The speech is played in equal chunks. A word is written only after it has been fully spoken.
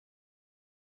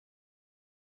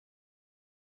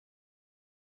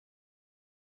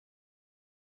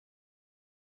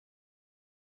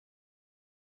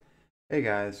Hey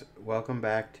guys, welcome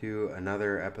back to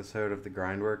another episode of the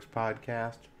Grindworks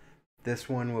podcast. This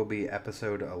one will be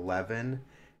episode 11,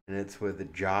 and it's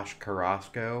with Josh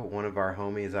Carrasco, one of our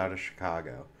homies out of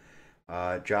Chicago.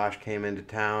 Josh came into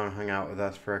town, hung out with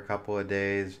us for a couple of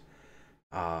days,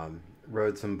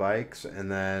 rode some bikes, and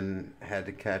then had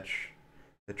to catch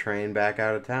the train back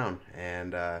out of town.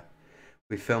 And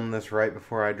we filmed this right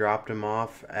before I dropped him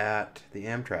off at the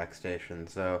Amtrak station,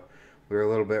 so we were a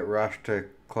little bit rushed to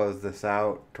close this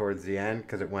out towards the end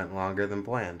because it went longer than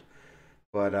planned.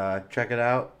 But check it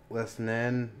out, listen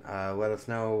in, let us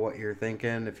know what you're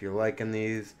thinking, if you're liking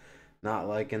these, not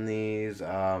liking these.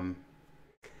 Always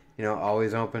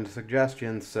open to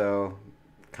suggestions, so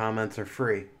comments are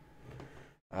free.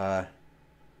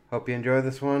 Hope you enjoy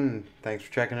this one, and thanks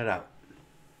for checking it out.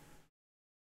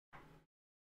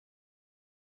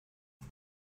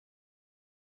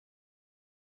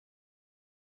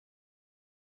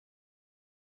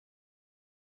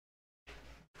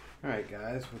 Alright,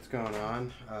 guys, what's going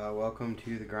on? Welcome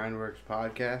to the Grindworks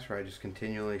podcast, where I just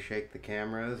continually shake the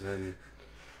cameras and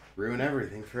ruin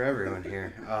everything for everyone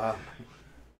here.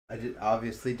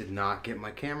 Obviously did not get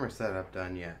my camera setup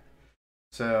done yet.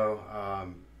 So, a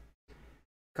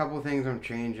couple of things I'm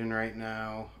changing right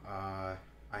now.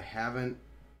 I haven't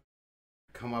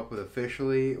come up with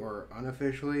officially or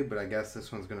unofficially, but I guess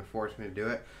this one's going to force me to do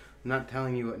it. I'm not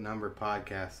telling you what number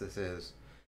podcast this is,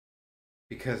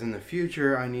 because in the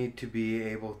future I need to be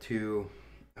able to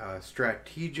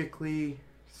strategically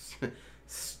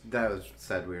that was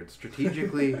said weird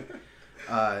strategically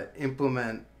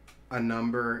implement a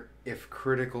number if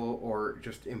critical or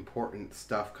just important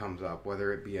stuff comes up,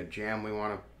 whether it be a jam we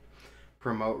want to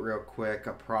promote real quick,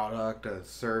 a product, a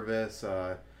service,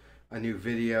 a new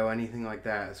video, anything like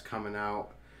that is coming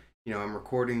out. I'm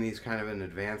recording these kind of in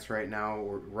advance right now.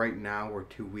 Right now, we're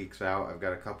 2 weeks out. I've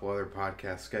got a couple other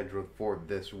podcasts scheduled for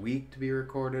this week to be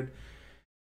recorded,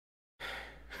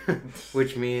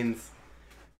 which means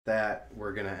that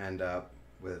we're going to end up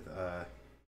with a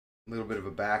little bit of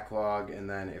a backlog. And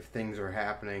then if things are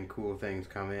happening, cool things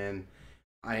come in,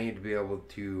 I need to be able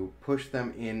to push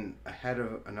them in ahead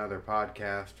of another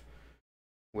podcast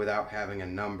without having a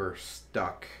number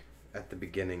stuck at the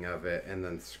beginning of it and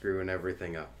then screwing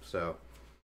everything up. So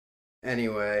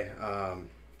anyway, I'm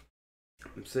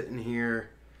sitting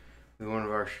here with one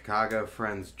of our Chicago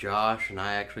friends, Josh, and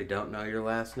I actually don't know your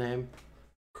last name.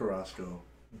 Carrasco.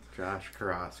 Josh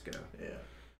Carrasco. Yeah.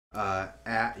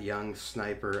 At Young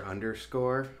Sniper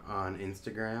 _ on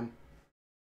Instagram.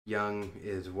 Young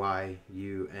is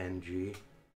YUNG.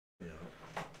 Yeah.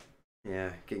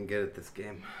 Yeah, getting good at this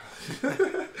game.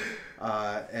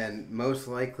 And most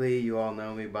likely you all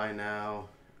know me by now,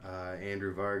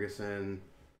 Andrew Vargason.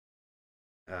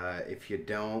 If you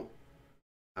don't,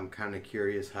 I'm kind of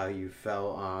curious how you fell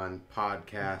on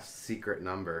podcast secret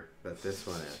number that this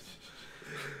one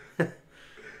is.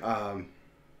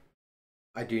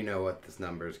 I do know what this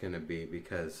number is going to be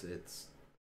because it's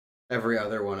every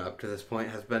other one up to this point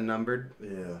has been numbered.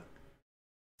 Yeah.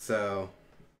 So,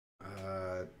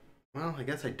 well, I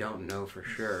guess I don't know for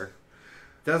sure.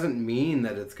 Doesn't mean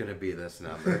that it's going to be this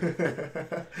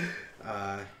number.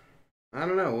 I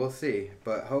don't know. We'll see.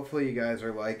 But hopefully you guys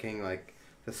are liking like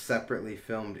the separately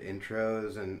filmed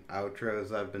intros and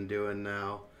outros I've been doing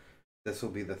now. This will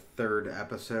be the third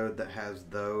episode that has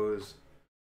those,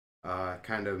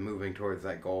 kind of moving towards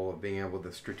that goal of being able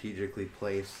to strategically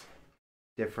place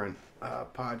different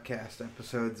podcast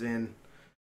episodes in.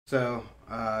 So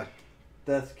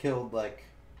that's killed like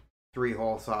 3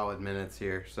 whole solid minutes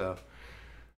here, so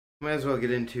might as well get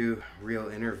into real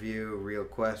interview, real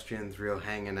questions, real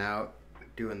hanging out,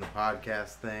 doing the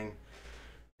podcast thing.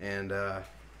 And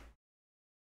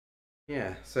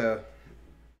yeah, so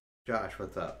Josh,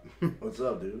 what's up? What's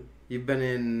up, dude? You've been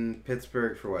in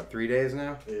Pittsburgh for what, 3 days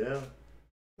now? Yeah.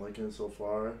 Liking it so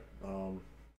far.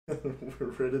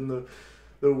 We're ridden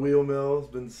the wheel mill. It's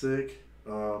been sick.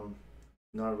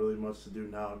 Not really much to do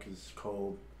now because it's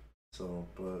cold. So,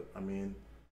 but I mean,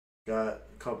 got a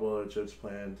couple other trips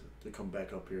planned to come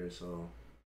back up here. So,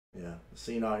 yeah, the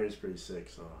scene out here is pretty sick.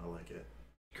 So I like it.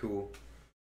 Cool.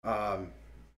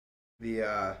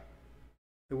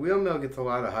 The wheel mill gets a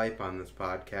lot of hype on this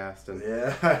podcast, and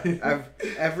yeah,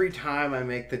 every time I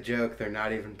make the joke, they're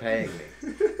not even paying me.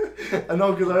 I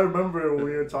know, because I remember when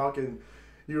we were talking,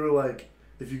 you were like,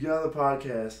 if you get on the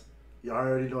podcast, you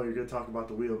already know you're going to talk about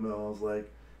the wheel mill. I was like,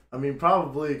 I mean,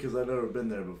 probably because I've never been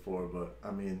there before, but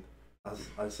I mean,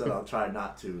 I said I'll try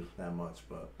not to that much,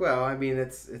 but... Well, I mean,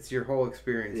 it's your whole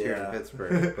experience here in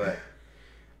Pittsburgh, but,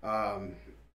 I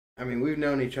mean, we've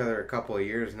known each other a couple of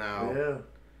years now. Yeah.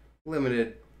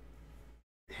 Limited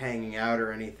hanging out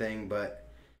or anything, but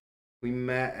we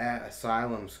met at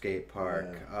Asylum Skate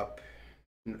Park up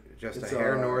just It's a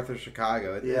hair north of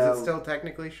Chicago. Yeah, is it still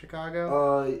technically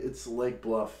Chicago? It's Lake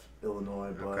Bluff,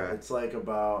 Illinois, but Okay. it's like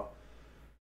about,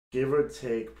 give or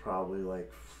take, probably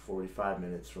like 45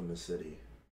 minutes from the city,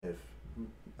 if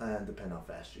depending how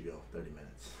fast you go, 30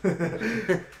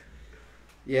 minutes.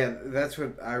 Yeah, that's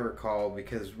what I recall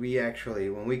because we actually,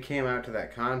 when we came out to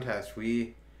that contest,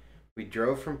 we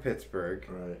drove from Pittsburgh.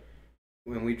 Right.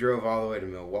 When we drove all the way to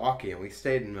Milwaukee, and we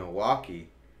stayed in Milwaukee.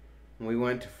 And we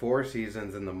went to Four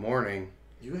Seasons in the morning.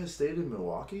 You guys stayed in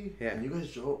Milwaukee? Yeah. And you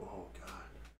guys drove? Oh, God.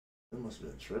 That must have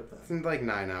been a trip then. It's like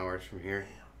 9 hours from here.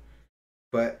 Damn.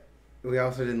 But we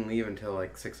also didn't leave until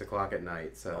like 6 o'clock at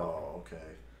night, so Oh, okay.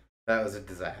 that was a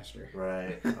disaster.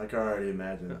 Right. I can already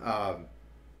imagine.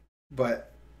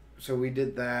 But so we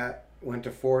did that, went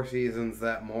to Four Seasons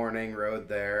that morning, rode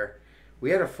there. We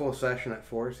had a full session at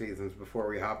Four Seasons before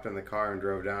we hopped in the car and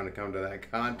drove down to come to that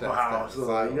contest. Wow,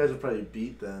 so you guys are probably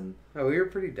beat then. Oh, we were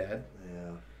pretty dead.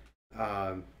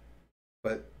 Yeah.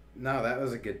 But no, that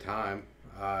was a good time.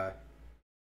 So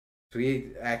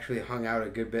we actually hung out a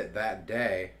good bit that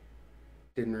day.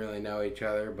 Didn't really know each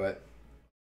other, but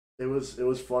it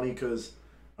was funny because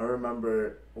I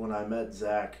remember when I met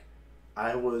Zach,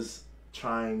 I was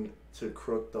trying to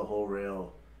crook the whole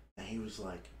rail, and he's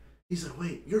like,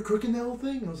 wait, you're crooking that whole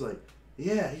thing? I was like,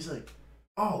 yeah. He's like,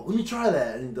 oh, let me try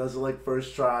that, and he does it like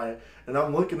first try, and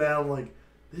I'm looking at him like,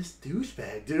 this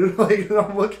douchebag, dude. Like, and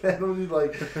I'm looking at him, he's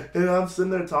like, and I'm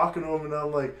sitting there talking to him, and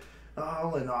I'm like,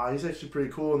 nah, he's actually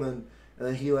pretty cool, and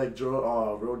then he like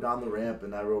rode down the ramp,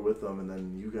 and I rode with him, and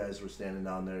then you guys were standing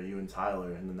down there, you and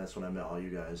Tyler, and then that's when I met all you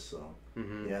guys. So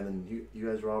yeah, and then you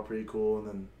guys were all pretty cool, and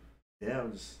then yeah,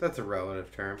 it was. That's a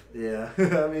relative term. Yeah,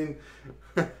 I mean,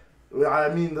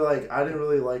 like I didn't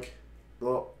really like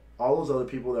all those other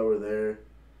people that were there.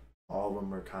 All of them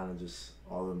were kind of just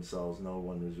all themselves. No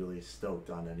one was really stoked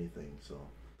on anything. So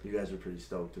you guys were pretty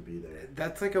stoked to be there.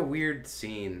 That's like a weird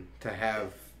scene to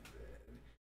have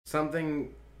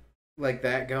something like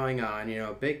that going on, you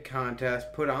know, a big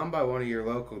contest put on by one of your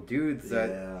local dudes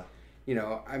that, you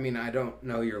know, I mean, I don't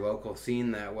know your local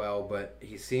scene that well, but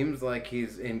he seems like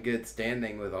he's in good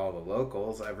standing with all the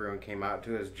locals. Everyone came out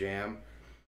to his jam.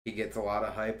 He gets a lot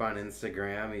of hype on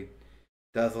Instagram. He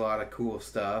does a lot of cool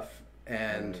stuff.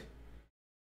 And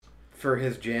for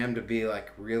his jam to be,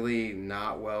 like, really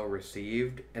not well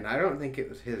received, and I don't think it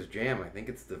was his jam. I think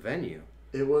it's the venue.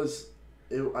 I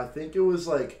think it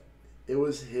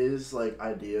was his, like,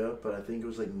 idea, but I think it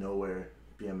was, like, Nowhere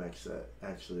BMX that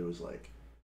actually was, like,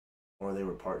 or they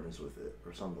were partners with it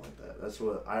or something like that. That's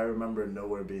what I remember,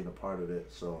 Nowhere being a part of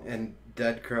it. So and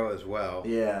Dead Crow as well.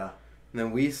 Yeah. And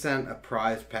then we sent a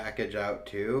prize package out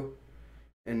too,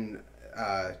 and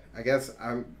I guess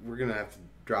we're gonna have to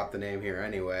drop the name here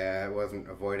anyway. I wasn't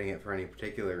avoiding it for any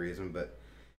particular reason, but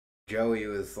Joey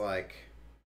was like,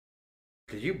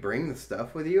 "Did you bring the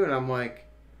stuff with you?" And I'm like,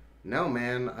 "No,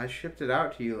 man, I shipped it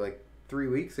out to you like 3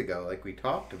 weeks ago, like we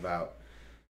talked about."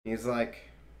 And he's like,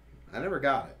 "I never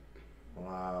got it."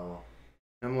 Wow.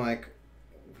 I'm like,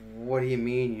 "What do you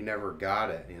mean you never got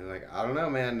it?" And he's like, "I don't know,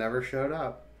 man, never showed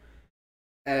up."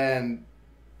 And,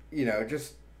 you know,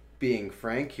 just being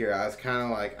frank here, I was kind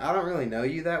of like, I don't really know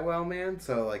you that well, man,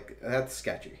 so, like, that's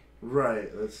sketchy. Right,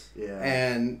 yeah.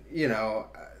 And, you know,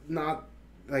 not,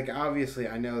 like, obviously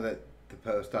I know that the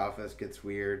post office gets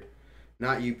weird.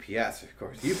 Not UPS, of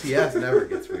course. UPS never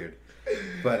gets weird.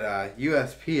 But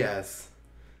USPS,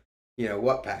 you know,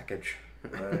 what package?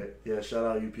 Right. Yeah, shout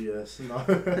out UPS.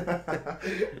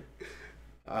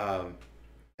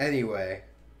 Anyway,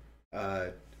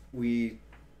 we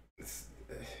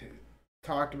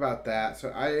talked about that.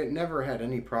 So I never had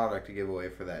any product to give away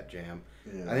for that jam.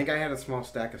 Yeah. I think I had a small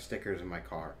stack of stickers in my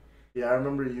car. Yeah, I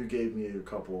remember you gave me a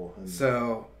couple. And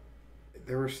so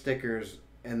there were stickers,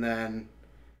 and then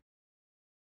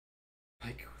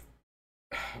like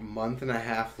a month and a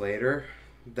half later,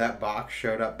 that box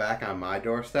showed up back on my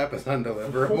doorstep as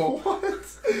undeliverable.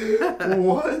 What?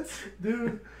 What?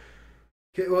 Dude.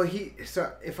 Well,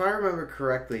 so if I remember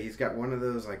correctly, he's got one of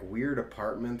those like weird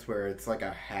apartments where it's like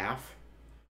a half.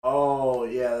 Oh,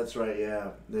 yeah, that's right, yeah.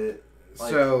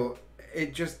 So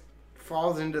it just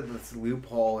falls into this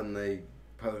loophole in the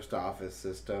post office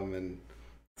system, and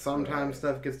sometimes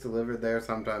stuff gets delivered there,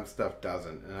 sometimes stuff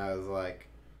doesn't. And I was like,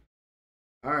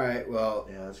 all right, well,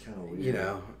 yeah, that's kind of weird. You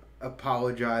know,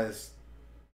 apologize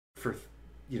for,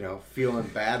 you know, feeling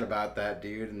bad about that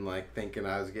dude and like thinking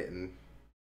I was getting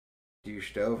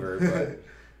douched over, but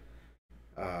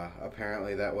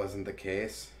apparently that wasn't the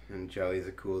case, and Joey's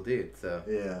a cool dude, so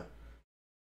yeah,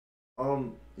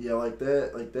 like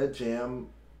that jam,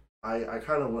 I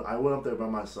kind of I went up there by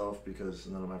myself because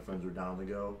none of my friends were down to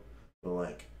go, but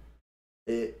like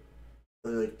it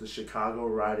like the Chicago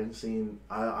riding scene.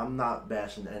 I'm not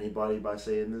bashing anybody by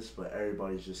saying this, but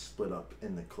everybody's just split up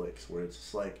in the cliques where it's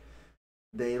just like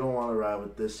they don't want to ride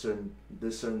with this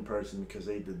certain person because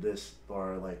they did this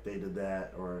or like they did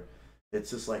that, or it's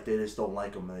just like they just don't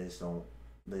like them. They just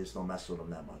don't mess with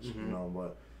them that much, Mm-hmm. you know.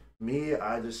 But me,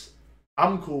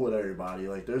 I'm cool with everybody.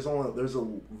 Like there's a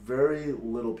very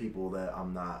little people that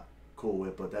I'm not cool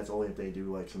with, but that's only if they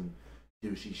do like some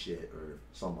douchey shit or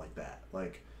something like that.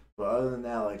 Like, but other than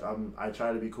that, like I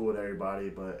try to be cool with everybody,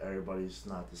 but everybody's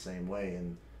not the same way,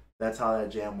 and that's how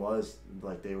that jam was.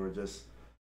 Like they were just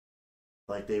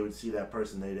like they would see that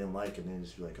person they didn't like, and then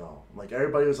just be like, oh, like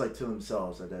everybody was like to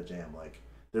themselves at that jam. Like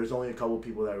there's only a couple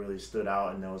people that really stood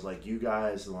out, and there was like you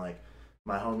guys and like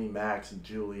my homie Max and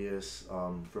Julius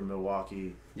from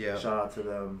Milwaukee. Yeah. Shout out to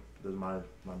them. They're my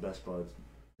best buds,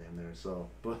 damn there. So,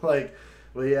 but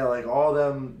yeah, like all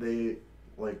them, they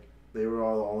were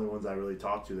all the only ones I really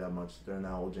talked to that much during that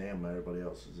whole jam. Everybody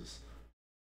else was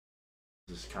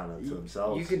just kind of to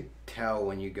themselves. You can tell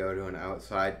when you go to an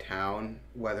outside town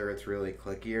whether it's really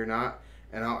cliquey or not.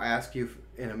 And I'll ask you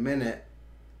in a minute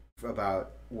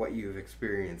about what you've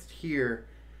experienced here.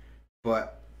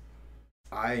 But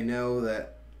I know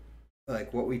that,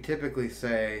 like, what we typically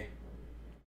say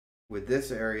with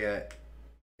this area,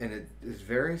 and it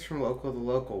varies from local to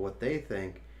local, what they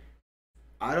think.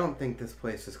 I don't think this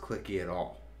place is cliquey at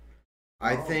all.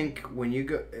 I think when you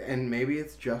go, and maybe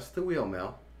it's just the wheel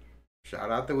mill.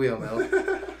 Shout out the wheel mill.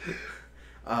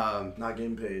 Not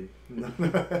getting paid.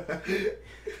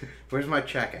 Where's my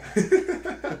check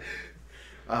at?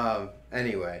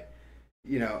 Anyway,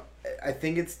 you know, I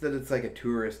think it's like a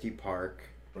touristy park.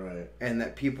 Right. And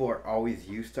that people are always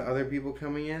used to other people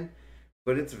coming in.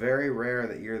 But it's very rare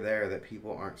that you're there that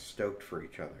people aren't stoked for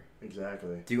each other.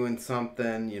 Exactly. Doing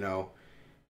something, you know.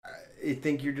 I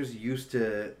think you're just used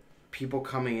to people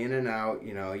coming in and out.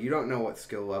 You know, you don't know what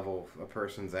skill level a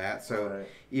person's at. So right.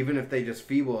 even if they just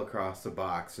feeble across the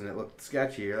box and it looked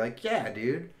sketchy, you're like, yeah,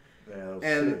 dude. Yeah,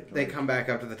 and sick. they come back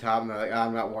up to the top and they're like, oh,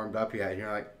 I'm not warmed up yet. And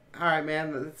you're like, all right,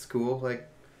 man, that's cool. Like,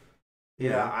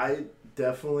 yeah, I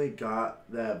definitely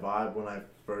got that vibe when I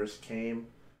first came.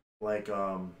 Like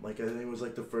I think it was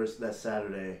like that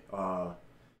Saturday,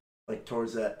 like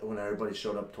towards that when everybody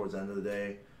showed up towards the end of the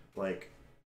day, like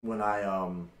when I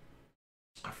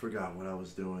forgot what I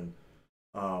was doing,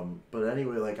 but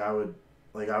anyway, like I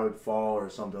would fall or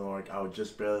something, or like I would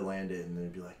just barely land it, and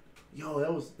they'd be like, "Yo,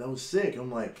 that was sick."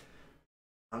 I'm like,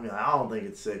 I mean, I don't think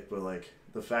it's sick, but like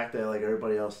the fact that like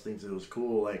everybody else thinks it was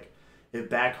cool, like if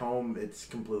back home it's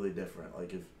completely different.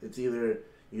 Like if it's either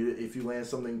if you land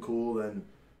something cool, then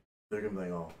they're gonna be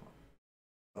like, oh,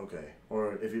 okay.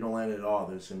 Or if you don't land it at all,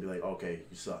 they're just gonna be like, okay,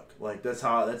 you suck. Like that's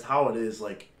how it is.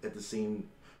 Like at the scene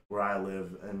where I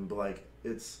live, and but like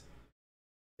it's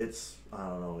I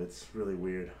don't know. It's really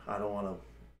weird. I don't want to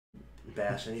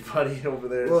bash anybody over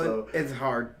there. Well, so. it's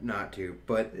hard not to,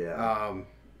 but yeah.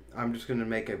 I'm just gonna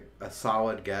make a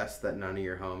solid guess that none of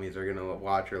your homies are gonna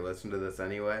watch or listen to this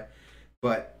anyway.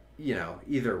 But you know,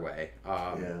 either way,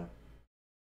 yeah.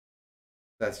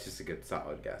 That's just a good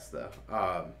solid guess, though.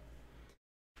 I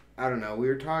don't know. We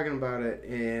were talking about it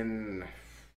in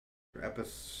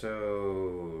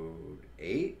episode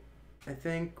 8, I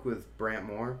think, with Brant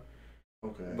Moore.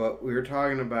 Okay. But we were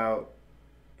talking about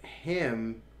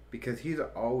him because he's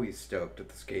always stoked at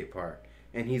the skate park.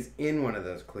 And he's in one of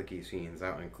those cliquey scenes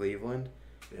out in Cleveland.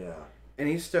 Yeah. And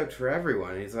he's stoked for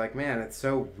everyone. He's like, man, it's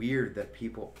so weird that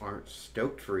people aren't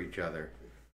stoked for each other.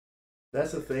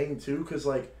 That's the thing, too, because,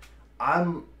 like,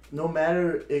 no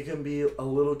matter it can be a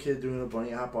little kid doing a bunny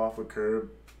hop off a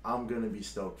curb, I'm gonna be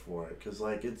stoked for it because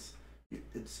like it's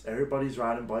everybody's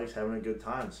riding bikes having a good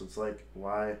time, so it's like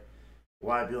why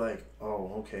be like,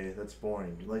 oh, okay, that's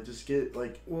boring. Like just get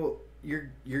like, well, you're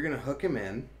gonna hook him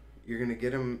in, you're gonna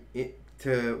get him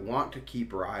to want to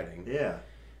keep riding. Yeah.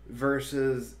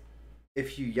 Versus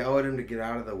if you yell at him to get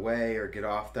out of the way or get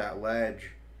off that ledge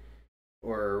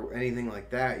or anything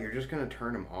like that, you're just going to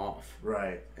turn them off.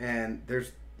 Right. And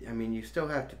you still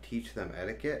have to teach them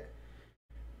etiquette,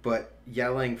 but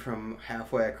yelling from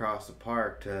halfway across the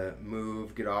park to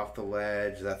move, get off the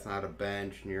ledge, that's not a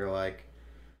bench, and you're like,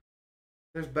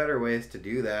 there's better ways to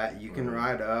do that. You can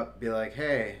ride up, be like,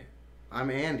 hey,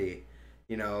 I'm Andy.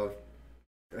 You know,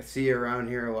 I see you around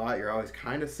here a lot. You're always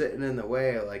kind of sitting in the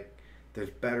way. Like,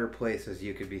 there's better places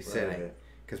you could be sitting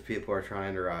because people are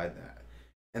trying to ride that.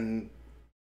 And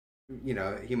you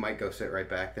know, he might go sit right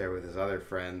back there with his other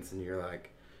friends, and you're like,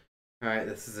 all right,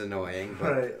 this is annoying,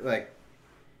 but like,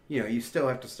 you know, you still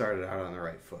have to start it out on the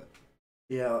right foot.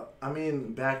 Yeah, I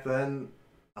mean, back then,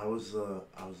 I was a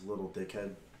little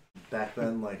dickhead. Back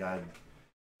then,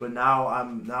 but now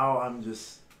I'm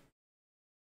just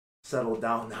settled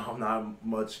down. Now I'm not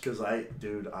much because I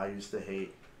used to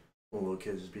hate when little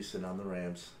kids just be sitting on the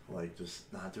ramps, like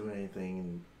just not doing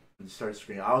anything and start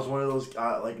screaming. I was one of those,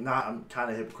 not, I'm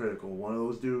kind of hypocritical. One of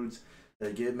those dudes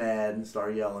that get mad and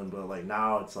start yelling, but like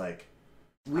now it's like,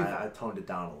 I toned it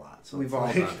down a lot. So we've all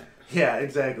done it. Yeah,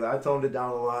 exactly. I toned it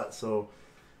down a lot. So,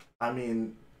 I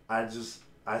mean, I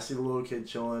see the little kid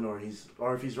chilling, or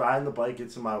if he's riding the bike,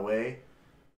 gets in my way.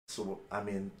 So I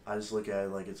mean, I just look at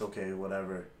it like it's okay,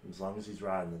 whatever. As long as he's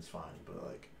riding, it's fine. But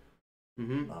like, I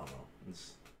don't know.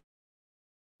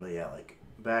 But yeah, like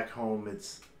back home,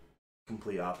 it's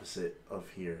complete opposite of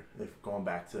here. If going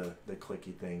back to the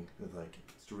clicky thing,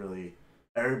 it's really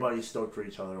everybody's stoked for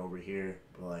each other over here,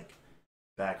 but like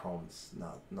back home, it's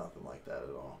nothing like that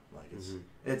at all. Like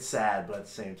it's sad, but at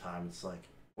the same time, it's like,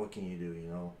 what can you do, you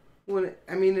know? Well,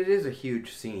 I mean, it is a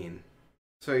huge scene.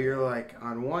 So you're like,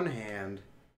 on one hand,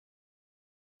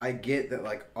 I get that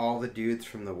like all the dudes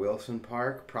from the Wilson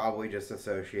Park probably just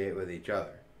associate with each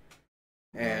other.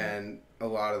 And a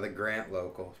lot of the Grant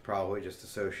locals probably just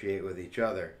associate with each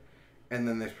other. And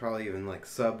then there's probably even like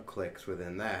sub cliques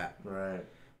within that. Right.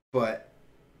 But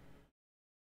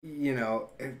you know,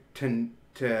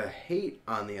 to hate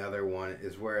on the other one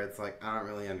is where it's like, I don't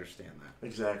really understand that.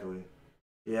 Exactly.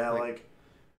 Yeah,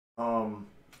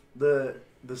 the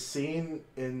scene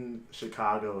in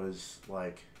Chicago is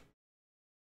like,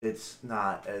 it's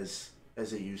not as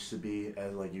it used to be,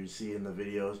 as like you see in the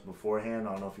videos beforehand.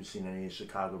 I don't know if you've seen any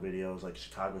Chicago videos, like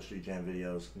Chicago Street Jam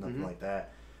videos, nothing like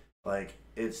that. Like,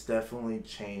 it's definitely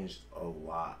changed a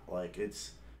lot. Like,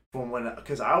 it's from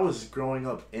because I was growing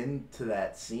up into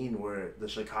that scene where the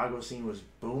Chicago scene was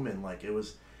booming. Like, it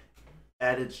was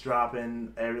edits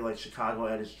dropping Chicago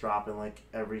edits dropping like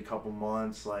every couple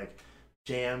months. Like,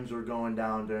 jams were going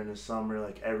down during the summer,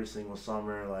 like every single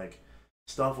summer. Like,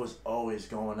 stuff was always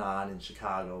going on in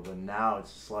Chicago. But now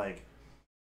it's just like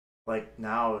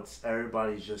now it's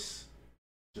everybody's just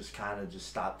kind of just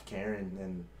stopped caring.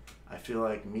 And I feel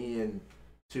like me and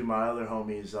two of my other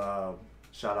homies,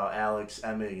 shout out Alex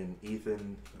Emig and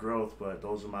Ethan Groth, but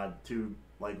those are my two,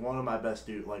 like, one of my best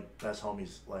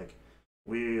homies. Like,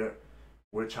 we're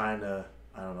trying to,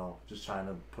 I don't know, just trying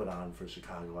to put on for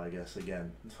Chicago, I guess,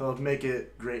 again. So make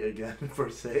it great again, per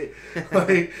se.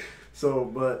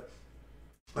 But,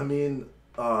 I mean,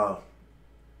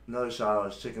 another shout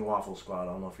out is Chicken Waffle Squad. I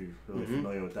don't know if you're really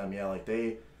familiar with them. Yeah,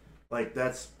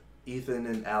 that's Ethan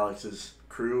and Alex's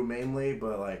crew mainly,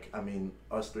 but like, I mean,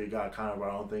 us three got kind of our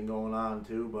own thing going on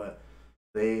too, but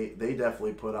they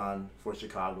definitely put on for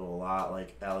Chicago a lot.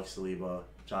 Like Alex Saliba,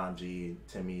 John G,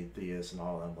 Timmy Theus, and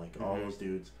all of them. Like all those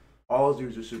dudes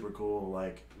are super cool.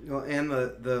 Like, well, and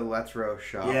the Let's Roast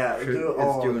shop, is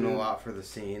doing a lot for the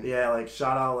scene. Yeah, like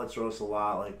shout out Let's Roast a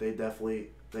lot. Like they definitely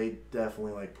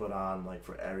like put on like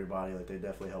for everybody. Like they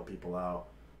definitely help people out.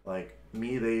 Like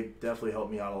me, they definitely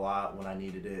helped me out a lot when I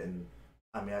needed it, and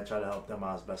I mean I try to help them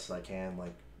out as best as I can.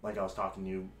 Like I was talking to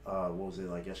you, what was it,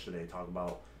 like yesterday, talk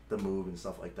about the move and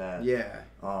stuff like that. Yeah.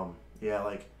 Yeah,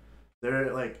 like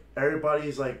they're like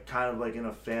everybody's like kind of like in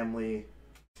a family,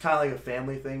 kind of like a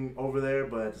family thing over there,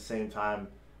 but at the same time,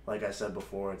 like I said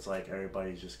before, it's like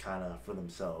everybody's just kind of for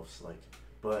themselves. Like,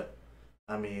 but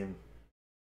I mean,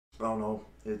 I don't know.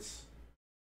 It's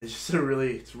just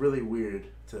it's really weird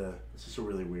it's just a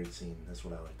really weird scene. That's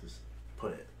what I like to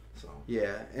put it. So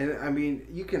yeah, and I mean,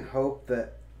 you can hope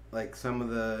that like some of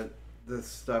the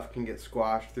stuff can get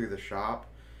squashed through the shop,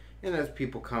 and as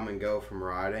people come and go from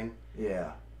riding.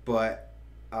 Yeah. But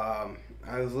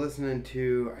I was listening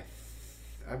to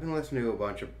I've been listening to a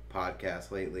bunch of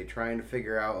podcasts lately, trying to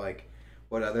figure out like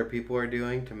what other people are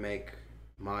doing to make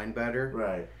mine better.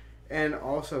 Right. And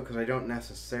also because I don't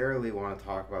necessarily want to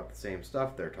talk about the same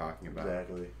stuff they're talking about.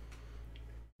 Exactly.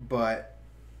 But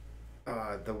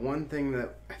the one thing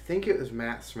that I think it was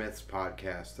Matt Smith's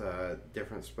podcast,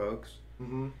 Different Spokes.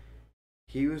 Mm-hmm.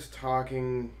 He was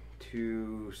talking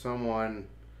to someone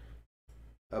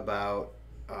about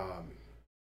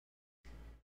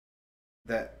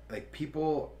that like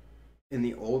people in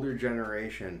the older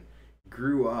generation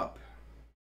grew up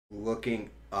looking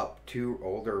up to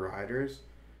older riders.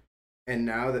 And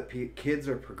now that kids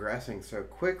are progressing so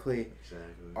quickly,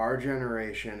 our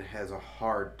generation has a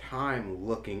hard time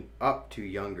looking up to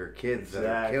younger kids that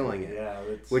are killing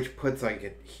it, which puts like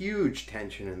a huge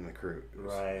tension in the crew,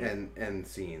 right? And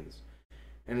scenes.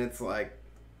 And it's like,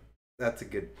 that's a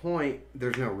good point.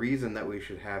 There's no reason that we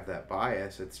should have that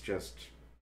bias. It's just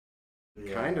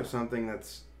kind of something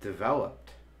that's developed.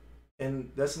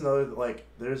 And that's another, like,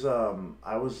 there's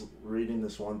I was reading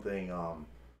this one thing,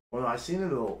 well, I seen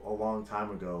it a long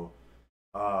time ago.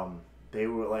 They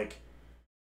were like,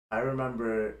 I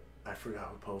remember, I forgot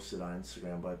who posted on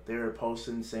Instagram, but they were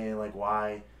posting saying like,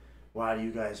 why do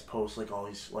you guys post like all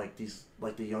these like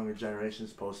the younger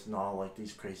generations posting all like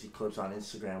these crazy clips on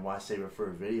Instagram? Why save it for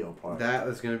a video part? That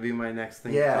was gonna be my next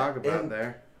thing to Yeah, talk about and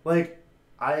there. like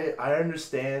I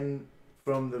understand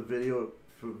from the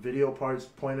video part's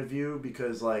point of view,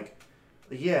 because like,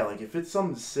 yeah, like if it's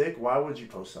something sick, why would you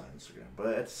post it on Instagram?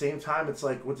 But at the same time, it's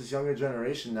like with this younger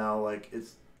generation now, like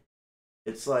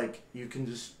it's like you can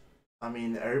just, I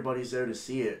mean, everybody's there to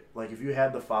see it. Like if you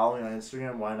had the following on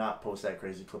Instagram, why not post that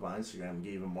crazy clip on Instagram,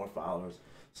 get even more followers,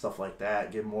 stuff like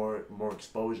that, get more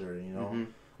exposure, you know? Mm-hmm.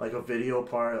 Like a video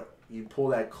part, you pull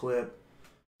that clip,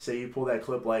 say you pull that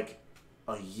clip like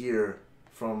a year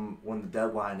from when the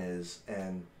deadline is,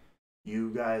 and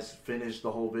you guys finish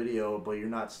the whole video, but you're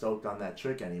not stoked on that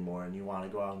trick anymore, and you want to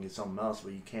go out and get something else,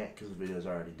 but you can't because the video's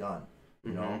already done,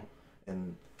 you know?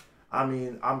 And I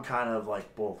mean, I'm kind of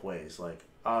like both ways. Like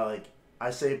I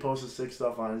say post the sick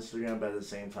stuff on Instagram, but at the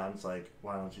same time, it's like,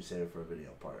 why don't you save it for a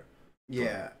video part?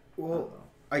 Yeah, well,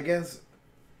 I guess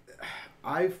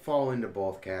I fall into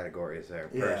both categories there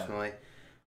personally. Yeah.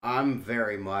 I'm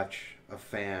very much a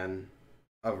fan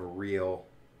of real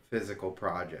physical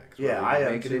projects. Yeah, I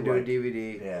am make it too, into like, a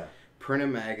DVD. Yeah. Print a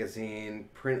magazine.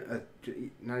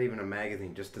 Not even a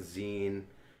magazine, just a zine,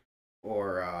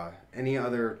 or any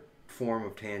other form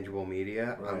of tangible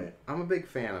media. Right. I'm a big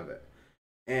fan of it,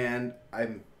 and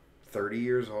I'm 30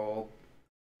 years old,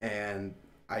 and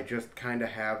I just kind of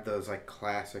have those like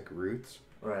classic roots.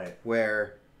 Right.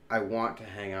 Where I want to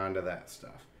hang on to that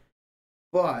stuff,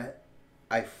 but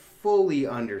I fully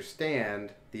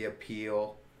understand the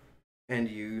appeal and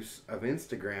use of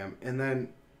Instagram. And then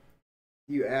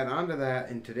you add on to that,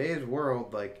 in today's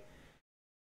world, like,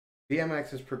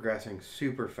 BMX is progressing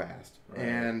super fast. Right.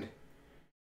 And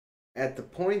at the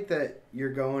point that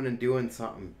you're going and doing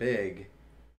something big,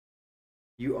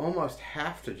 you almost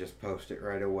have to just post it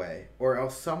right away, or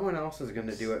else someone else is going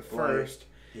to do it first.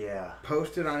 Yeah.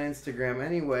 Post it on Instagram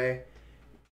anyway,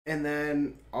 and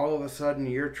then all of a sudden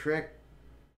your trick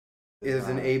is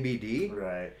an ABD.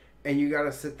 Right. And you got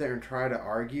to sit there and try to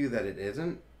argue that it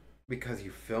isn't because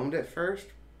you filmed it first.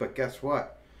 But guess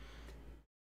what?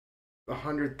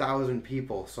 100,000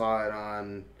 people saw it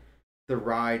on the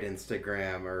Ride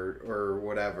Instagram or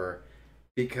whatever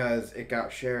because it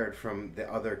got shared from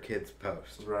the other kid's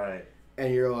post. Right.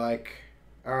 And you're like,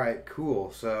 all right,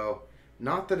 cool. So,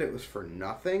 not that it was for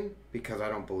nothing, because I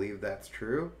don't believe that's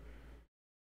true,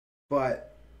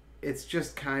 but it's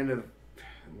just kind of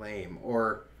lame.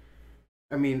 Or,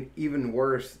 I mean, even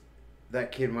worse,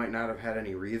 that kid might not have had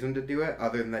any reason to do it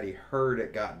other than that he heard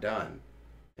it got done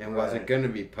and wasn't going to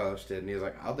be posted. And he was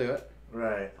like, I'll do it.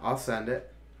 Right. I'll send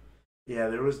it. Yeah,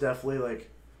 there was definitely, like,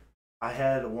 I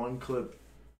had one clip.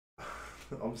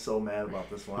 I'm so mad about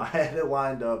this one. I had it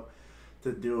lined up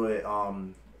to do it.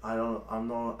 I'm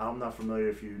not familiar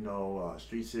if you know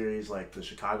Street Series, like the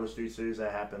Chicago Street Series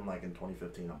that happened like in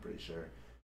 2015. I'm pretty sure.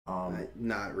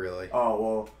 Not really. Oh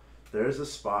well, there's a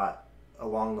spot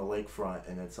along the lakefront,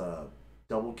 and it's a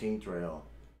double king trail,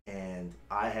 and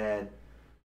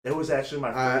it was actually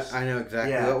my first. I know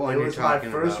exactly what one you're talking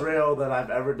about. It was my first rail that I've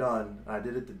ever done. I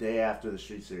did it the day after the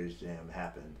Street Series Jam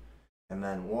happened, and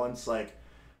then once like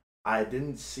I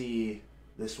didn't see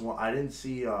this one. I didn't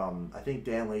see. I think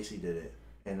Dan Lacey did it,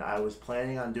 and I was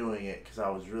planning on doing it because I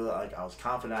was really like I was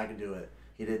confident I could do it.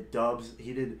 He did Dubs.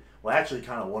 Actually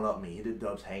kind of one up me. He did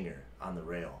Dubs hanger on the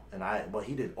rail, and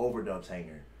he did over Dubs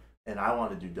hanger, and I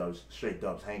wanted to do straight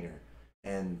Dubs hanger.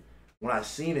 And when I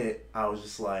seen it, I was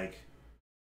just like,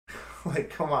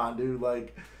 like come on, dude,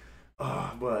 like,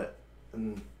 but.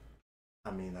 I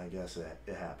mean, I guess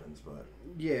it happens, but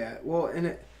yeah. Well, and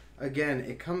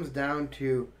it comes down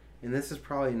to, and this is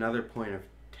probably another point of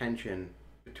tension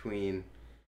between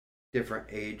different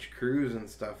age crews and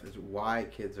stuff, is why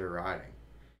kids are riding.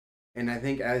 And I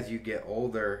think as you get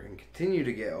older and continue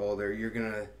to get older, you're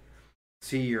gonna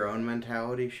see your own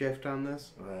mentality shift on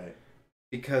this, right?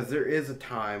 Because there is a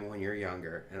time when you're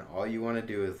younger and all you want to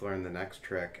do is learn the next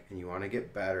trick, and you want to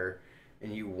get better,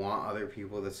 and you want other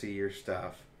people to see your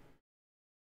stuff.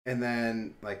 And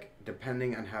then, like,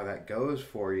 depending on how that goes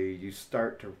for you, you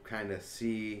start to kind of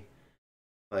see,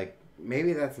 like,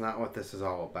 maybe that's not what this is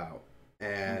all about.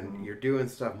 And you're doing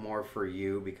stuff more for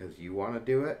you because you want to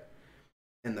do it.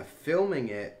 And the filming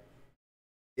it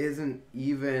isn't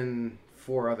even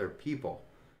for other people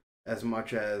as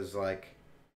much as, like,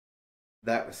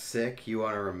 that was sick. You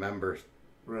want to remember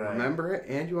it,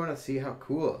 and you want to see how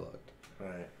cool it looked.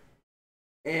 Right.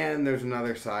 And there's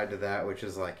another side to that, which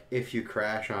is like, if you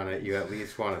crash on it, you at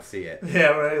least want to see it. Yeah,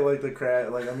 right. Like the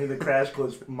crash. Like I mean, the crash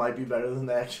clips might be better than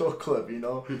the actual clip. You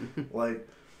know, like,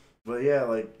 but yeah,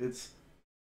 like it's.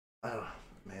 I don't.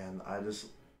 Man, I don't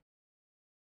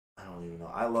even know.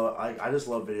 I just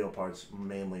love video parts,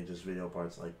 mainly just video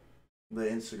parts. Like the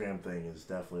Instagram thing is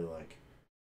definitely like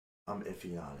I'm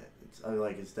iffy on it.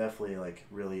 It's definitely like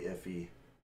really iffy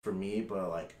for me, but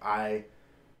like I'm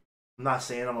not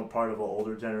saying I'm a part of an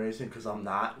older generation because I'm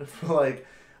not. Like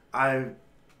I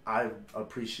I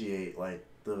appreciate like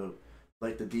the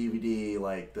DVD,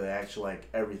 like the actual like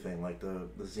everything, like the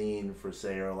zine for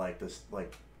say, or like this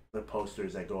like the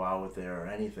posters that go out with it, or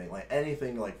anything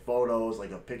like photos,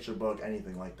 like a picture book,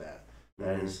 anything like that.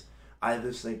 That is, I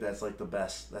just think that's like the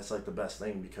best. That's like the best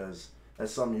thing because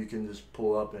that's something you can just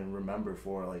pull up and remember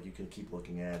for. Like you can keep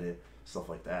looking at it, stuff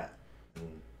like that.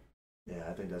 And yeah,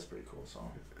 I think that's pretty cool. So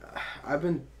I've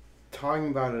been talking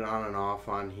about it on and off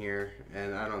on here,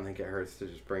 and I don't think it hurts to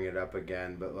just bring it up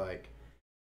again, but like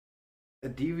a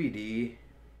DVD,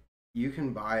 you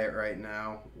can buy it right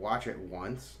now, watch it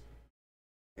once,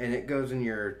 and it goes in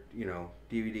your,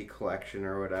 DVD collection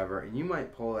or whatever, and you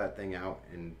might pull that thing out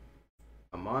in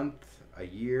a month, a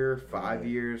year, 5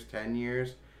 years, 10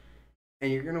 years,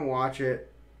 and you're going to watch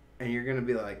it, and you're going to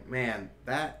be like, man,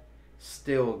 that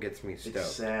still gets me stoked.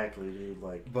 Exactly, dude.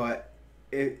 Like, but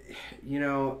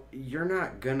you're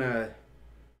not gonna.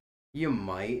 You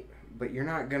might, but you're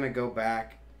not gonna go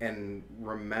back and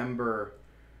remember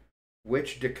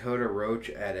which Dakota Roach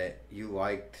edit you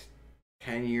liked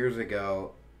 10 years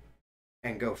ago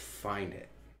and go find it.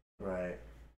 Right.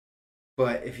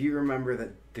 But if you remember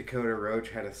that Dakota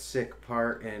Roach had a sick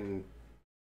part in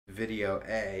video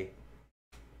A,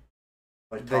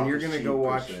 like then you're gonna go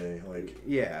watch. Like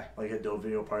yeah, like a dope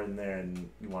video part in there, and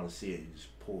you want to see it, you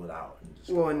just pull it out and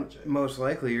just watch it. Most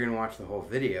likely you're gonna watch the whole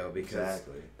video because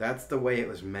that's the way it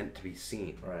was meant to be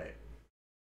seen. Right.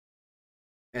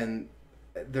 And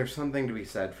there's something to be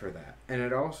said for that, and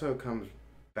it also comes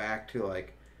back to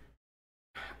like,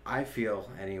 I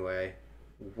feel anyway,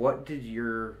 what did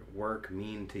your work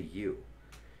mean to you?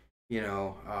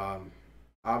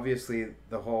 Obviously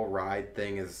the whole Ride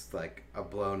thing is like a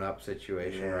blown up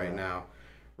situation right now.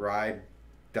 Ride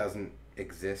doesn't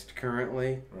exist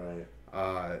currently.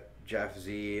 Right. Jeff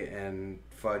Z and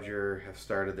Fudger have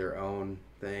started their own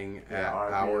thing at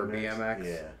Our BMX.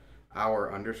 Yeah.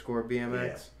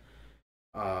 Our_BMX.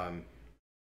 Yeah.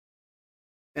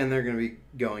 And they're going to be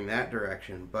going that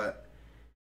direction, but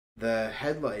the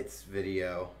Headlights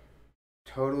video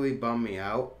totally bummed me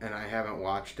out, and I haven't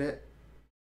watched it.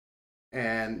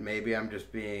 And maybe I'm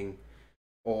just being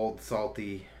old,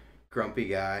 salty, grumpy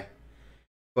guy,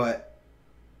 but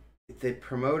they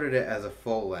promoted it as a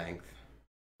full length.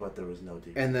 But there was no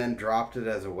DVD. And then dropped it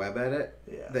as a web edit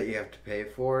that you have to pay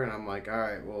for, and I'm like, all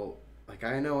right, well, like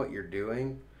I know what you're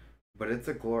doing, but it's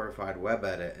a glorified web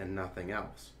edit and nothing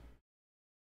else.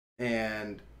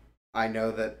 And I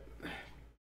know that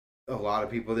a lot of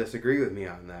people disagree with me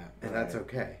on that, and that's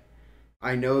okay.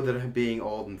 I know that I'm being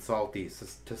old and salty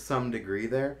to some degree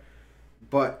there,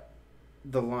 but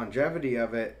the longevity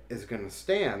of it is going to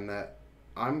stand that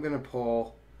I'm going to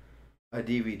pull a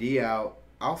DVD out.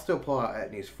 I'll still pull out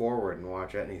Etnies Forward and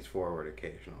watch Etnies Forward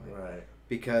occasionally. Right.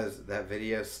 Because that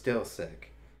video is still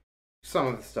sick. Some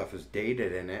of the stuff is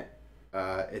dated in it.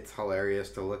 It's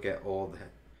hilarious to look at old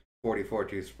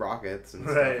 44-2 sprockets and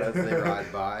stuff as they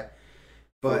ride by.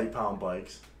 But 40-pound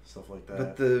bikes, stuff like that.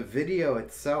 But the video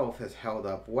itself has held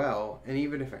up well, and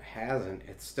even if it hasn't,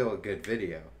 it's still a good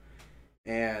video.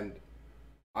 And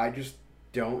I just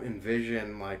don't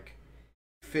envision like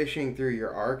fishing through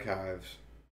your archives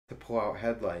to pull out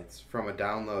Headlights from a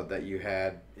download that you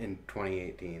had in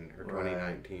 2018 or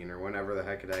 2019 or whenever the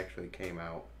heck it actually came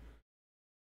out.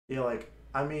 Yeah, like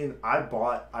I mean, I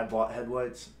bought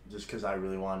Headlights just because I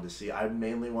really wanted to see. I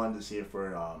mainly wanted to see it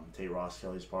for Tate Ross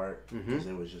Kelly's part because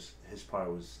it was just his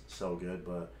part was so good.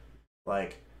 But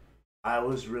like, I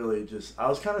was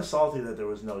kind of salty that there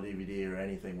was no DVD or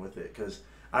anything with it because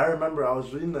I remember I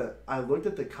looked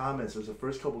at the comments. It was the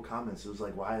first couple comments. It was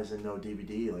like, why is there no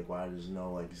DVD? Like, why there's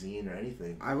no like zine or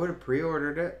anything? I would have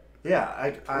pre-ordered it.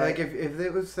 Yeah, I like if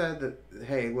it was said that,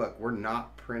 hey, look, we're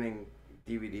not printing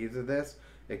DVDs of this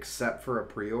except for a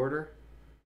pre-order.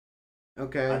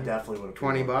 Okay, I definitely would have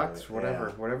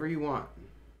 $20, whatever you want.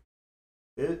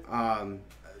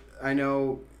 I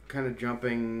know, kind of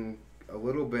jumping a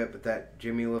little bit, but that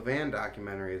Jimmy Levan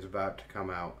documentary is about to come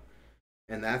out,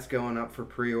 and that's going up for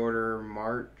pre-order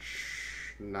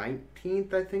March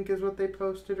 19th, I think is what they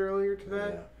posted earlier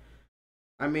today. Yeah.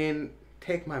 I mean,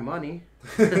 take my money.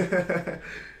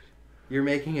 You're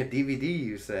making a DVD,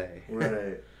 you say.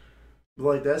 Right.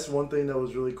 Like, that's one thing that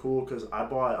was really cool because I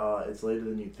bought It's Later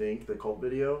Than You Think, the cult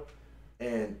video,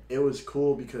 and it was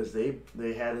cool because they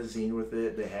had a zine with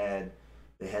it. They had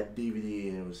DVD,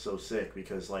 and it was so sick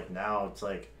because like now it's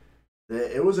like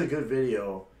it was a good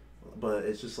video, but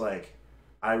it's just like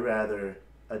I rather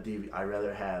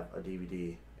have a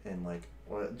DVD and like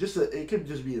or just it could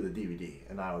just be the DVD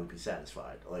and I would be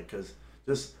satisfied. Like because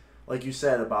just like you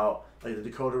said about like the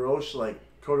Dakota Roche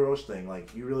thing,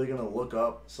 like you really gonna look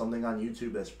up something on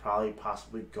YouTube that's probably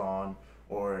possibly gone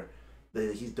or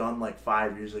that he's done like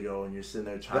 5 years ago, and you're sitting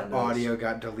there trying the audio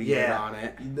got deleted on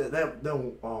it. That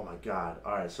oh my god!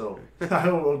 All right, so I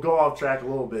will go off track a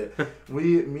little bit.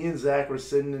 Me and Zach were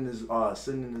sitting in his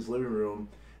living room,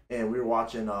 and we were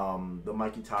watching the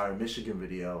Mikey Tower Michigan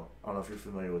video. I don't know if you're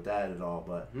familiar with that at all,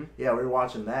 but yeah, we were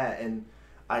watching that, and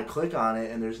I click on it,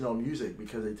 and there's no music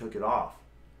because they took it off,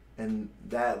 and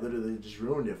that literally just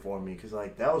ruined it for me because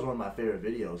like that was one of my favorite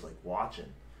videos, like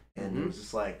watching. And it was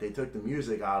just like they took the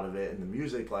music out of it, and the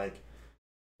music, like,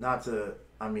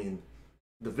 I mean,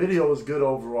 the video was good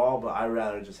overall, but I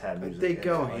rather just have music. They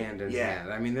go hand in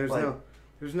hand. I mean, there's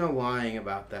no lying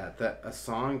about that. That a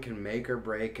song can make or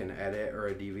break an edit or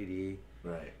a DVD.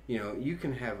 Right. You know, you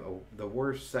can have the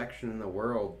worst section in the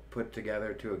world put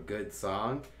together to a good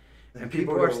song, and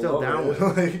people are still down with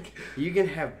it. Like, you can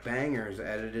have bangers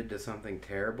edited to something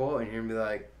terrible, and you're gonna be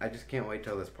like, I just can't wait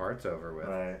till this part's over with.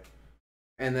 Right.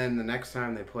 And then the next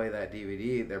time they play that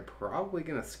DVD, they're probably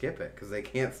gonna skip it because they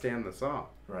can't stand the song.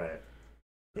 Right.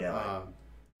 Yeah.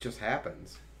 Just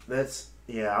happens.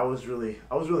 I was really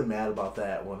mad about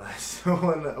that when I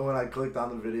when I clicked on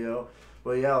the video.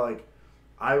 But yeah, like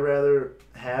I rather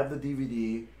have the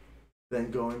DVD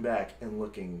than going back and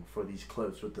looking for these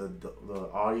clips with the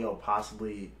audio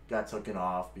possibly got taken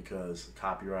off because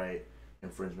copyright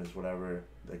infringements, whatever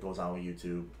that goes on with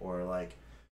YouTube,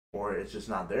 or it's just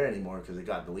not there anymore because it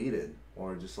got deleted,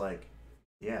 or just like,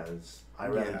 I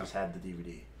rather just have the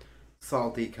DVD.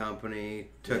 Salty Company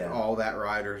took all that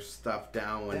Ryder's stuff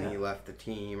down when he left the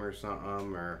team or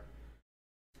something, or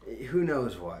who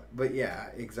knows what. But yeah,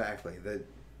 exactly.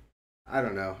 I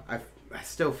don't know. I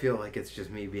still feel like it's just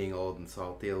me being old and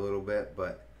salty a little bit,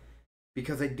 but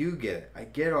because I do get it. I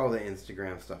get all the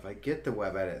Instagram stuff. I get the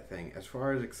web edit thing. As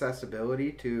far as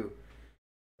accessibility to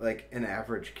like an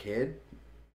average kid,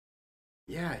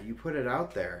 yeah, you put it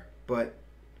out there, but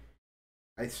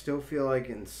I still feel like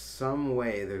in some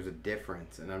way there's a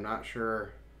difference, and I'm not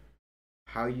sure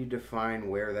how you define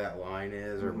where that line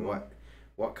is or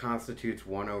what constitutes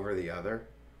one over the other.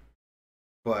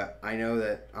 But I know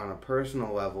that on a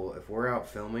personal level, if we're out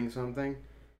filming something,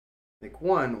 like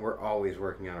one, we're always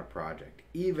working on a project,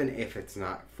 even if it's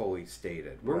not fully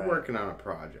stated. We're working on a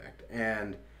project,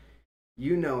 and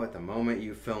you know at the moment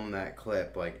you film that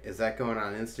clip, like, is that going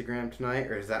on Instagram tonight,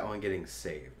 or is that one getting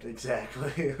saved?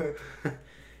 Exactly.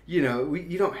 You know,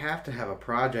 you don't have to have a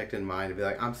project in mind to be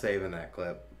like, I'm saving that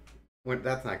clip.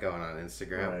 That's not going on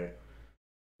Instagram. Right.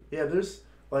 Yeah, there's,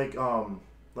 like I'm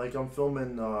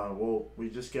filming, we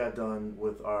just got done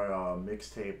with our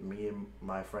mixtape, me and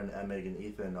my friend Emig and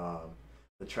Ethan,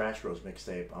 the Trash Bros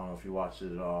mixtape. I don't know if you watched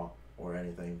it at all or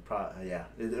anything.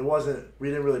 It wasn't, we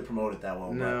didn't really promote it that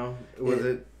well. No, was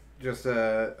it just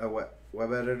a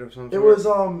web edit of some sort? It was,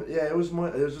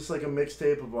 it was just like a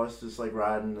mixtape of us just like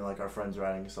riding and like our friends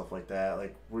riding and stuff like that.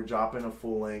 Like, we're dropping a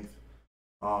full length.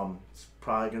 It's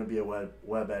probably going to be a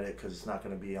web edit because it's not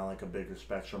going to be on like a bigger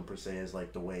spectrum per se as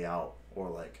like The Way Out or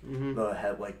like the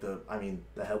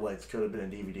headlights could have been a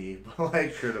DVD, but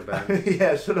like should have been.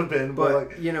 Yeah, should have been. But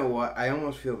like, you know what? I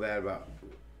almost feel bad about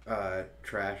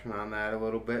trashing on that a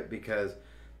little bit because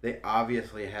they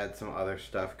obviously had some other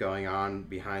stuff going on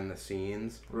behind the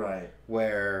scenes. Right.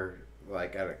 Where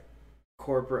like at a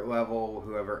corporate level,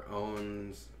 whoever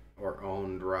owns or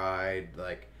owned Ride,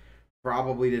 like,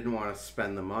 probably didn't want to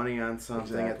spend the money on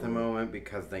something at the moment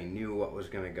because they knew what was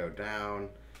going to go down,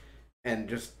 and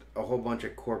just a whole bunch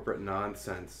of corporate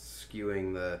nonsense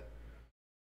skewing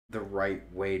the right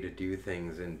way to do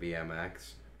things in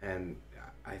BMX. And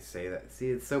I say that, see,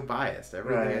 it's so biased.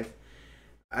 Everything, right.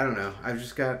 I don't know. I've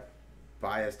just got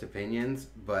biased opinions,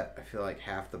 but I feel like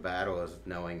half the battle is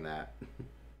knowing that.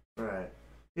 Right.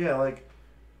 Yeah, like,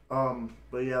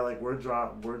 but yeah, like we're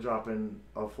dropping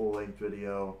a full length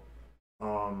video.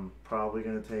 Probably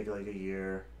gonna take like a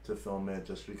year to film it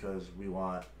just because we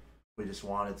just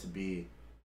want it to be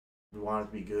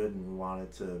good, and we want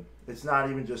it to, it's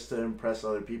not even just to impress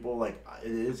other people, like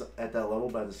it is at that level,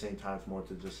 but at the same time it's more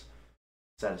to just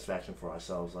satisfaction for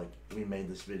ourselves. Like, we made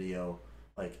this video,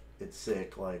 like it's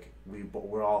sick, like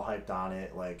we're all hyped on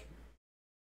it, like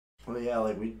Well, yeah,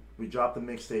 like we dropped the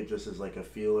mixtape just as like a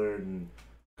feeler and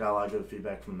got a lot of good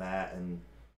feedback from that. And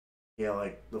yeah,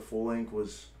 like the full length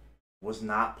was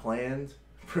not planned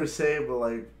per se, but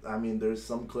like I mean, there's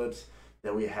some clips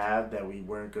that we have that we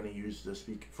weren't gonna use just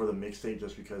for the mixtape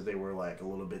just because they were like a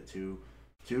little bit too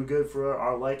good for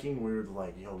our liking. We were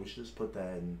like, yo, we should just put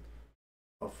that in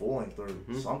a full length or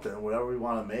something, whatever we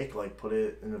want to make, like put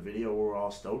it in a video we're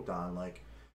all stoked on, like,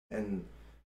 and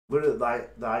literally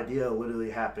the idea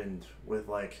literally happened with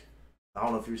like I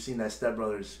don't know if you've seen that Step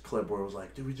Brothers clip where it was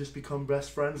like, did we just become best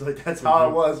friends? Like that's how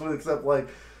it was, except like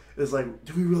it's like,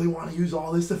 do we really want to use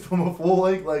all this to film a full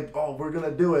length? Like, oh, we're gonna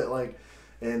do it, like,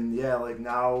 and yeah, like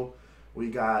now we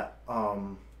got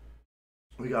our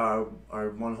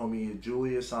one homie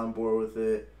Julius on board with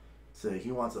it. So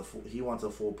he wants a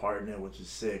full part in it, which is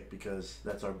sick because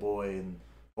that's our boy, and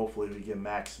hopefully we get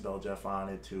Max Beljeff on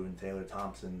it too, and Taylor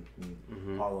Thompson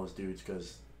and all those dudes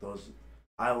because those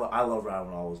I love riding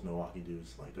with all those Milwaukee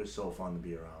dudes. Like they're so fun to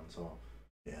be around. So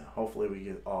yeah, hopefully we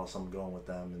get something going with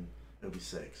them and it'll be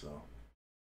sick. So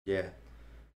yeah.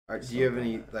 Do you have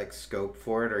any like scope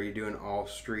for it? Are you doing all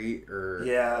street or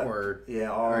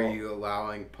are you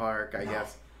allowing park? I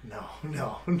guess.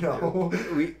 No.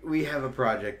 We have a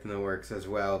project in the works as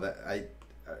well that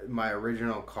my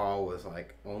original call was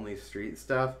like only street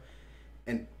stuff,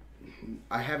 and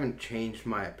I haven't changed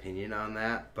my opinion on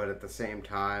that. But at the same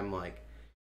time, like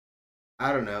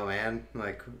I don't know, man.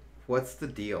 Like, what's the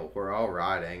deal? We're all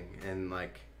riding, and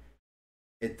like.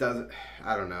 It doesn't.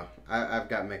 I don't know. I've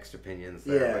got mixed opinions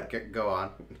there. Yeah. But go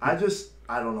on. I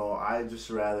don't know. I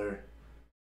just rather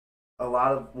a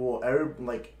lot of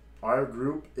like our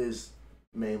group is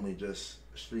mainly just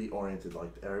street oriented.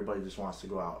 Like everybody just wants to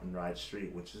go out and ride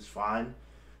street, which is fine.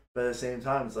 But at the same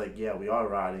time, it's like yeah, we are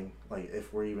riding. Like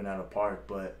if we're even at a park,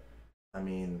 but I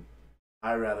mean,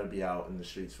 I'd rather be out in the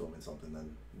streets filming something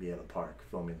than be at a park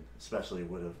filming, especially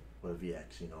with a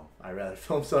VX, you know. I'd rather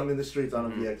film something in the streets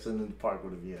on a VX than in the park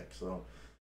with a VX. So,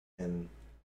 and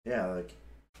yeah, like,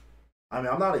 I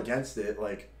mean, I'm not against it.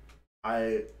 Like,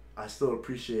 I still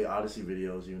appreciate Odyssey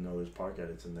videos, even though there's park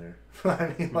edits in there.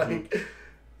 I mean, like,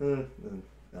 I don't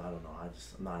know.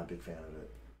 I'm not a big fan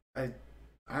of it.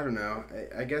 I don't know.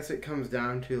 I guess it comes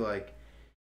down to like,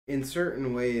 in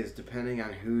certain ways, depending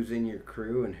on who's in your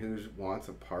crew and who wants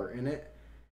a part in it.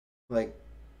 Like,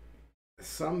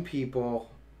 some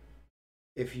people.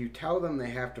 If you tell them they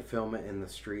have to film it in the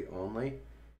street only,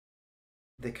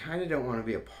 they kind of don't want to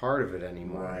be a part of it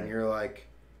anymore. Right. And you're like,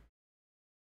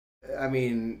 I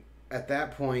mean, at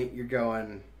that point, you're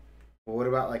going, well, what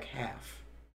about like half?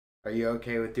 Are you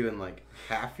okay with doing like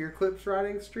half your clips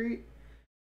riding street?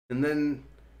 And then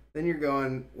you're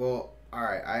going, well, all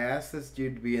right, I asked this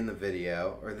dude to be in the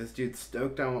video, or this dude's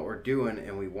stoked on what we're doing,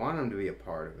 and we want him to be a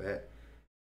part of it.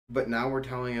 But now we're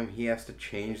telling him he has to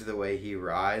change the way he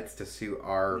rides to suit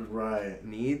our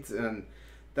needs. And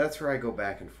that's where I go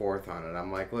back and forth on it.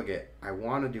 I'm like, look, I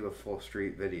want to do a full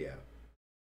street video.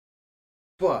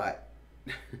 But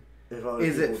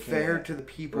is it fair to the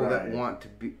people that want to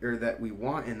be, or that we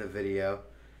want in the video,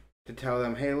 to tell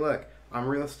them, hey, look, I'm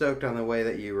real stoked on the way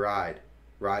that you ride.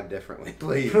 Ride differently,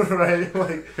 please. Right?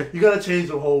 Like, you got to change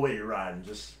the whole way you're riding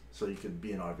just so you could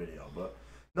be in our video. But,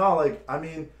 no, like, I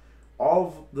mean... all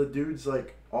of the dudes,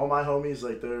 like all my homies,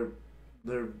 like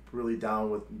they're really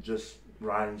down with just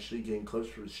riding street, getting clips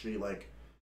for the street. Like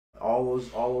all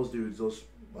those dudes, those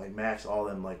like Max, all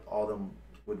of them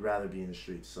would rather be in the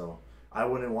streets. So I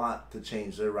wouldn't want to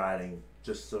change their riding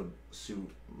just to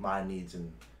suit my needs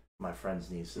and my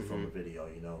friends' needs to film a video,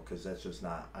 you know, because that's just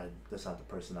that's not the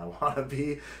person I want to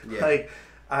be. Yeah. Like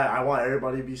I want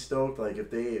everybody to be stoked. Like if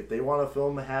they want to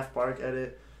film a half park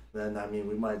edit. Then, I mean,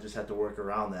 we might just have to work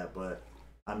around that. But,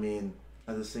 I mean,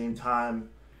 at the same time,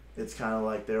 it's kind of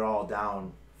like they're all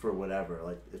down for whatever.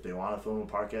 Like, if they want to film a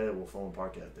park edit, we'll film a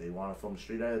park edit. If they want to film a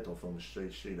street edit, they'll film a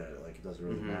street edit. Like, it doesn't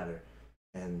really matter.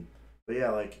 But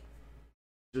yeah, like,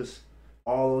 just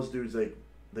all those dudes, like,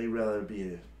 they rather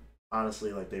be,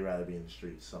 honestly, like, they rather be in the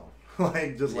streets. So,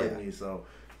 like, just like me. So,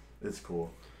 it's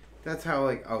cool. That's how,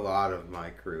 like, a lot of my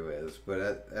crew is. But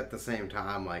at the same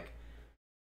time, like,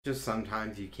 just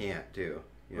sometimes you can't do.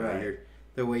 You know,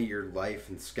 the way your life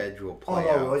and schedule play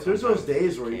out. Like there's those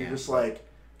days where you're just like,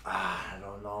 I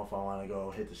don't know if I want to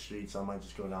go hit the streets. I might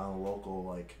just go down the local.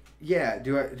 Like, yeah,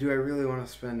 do I really want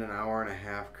to spend an hour and a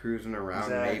half cruising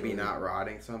around, maybe not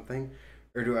riding something,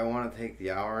 or do I want to take the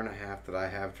hour and a half that I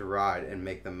have to ride and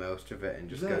make the most of it and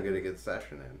just go get a good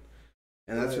session in?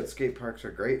 And that's what skate parks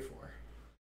are great for.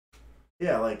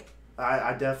 Yeah, like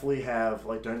I definitely have,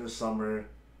 like during the summer.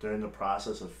 During the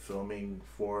process of filming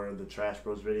for the Trash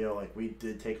Bros video, like we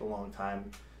did take a long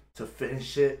time to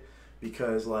finish it,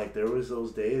 because like there was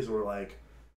those days where like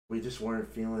we just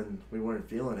weren't feeling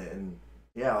it. And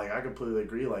yeah, like I completely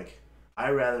agree. Like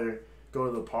I'd rather go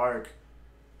to the park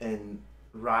and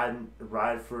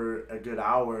ride for a good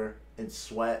hour and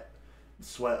sweat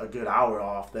a good hour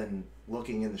off than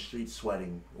looking in the streets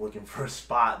sweating, looking for a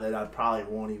spot that I probably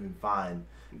won't even find.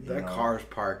 That car's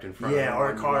parked in front of it. Yeah,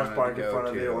 or a car's parked in front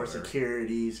of it, or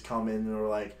securities coming, or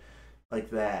like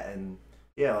that. And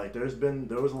yeah, like there was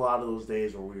a lot of those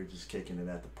days where we were just kicking it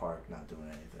at the park, not doing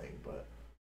anything. But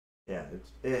yeah,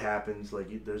 it happens.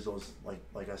 Like there's those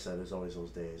like I said, there's always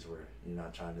those days where you're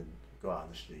not trying to go out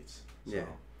in the streets. So, yeah.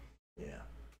 Yeah.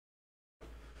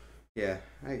 Yeah,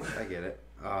 I get it.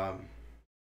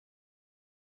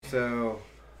 So,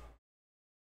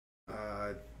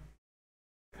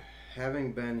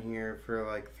 having been here for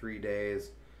like 3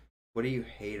 days, what do you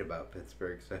hate about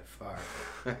Pittsburgh so far?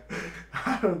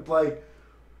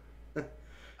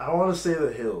 I want to say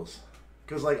the hills,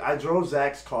 because like I drove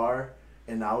Zach's car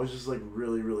and I was just like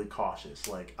really really cautious.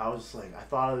 Like I was like I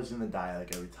thought I was gonna die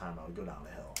like every time I would go down the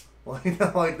hill.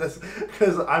 Like this,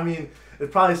 because I mean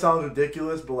it probably sounds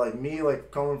ridiculous, but like me,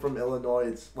 like coming from Illinois,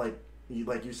 it's like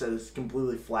you said, it's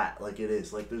completely flat. Like it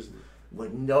is, like there's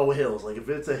like no hills. Like if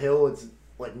it's a hill, it's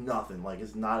like nothing. Like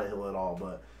it's not a hill at all.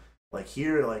 But like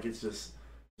here, like it's just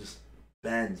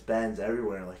bends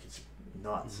everywhere. Like it's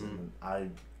nuts. Mm-hmm. And I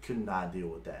could not deal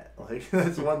with that. Like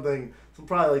that's one thing. It's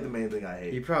probably like the main thing I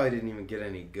hate. You probably didn't even get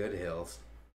any good hills.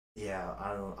 Yeah,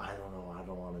 I don't know. I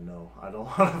don't want to know. I don't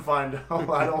want to find out.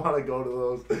 I don't want to go to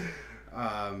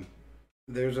those.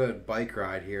 There's a bike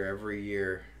ride here every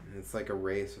year. It's like a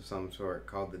race of some sort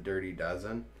called the Dirty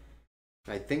Dozen.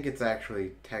 I think it's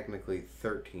actually technically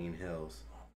 13 hills.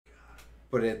 Oh, God.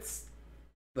 But it's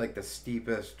like the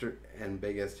steepest and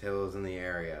biggest hills in the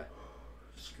area.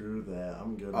 Screw that.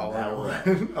 I'm good on that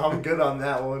one. I'm good on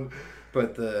that one.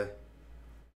 But the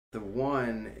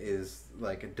one is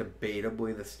like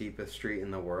debatably the steepest street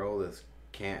in the world is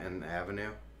Canton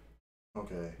Avenue.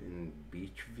 Okay. In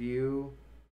Beachview,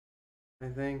 I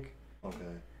think.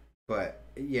 Okay. But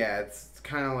yeah, it's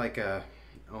kind of like a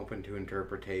open to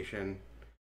interpretation,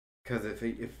 because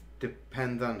if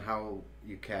depends on how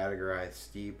you categorize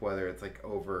steep, whether it's like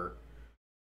over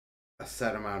a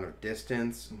set amount of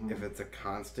distance, mm-hmm. if it's a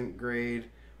constant grade,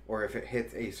 or if it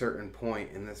hits a certain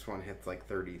point, and this one hits like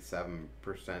 37%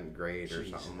 grade or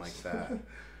something like that.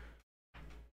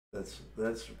 That's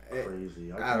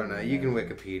crazy. I don't know. You can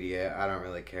Wikipedia. I don't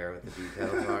really care what the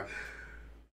details are.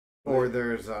 Or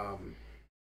there's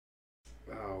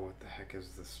what the heck is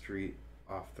the street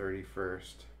off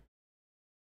 31st?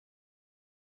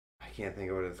 I can't think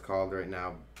of what it's called right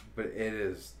now, but it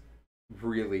is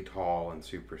really tall and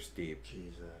super steep.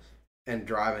 Jesus. And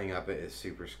driving up it is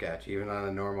super sketchy, even on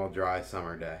a normal dry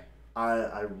summer day.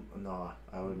 I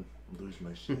would lose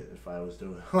my shit if I was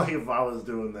doing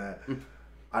that.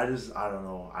 I don't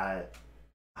know. I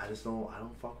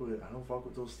don't fuck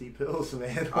with those steep hills,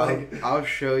 man. I'll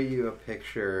show you a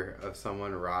picture of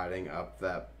someone riding up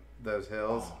those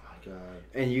hills. Oh my God.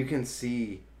 And you can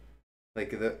see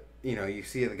like you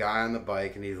see the guy on the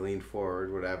bike and he's leaned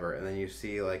forward, whatever, and then you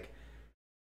see like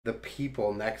the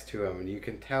people next to him, and you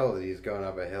can tell that he's going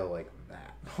up a hill like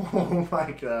that. Oh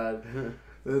my God.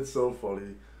 That's so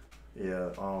funny. Yeah,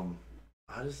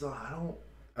 I don't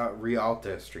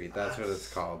Rialto Street, that's what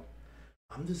it's called.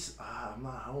 I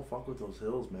don't fuck with those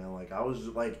hills, man. Like I was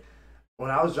just, like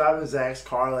when I was driving Zach's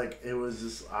car, like it was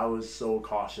just I was so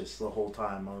cautious the whole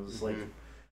time. I was like,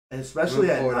 and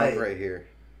especially at night. Right here,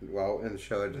 well, and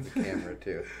show it to the camera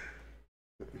too.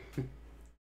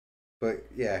 But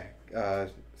yeah,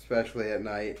 especially at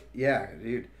night, yeah,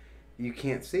 dude, you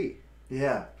can't see.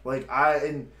 Yeah, like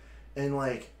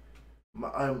like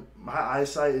my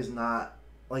eyesight is not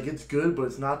like it's good, but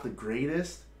it's not the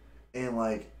greatest, and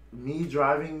like. Me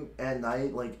driving at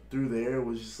night, like, through there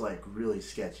was just, like, really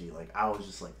sketchy. Like, I was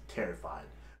just, like, terrified.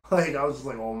 Like, I was just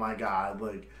like, oh, my God.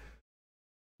 Like,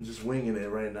 I'm just winging it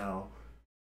right now.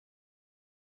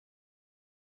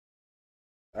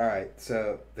 All right,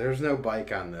 so there's no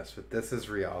bike on this, but this is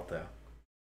Rialto.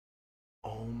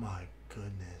 Oh, my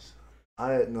goodness.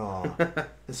 No.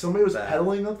 And somebody was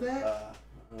pedaling up that?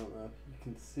 I don't know if you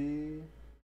can see.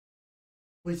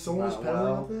 Wait, someone was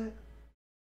pedaling up that?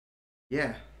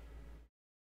 Yeah.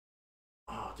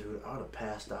 Oh, dude, I would have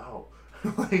passed out.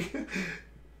 Like,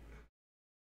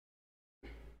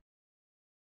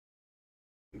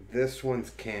 this one's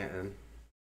Canton.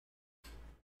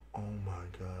 Oh my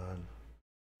God,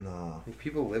 nah. Like,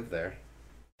 people live there.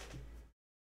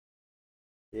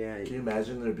 Yeah. Can you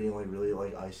imagine there being like really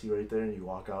like icy right there, and you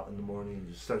walk out in the morning and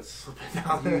you just start slipping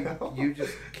down there? You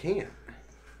just can't.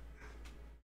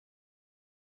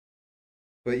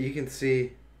 But you can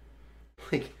see,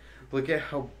 like, look at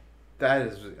how that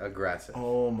is aggressive.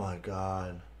 Oh my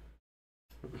god.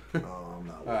 Oh, I'm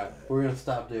not with Alright, that. we're gonna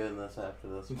stop doing this after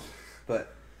this one.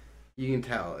 But you can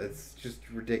tell it's just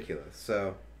ridiculous.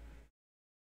 So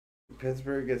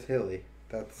Pittsburgh is hilly.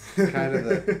 That's kind of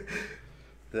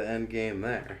the end game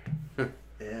there.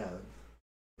 Yeah.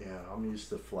 Yeah, I'm used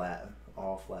to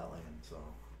all flat land, so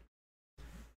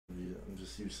I'm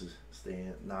just used to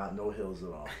staying no hills at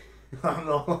all. I'm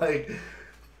not like,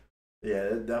 yeah,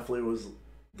 it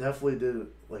definitely did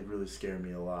like really scare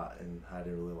me a lot, and I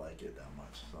didn't really like it that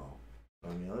much. So,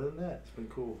 I mean, other than that, it's been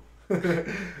cool.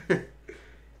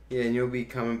 Yeah, and you'll be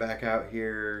coming back out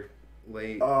here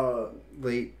late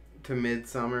to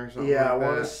midsummer, something yeah, like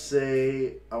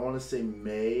I want to say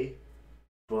May,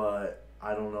 but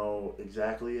I don't know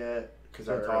exactly yet because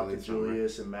I Or talked to early summer.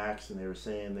 Julius and Max, and they were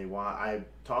saying they want. I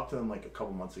talked to them like a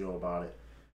couple months ago about it,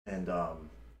 and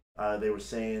they were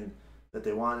saying that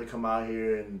they wanted to come out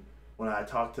here. And when I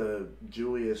talked to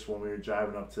Julius when we were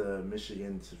driving up to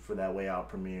Michigan for that Way Out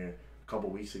premiere a couple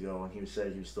weeks ago, and he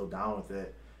said he was still down with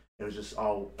it. It was just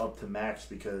all up to Max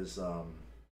because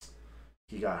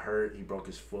he got hurt. He broke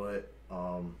his foot,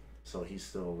 so he's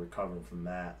still recovering from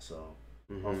that. So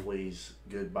hopefully he's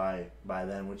good by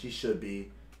then, which he should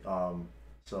be.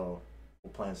 So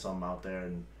we'll plan something out there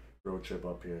and road trip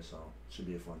up here. So it should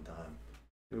be a fun time.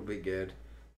 It'll be good.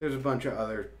 There's a bunch of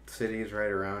other cities right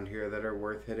around here that are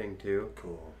worth hitting too.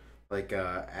 Cool. Like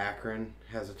Akron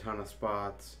has a ton of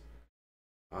spots.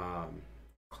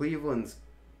 Cleveland's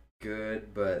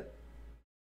good, but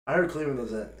I heard Cleveland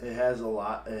doesn't. It has a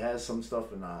lot. It has some stuff,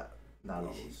 but not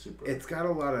all super. it's got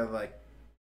a lot of like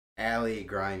alley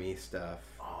grimy stuff.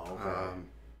 Oh, okay.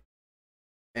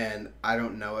 And I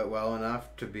don't know it well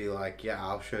enough to be like, yeah,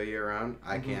 I'll show you around.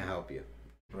 I can't help you.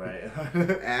 Right.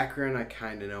 Akron, I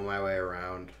kind of know my way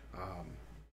around.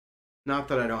 Not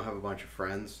that I don't have a bunch of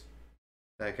friends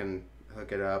that can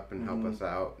hook it up and help us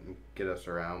out and get us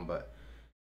around, but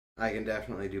I can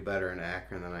definitely do better in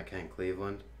Akron than I can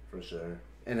Cleveland. For sure.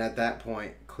 And at that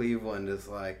point, Cleveland is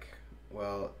like,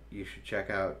 well, you should check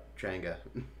out Jenga.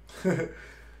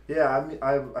 Yeah, I mean,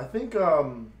 I think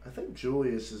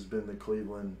Julius has been to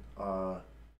Cleveland. I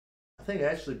think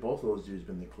actually both of those dudes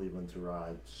been to Cleveland to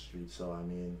ride street. So I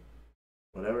mean,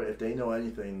 whatever. If they know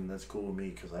anything, that's cool with me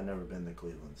because I've never been to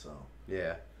Cleveland. So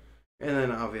Yeah. And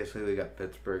then obviously we got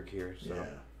Pittsburgh here. So. yeah,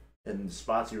 and the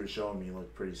spots you were showing me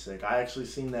looked pretty sick. I actually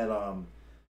seen that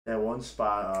one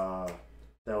spot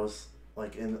that was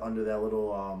like under that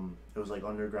little it was like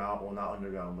underground. Well, not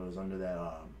underground, but it was under that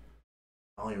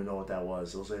I don't even know what that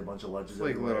was. It was like a bunch of ledges. It's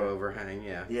like a little overhang,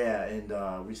 yeah. Yeah,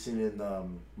 and we seen it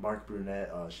in Mark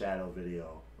Brunette Shadow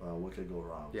video. What could go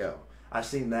wrong? Yeah. So I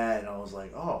seen that and I was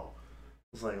like, oh,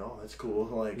 that's cool.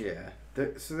 Like, Yeah.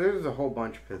 So there's a whole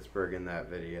bunch of Pittsburgh in that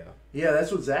video. yeah,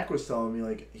 that's what Zach was telling me.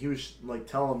 Like, he was like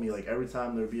telling me like every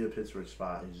time there'd be a Pittsburgh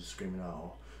spot, he's just screaming out,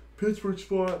 oh, Pittsburgh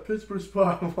spot.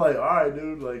 I'm like, all right,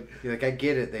 dude. Like, You're like, I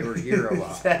get it. They were here a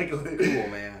lot. exactly. Cool,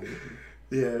 man.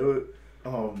 Yeah.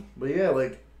 But yeah,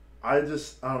 like, I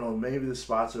don't know. Maybe the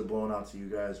spots are blowing out to you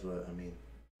guys, but I mean,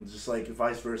 it's just like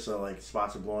vice versa. Like,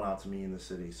 spots are blowing out to me in the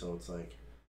city, so it's like,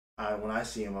 when I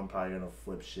see them, I'm probably gonna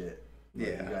flip shit. Like,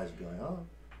 Yeah. You guys would be like, oh,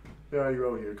 we already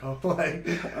rode here. Come like.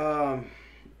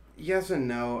 Yes and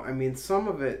no. I mean, some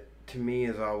of it to me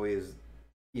is always,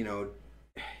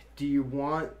 do you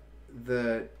want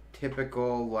the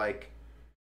typical like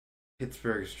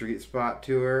Pittsburgh street spot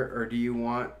tour, or do you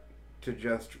want to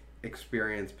just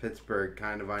experience Pittsburgh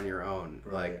kind of on your own?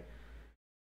 Right.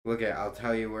 Like, I'll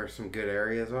tell you where some good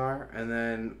areas are, and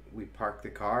then we park the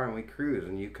car and we cruise,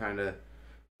 and you kind of,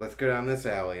 let's go down this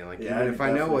alley, and like, Yeah, even I'd if I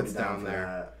know definitely what's be down down for there.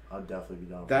 that. I'll definitely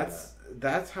be down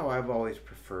That's how I've always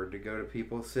preferred to go to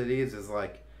people's cities, is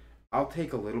like, I'll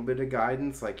take a little bit of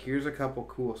guidance, like, here's a couple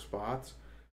cool spots,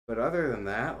 but other than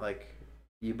that, like,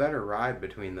 you better ride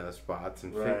between those spots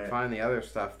and Right. find the other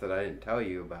stuff that I didn't tell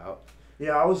you about.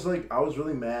 Yeah, I was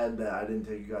really mad that I didn't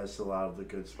take you guys to a lot of the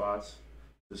good spots,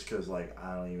 just because like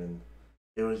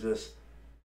it was just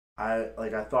I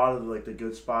thought of like the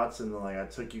good spots, and then like I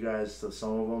took you guys to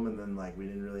some of them, and then like we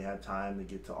didn't really have time to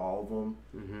get to all of them.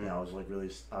 Mm-hmm. Yeah, I was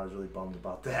really bummed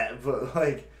about that, but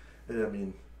like, I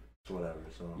mean, it's whatever.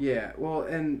 So Yeah, well,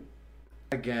 and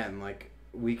again, like,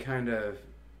 we kind of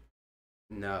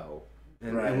know,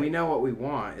 and Right. we know what we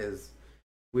want is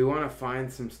we want to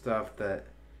find some stuff that,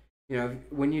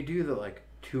 when you do the like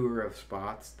tour of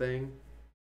spots thing,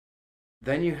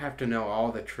 then you have to know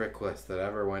all the trick lists that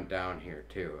ever went down here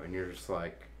too, and you're just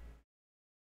like,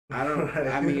 I don't. Right.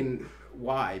 I mean,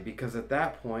 why? Because at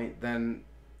that point, then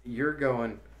you're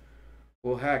going,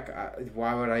 well, heck,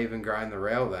 why would I even grind the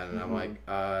rail then? And I'm Mhm.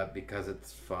 like, because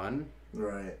it's fun,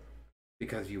 Right.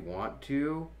 because you want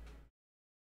to.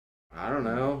 I don't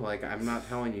know. Like, I'm not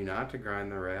telling you not to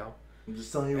grind the rail. I'm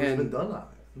just telling you what's been And done on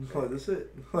it. Like, that's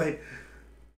it. Like,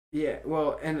 yeah,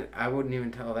 well, and I wouldn't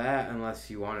even tell that unless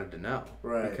you wanted to know.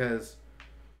 right. Because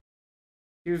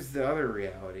here's the other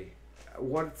reality.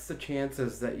 What's the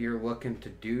chances that you're looking to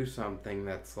do something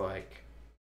that's like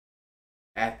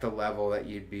at the level that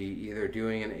you'd be either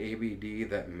doing an ABD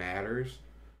that matters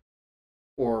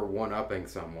or one-upping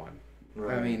someone?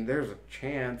 Right. I mean, there's a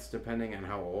chance depending on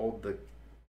how old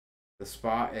the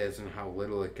spot is and how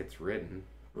little it gets ridden.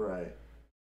 Right.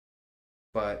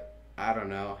 But I don't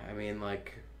know. I mean,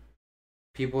 like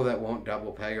people that won't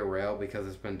double peg a rail because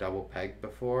it's been double pegged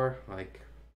before, like,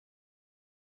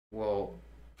 well,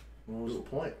 What was the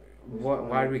point? what?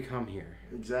 Why did we come here?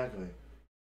 Exactly.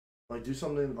 Like, do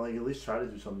something, like, at least try to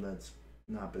do something that's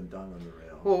not been done on the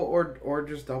rail. Well, or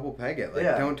just double peg it. Like,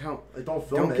 Yeah. don't tell. Like, don't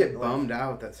film Don't it. get like, bummed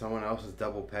out that someone else has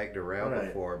double pegged a rail Right.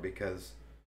 before, because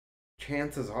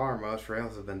chances are most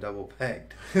rails have been double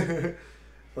pegged.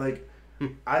 Like,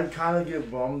 I kind of get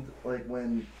bummed, like,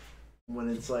 when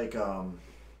it's like,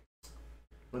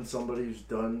 when somebody's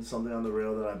done something on the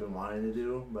rail that I've been wanting to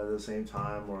do, but at the same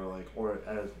time, or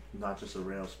as not just a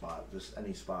rail spot, just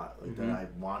any spot, like, Mhm. that I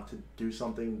want to do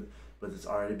something, but it's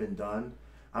already been done.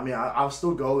 I mean, I'll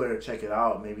still go there, check it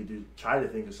out, maybe try to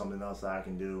think of something else that I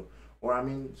can do, or I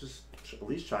mean, just at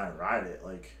least try and ride it,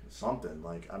 like, something.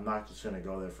 Like, I'm not just gonna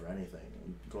go there for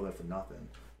anything, go there for nothing.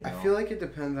 You know? I feel like it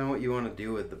depends on what you want to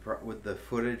do with the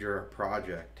footage or a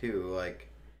project too. Like,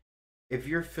 if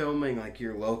you're filming like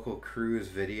your local cruise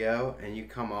video and you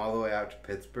come all the way out to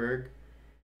Pittsburgh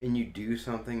and you do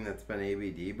something that's been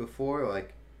ABD before,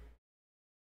 like,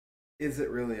 is it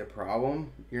really a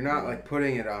problem? You're not like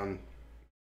putting it on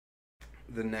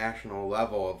the national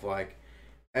level of like,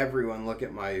 everyone look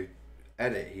at my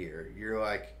edit here. You're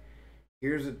like,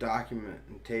 here's a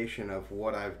documentation of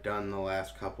what I've done the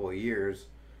last couple of years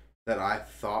that I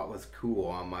thought was cool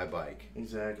on my bike.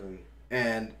 Exactly.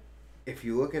 And if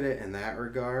you look at it in that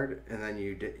regard, and then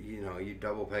you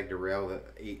double pegged a rail that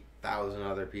 8,000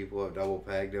 other people have double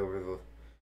pegged over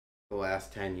the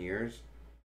last 10 years,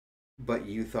 but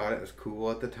you thought it was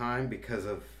cool at the time because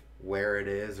of where it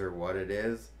is or what it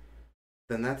is,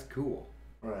 then that's cool.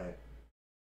 Right.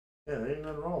 Yeah, there ain't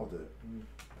nothing wrong with it.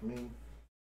 I mean,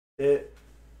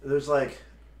 there's like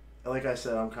I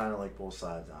said, I'm kind of like both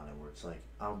sides on it, where it's like,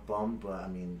 I'm bummed, but I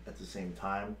mean, at the same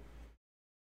time,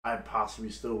 I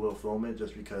possibly still will film it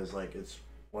just because, like, it's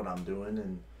what I'm doing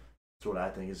and it's what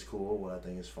I think is cool, what I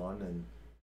think is fun, and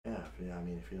yeah, I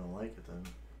mean, if you don't like it, then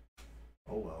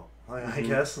oh well. Like, I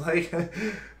guess, like,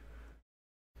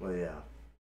 but yeah,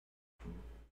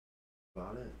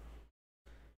 about it.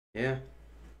 Yeah.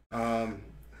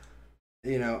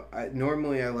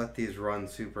 Normally I let these run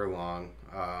super long.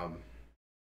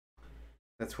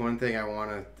 That's one thing I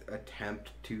want to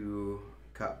attempt to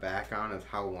cut back on, is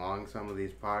how long some of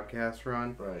these podcasts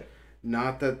run. Right.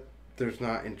 Not that there's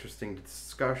not interesting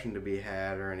discussion to be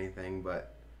had or anything,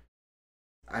 but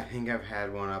I think I've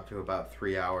had one up to about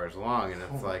 3 hours long, and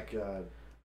it's like, God.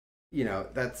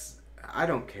 That's, I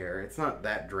don't care. It's not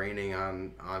that draining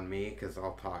on me because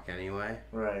I'll talk anyway.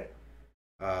 Right.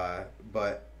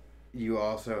 But you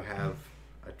also have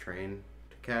a train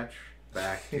to catch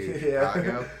back to Yeah.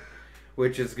 Chicago,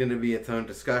 which is going to be its own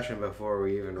discussion before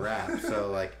we even wrap.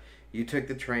 So, like, you took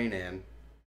the train in,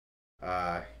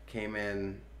 came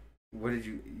in. What did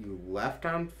you left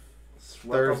on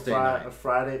Thursday night?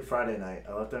 Friday night.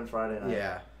 I left on Friday night.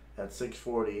 Yeah. At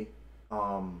 6:40.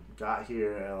 Got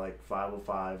here at like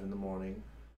 5:05 in the morning.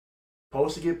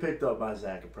 Supposed to get picked up by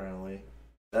Zach, apparently.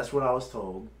 That's what I was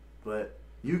told. But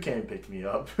you came and picked me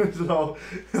up. So,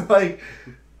 like,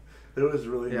 there was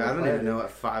really no I don't planning. even know what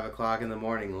 5 o'clock in the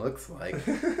morning looks like.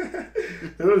 There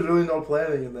was really no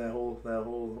planning in that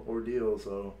whole ordeal.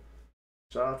 So,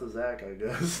 shout out to Zach, I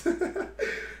guess.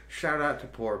 Shout out to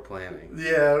poor planning.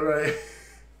 Yeah, right.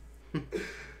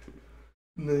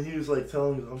 And then he was like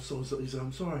telling me, he said,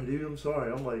 I'm sorry, dude, I'm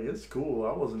sorry. I'm like, it's cool.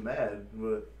 I wasn't mad,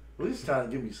 but at least kind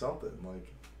of give me something.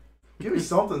 Like, give me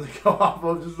something to go off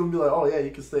of. Just don't be like, oh, yeah,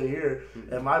 you can stay here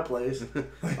at my place.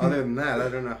 Other than that, I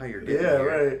don't know how you're getting Yeah,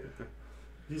 here. right.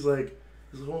 He's like,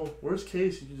 well, worst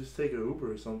case, you can just take an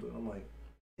Uber or something. I'm like,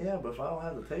 yeah, but if I don't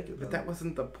have to take it, But then that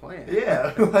wasn't the plan.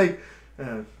 yeah, like,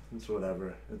 it's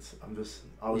whatever.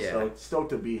 I was Yeah.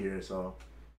 stoked to be here, so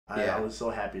Yeah. I was so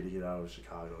happy to get out of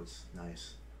Chicago. It's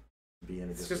nice to be in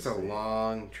a It's different just a state.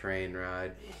 long train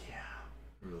ride. Yeah,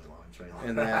 really long train.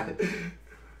 And then,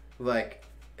 like,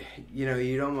 You know,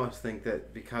 you'd almost think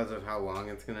that because of how long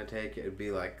it's going to take, it'd be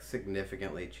like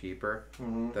significantly cheaper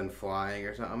than flying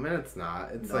or something. I mean, it's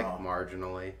not. It's like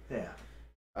marginally.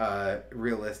 Yeah.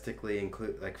 Realistically,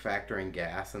 include like factoring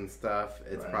gas and stuff,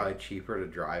 it's probably cheaper to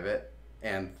drive it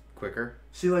and quicker.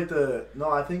 See, like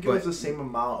I think it was the same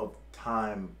amount of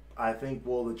time. I think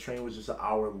the train was just an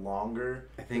hour longer.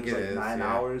 I think it was like like 9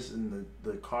 hours, and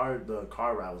the car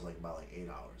ride was like about like 8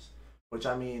 hours. Which,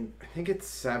 I mean... I think it's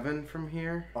 7 from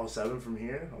here. Oh, 7 from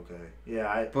here? Okay.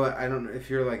 Yeah, But I don't know, if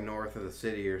you're like north of the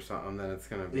city or something, then it's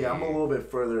going to be... Yeah, I'm a little bit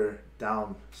further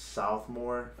down south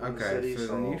more from the city. So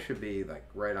then you should be like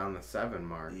right on the 7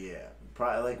 mark. Yeah.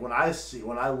 Probably, like, when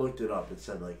I looked it up, it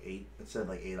said like 8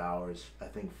 hours, I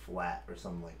think, flat or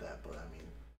something like that, but I mean...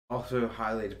 Also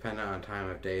highly dependent on time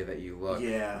of day that you look.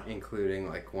 Yeah. Including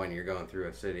like when you're going through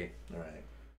a city. Right.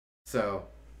 So,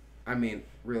 I mean,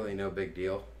 really no big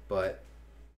deal. But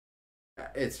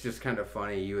it's just kind of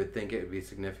funny. You would think it would be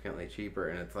significantly cheaper,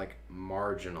 and it's like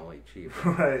marginally cheaper.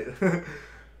 Right.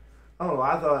 I don't know.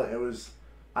 I thought it was...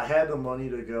 I had the money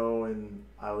to go, and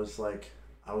I was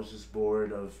just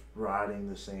bored of riding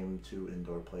the same 2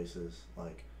 indoor places.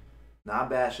 Like, not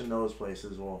bashing those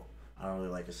places. Well, I don't really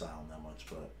like Asylum that much,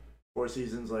 but Four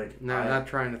Seasons, like... No, not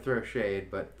trying to throw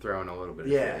shade, but throwing a little bit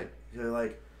of shade. Yeah,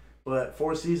 like... But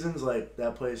Four Seasons, like,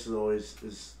 that place is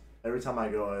always... Every time I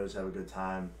go, I always have a good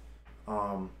time.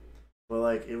 But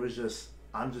like it was just,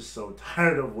 I'm just so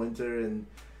tired of winter, and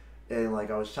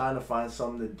like I was trying to find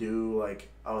something to do. Like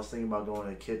I was thinking about going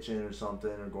to Kitchen or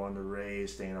something, or going to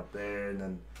Ray's, staying up there, and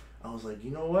then I was like, you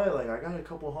know what? Like I got a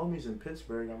couple homies in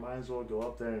Pittsburgh. I might as well go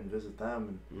up there and visit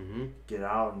them and get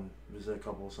out and visit a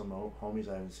couple of some homies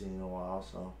I haven't seen in a while.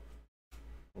 So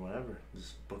whatever,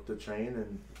 just booked the train,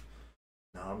 and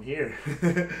now I'm here.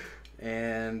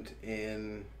 And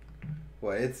in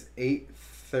it's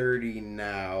 8:30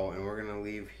 now, and we're gonna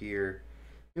leave here.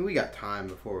 I mean, we got time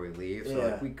before we leave, so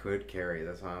like we could carry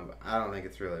this on, but I don't think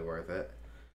it's really worth it.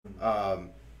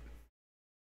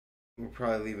 We're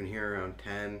probably leaving here around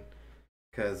 10,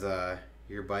 because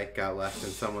your bike got left in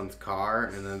someone's car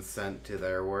and then sent to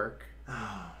their work.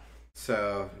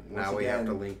 So now we have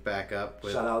to link back up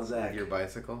with, shout out Zach. With your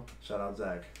bicycle. Shout out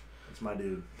Zach. That's my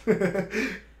dude.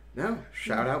 No,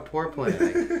 shout out poor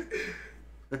planning.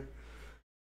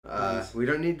 We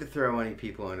don't need to throw any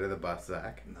people under the bus,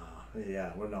 Zach. No,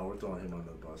 yeah, we're throwing him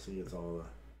under the bus. He gets all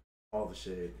the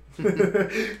shade.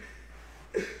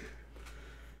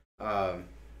 But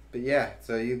yeah,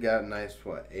 so you got a nice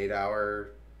 8-hour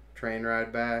train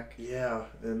ride back? Yeah,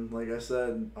 and like I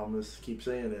said, I'm gonna keep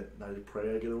saying it. I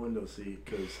pray I get a window seat,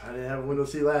 because I didn't have a window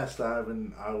seat last time,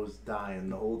 and I was dying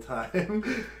the whole time.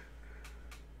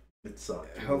 It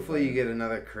sucked. Hopefully you get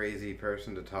another crazy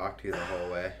person to talk to the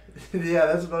whole way. Yeah,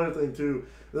 that's another thing too.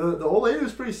 The old lady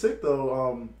was pretty sick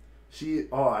though.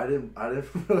 I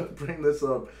didn't bring this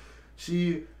up.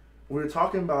 We were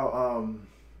talking about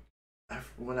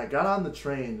when I got on the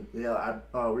train. Yeah,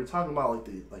 we were talking about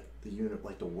the unit,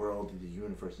 like the world, the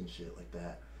universe and shit like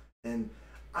that. And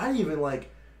I didn't even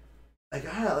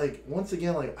once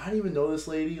again, like I didn't even know this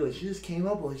lady. Like she just came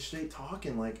up like straight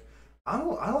talking. Like I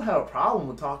don't have a problem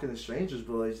with talking to strangers,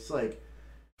 but like, it's like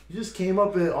you just came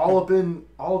up and all up in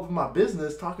my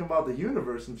business talking about the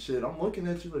universe and shit. I'm looking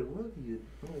at you like,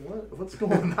 what's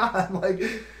going on? Like,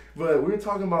 but we were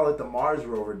talking about like the Mars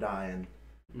rover dying,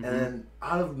 and then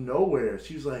out of nowhere,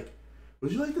 she was like,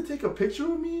 "Would you like to take a picture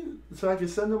with me so I can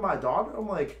send to my daughter?" I'm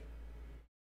like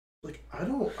I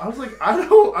don't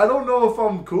know if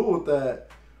I'm cool with that.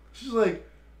 She's like,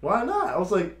 "Why not?" I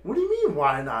was like, "What do you mean,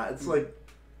 why not?" It's like.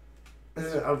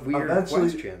 Weird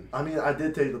question. I mean, I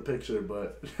did take the picture,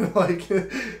 but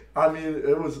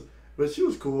but she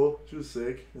was cool. She was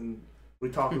sick, and we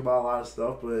talked about a lot of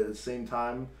stuff. But at the same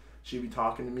time, she'd be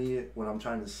talking to me when I'm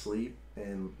trying to sleep,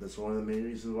 and that's one of the main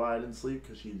reasons why I didn't sleep,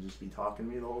 because she'd just be talking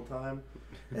to me the whole time.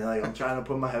 And like I'm trying to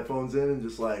put my headphones in and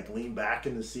just like lean back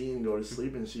in the seat and go to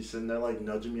sleep, and she's sitting there like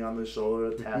nudging me on the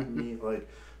shoulder, tapping me, like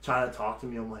trying to talk to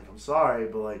me. I'm like, I'm sorry,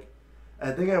 but like.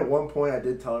 I think at one point I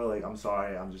did tell her, like, I'm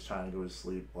sorry, I'm just trying to go to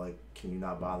sleep. Like, can you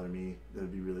not bother me? That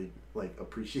would be really, like,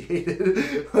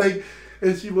 appreciated. Like,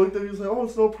 and she looked at me and was like, oh,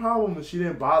 it's no problem. And she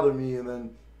didn't bother me. And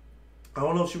then, I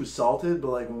don't know if she was salted,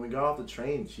 but, like, when we got off the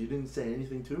train, she didn't say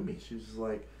anything to me. She was just,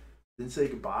 like, didn't say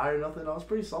goodbye or nothing. I was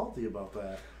pretty salty about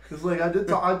that. Because, like, I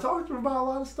talked to her about a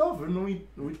lot of stuff.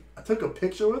 And I took a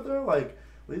picture with her. Like,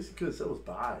 at least you could have said it was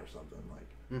bye or something.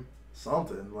 Like,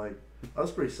 something. Like, I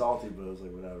was pretty salty, but it was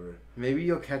like, whatever. Maybe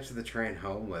you'll catch the train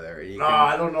home with her.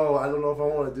 I don't know. I don't know if I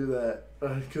want to do that.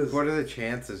 Cause what are the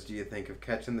chances, do you think, of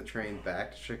catching the train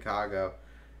back to Chicago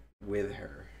with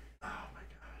her? Oh, my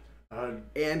God.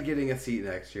 and getting a seat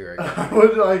next to her again. I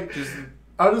would like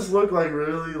I just look like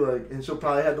really like, and she'll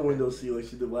probably have the window seat like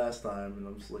she did last time, and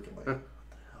I'm just looking like, what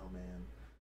the hell, man?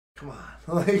 Come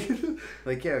on,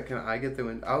 like yeah, can I get the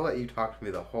window? I'll let you talk to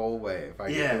me the whole way if I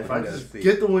yeah, get the if I window just seat.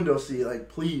 get the window seat, like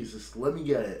please, just let me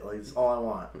get it. Like it's all I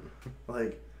want.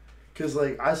 Like, cause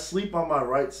like I sleep on my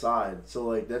right side, so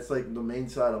like that's like the main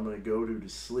side I'm gonna go to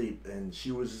sleep, and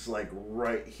she was just like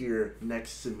right here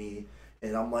next to me,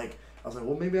 and I was like,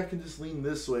 well maybe I can just lean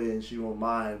this way and she won't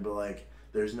mind, but like.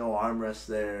 There's no armrest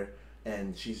there,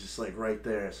 and she's just like right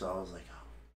there. So I was like,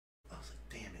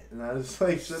 damn it. And I was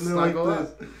like sitting there like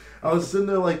this. I was sitting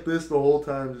there like this the whole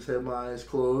time, just had my eyes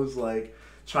closed, like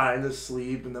trying to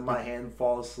sleep, and then my hand would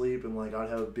fall asleep, and like I'd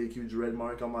have a big, huge red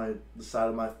mark on the side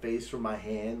of my face from my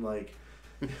hand. Like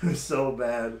it was so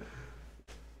bad.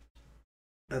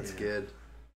 That's good.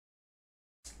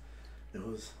 It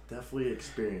was definitely an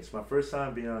experience. My first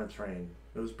time being on a train.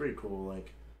 It was pretty cool.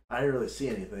 Like. I didn't really see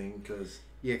anything because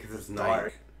it's dark.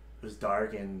 night. It was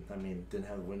dark, and I mean, didn't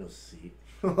have the window seat.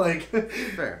 Like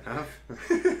fair enough.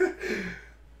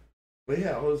 But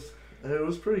yeah, it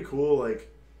was pretty cool.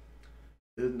 Like,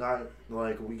 it not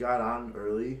like we got on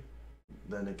early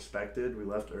than expected. We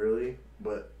left early,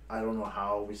 but I don't know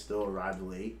how we still arrived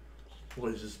late. It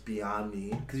was just beyond me.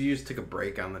 Because you just took a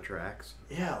break on the tracks.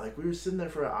 Yeah, like we were sitting there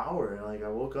for an hour, and like I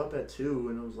woke up at 2,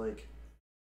 and it was like,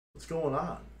 what's going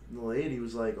on? And the lady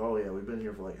was like, oh yeah, we've been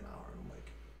here for like an hour. And I'm like,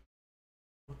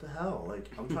 what the hell? Like,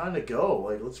 I'm trying to go.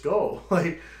 Like, let's go.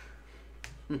 Like,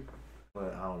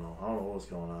 but I don't know what's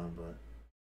going on, but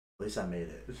at least I made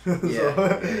it.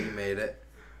 Yeah, you made it.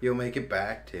 You'll make it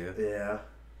back too. Yeah.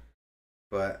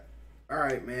 But,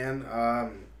 alright man,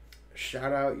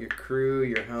 shout out your crew,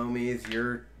 your homies,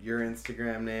 your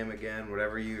Instagram name again,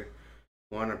 whatever you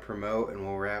want to promote, and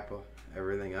we'll wrap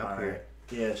everything up here. Right.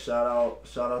 Yeah, shout out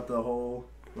the whole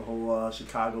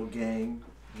Chicago gang,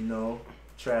 you know,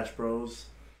 Trash Bros.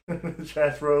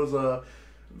 Trash Bros,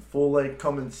 full length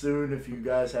coming soon. If you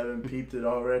guys haven't peeped it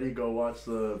already, go watch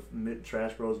the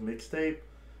Trash Bros mixtape.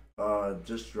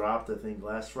 Just dropped, I think,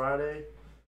 last Friday.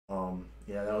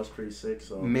 Yeah, that was pretty sick.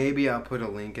 So maybe I'll put a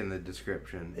link in the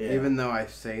description, even though I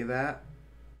say that,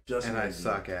 I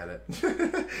suck at it.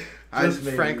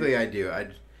 Frankly, I do.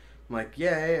 I'm like,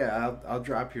 yeah, I'll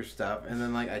drop your stuff, and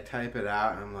then like I type it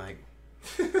out, and I'm like.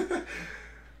 I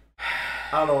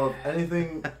don't know if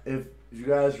anything. If you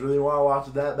guys really want to watch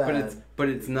it that bad, but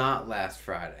it's not last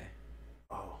Friday.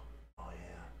 Oh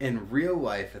yeah. In real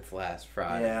life, it's last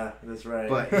Friday. Yeah, that's right.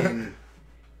 But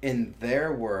in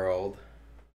their world,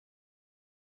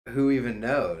 who even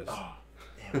knows? Oh,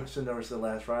 damn, I should never said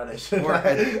last Friday. Or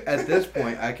at this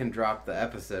point, I can drop the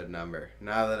episode number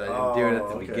now that I didn't do it at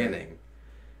the beginning.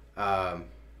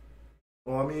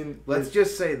 Well, I mean, let's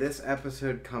just say this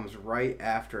episode comes right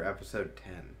after episode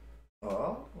 10.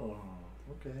 Oh,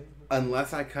 okay.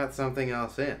 Unless I cut something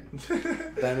else in.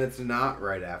 Then it's not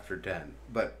right after 10.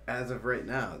 But as of right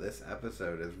now, this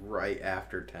episode is right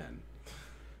after 10.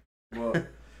 Well,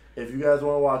 if you guys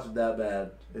want to watch it that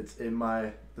bad, it's in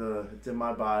my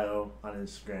bio on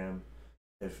Instagram.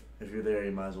 If you're there,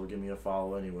 you might as well give me a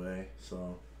follow anyway.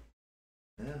 So.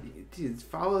 Yeah. Dude,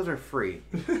 follows are free.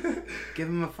 Give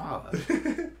him a follow.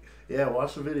 Yeah,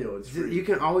 watch the video. It's free. You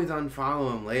can always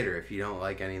unfollow him later if you don't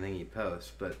like anything he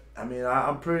posts. But I mean,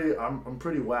 I'm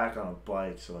pretty whack on a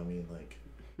bike, so I mean, like,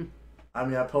 I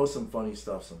post some funny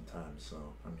stuff sometimes.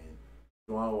 So I mean, if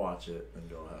you want to watch it, then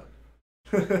go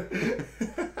ahead.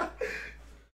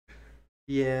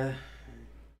 Yeah.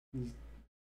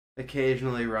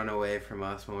 Occasionally run away from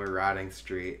us when we're riding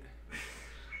street.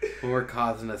 When we're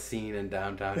causing a scene in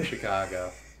downtown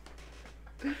Chicago.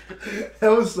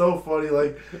 That was so funny.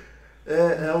 Like,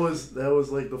 that was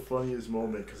like the funniest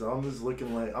moment because I'm just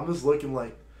looking like,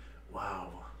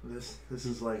 wow, this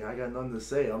is like I got nothing to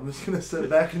say. I'm just gonna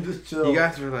sit back and just chill. You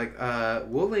guys were like,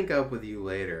 we'll link up with you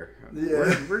later.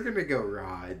 Yeah. We're gonna go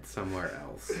ride somewhere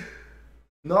else.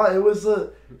 No, it was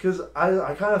because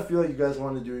I kind of feel like you guys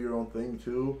want to do your own thing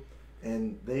too,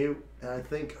 and I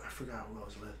think I forgot who I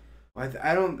was with.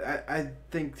 I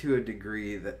think to a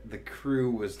degree that the crew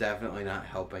was definitely not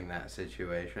helping that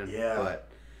situation. Yeah.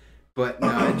 But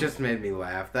no, it just made me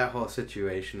laugh. That whole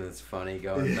situation is funny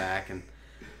going back, and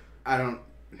I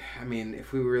mean,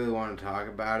 if we really want to talk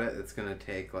about it, it's going to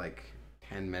take like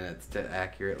 10 minutes to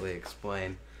accurately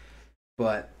explain.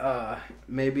 But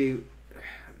maybe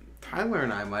Tyler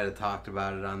and I might have talked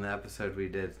about it on the episode we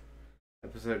did.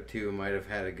 Episode 2 might have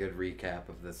had a good recap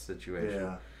of this situation.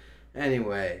 Yeah.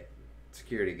 Anyway,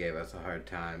 security gave us a hard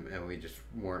time, and we just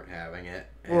weren't having it.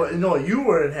 Well, no, you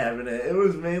weren't having it. It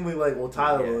was mainly like, well,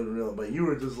 Tyler wasn't real, but you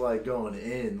were just like going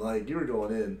in. Like, you were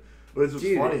going in. Which was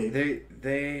Dude, funny.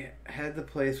 they had the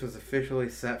place was officially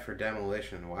set for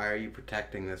demolition. Why are you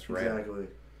protecting this rail? Exactly.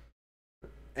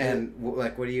 And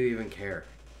like, what do you even care?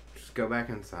 Just go back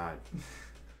inside.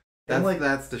 That's And, like,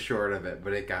 that's the short of it.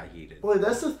 But it got heated. Well, like,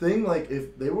 that's the thing. Like,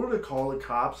 if they were to call the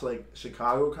cops, like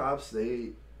Chicago cops,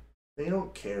 they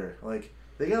don't care. Like,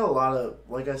 they got a lot of,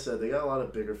 like I said, they got a lot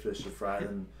of bigger fish to fry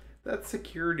than. That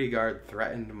security guard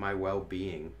threatened my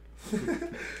well-being.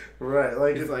 Right.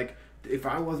 Like, It's like, if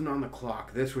I wasn't on the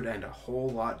clock, this would end a whole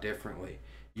lot differently.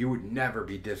 You would never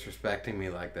be disrespecting me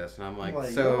like this. And I'm like,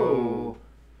 yo.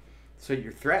 So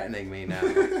you're threatening me now.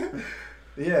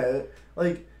 Yeah.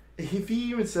 Like, if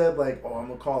he even said, like, oh, I'm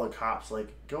going to call the cops, like,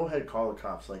 go ahead, call the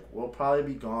cops. Like, we'll probably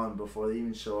be gone before they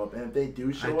even show up. And if they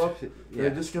do show up, they're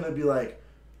just going to be like,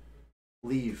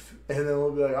 leave. And then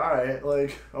we'll be like, all right,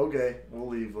 like, okay, we'll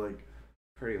leave. Like,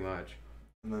 pretty much.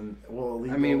 and then we'll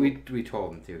leave. I mean, we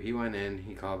told him to. He went in,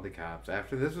 he called the cops.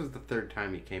 After this was the third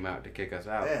time he came out to kick us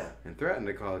out and threatened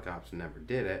to call the cops and never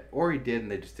did it. Or he did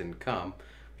and they just didn't come,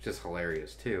 which is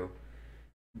hilarious too.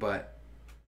 But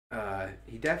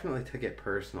he definitely took it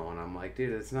personal, and I'm like,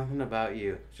 dude, it's nothing about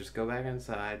you. Just go back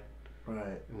inside.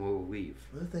 Right. And we'll leave.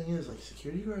 The thing is, like,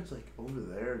 security guards, like, over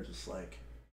there, just, like,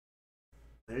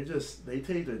 they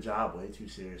take their job way too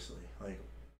seriously. Like,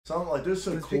 some, like, there's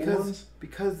some cool ones.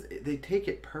 Because they take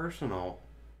it personal,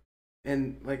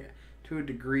 and, like, to a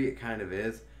degree it kind of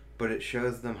is, but it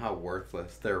shows them how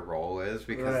worthless their role is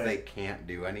because they can't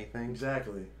do anything.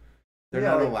 Exactly. They're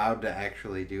not allowed to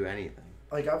actually do anything.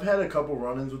 Like, I've had a couple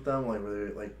run-ins with them, like, where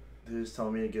they just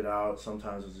tell me to get out.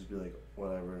 Sometimes it'll just be like,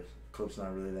 whatever, clip's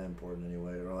not really that important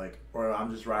anyway. Or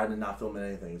I'm just riding and not filming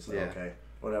anything. It's like, okay,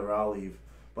 whatever, I'll leave.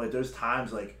 But, like, there's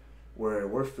times, like, where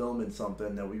we're filming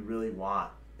something that we really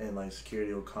want, and, like,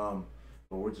 security will come,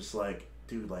 but we're just like,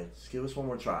 dude, like, just give us one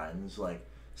more try. And it's like,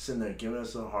 sitting there giving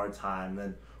us a hard time. And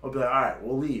then we'll be like, all right,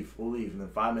 we'll leave. And then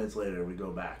 5 minutes later, we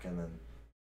go back, and then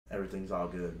everything's all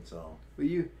good. So.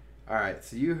 Well, all right,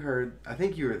 so you heard, I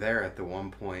think you were there at the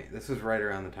one point. This was right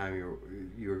around the time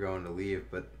you were going to leave,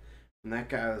 but when that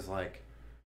guy was like,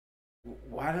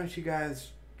 why don't you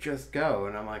guys just go?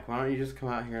 And I'm like, why don't you just come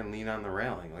out here and lean on the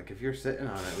railing? Like, if you're sitting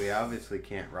on it, we obviously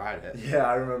can't ride it. Yeah,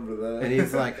 I remember that. And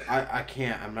he's like, I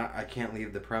can't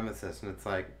leave the premises. And it's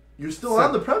like, you're still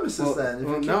on the premises then.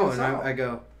 Well, no, and I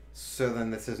go, so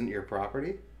then this isn't your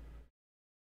property?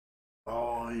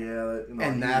 Oh, yeah. No,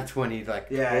 and that's when he, like,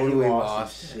 totally he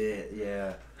lost his shit,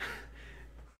 yeah.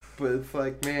 But it's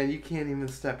like, man, you can't even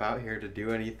step out here to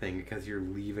do anything because you're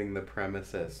leaving the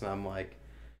premises. And I'm like...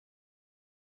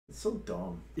 It's so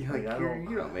dumb. You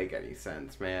don't make any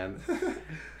sense, man.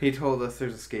 He told us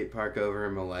there's a skate park over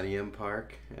in Millennium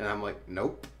Park. And I'm like,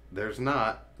 nope, there's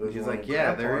not. He's like,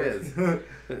 yeah, there is.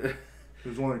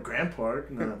 There's one at Grand Park,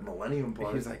 not Millennium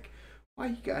Park. He's like, why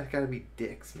you guys gotta be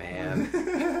dicks, man?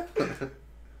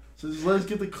 So just let us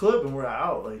get the clip and we're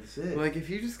out. Like, that's it. Like, if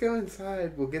you just go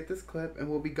inside, we'll get this clip and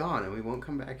we'll be gone and we won't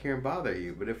come back here and bother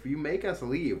you. But if you make us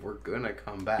leave, we're gonna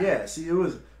come back. Yeah, see, there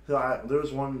was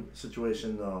one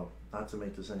situation, though, not to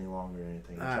make this any longer or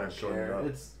anything. I don't care.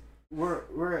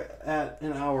 We're at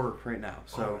an hour right now.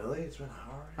 So oh, really? It's been an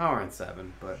hour? Hour and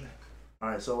 7, but...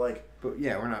 Alright, so, like... But,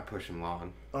 yeah, we're not pushing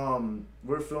long.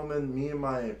 We're filming, me and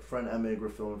my friend Emig were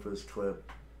filming for this clip.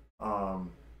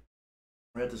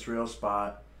 We're at this rail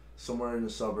spot somewhere in the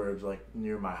suburbs, like,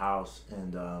 near my house,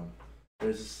 and,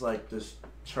 there's this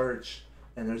church,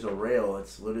 and there's a rail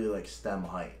that's literally, like, stem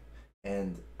height.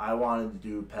 And I wanted to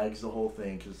do pegs the whole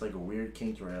thing, because it's, like, a weird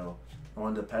kinked rail. I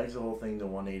wanted to pegs the whole thing to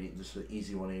 180, just an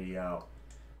easy 180 out.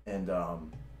 And,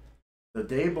 the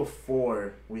day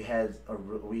before, we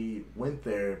went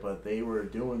there, but they were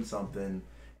doing something,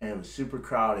 and it was super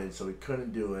crowded, so we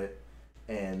couldn't do it.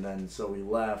 And then so we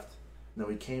left. And then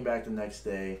we came back the next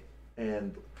day,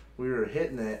 and we were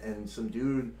hitting it, and some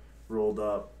dude rolled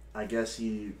up. I guess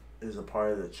he is a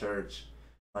part of the church,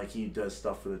 like he does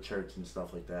stuff for the church and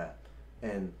stuff like that.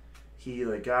 And he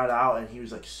like got out, and he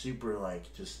was like super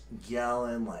like just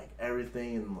yelling like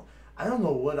everything, and I don't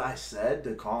know what I said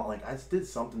to calm, like, I did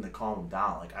something to calm him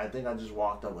down. Like, I think I just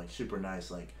walked up, like, super nice.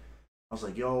 Like, I was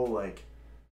like, yo, like,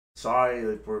 sorry,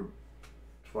 like, we're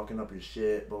fucking up your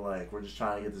shit, but, like, we're just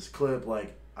trying to get this clip.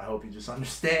 Like, I hope you just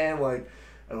understand. Like,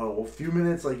 well, a few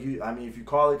minutes, like, if you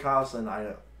call the cops, then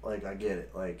I get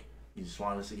it. Like, you just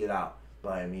want us to get out.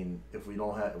 But, I mean, if we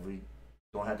don't have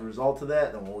the result to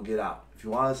that, then we'll get out. If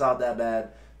you want us out that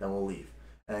bad, then we'll leave.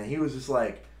 And he was just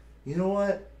like, you know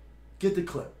what? Get the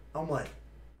clip. I'm like,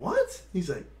 what? He's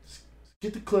like,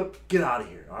 get the clip, get out of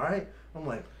here, all right? I'm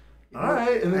like, all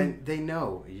right. And then they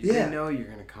know. They know you're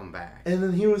going to come back. And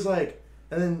then he was like,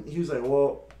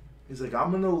 well, he's like,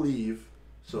 I'm going to leave,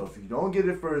 So if you don't get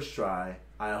it first try,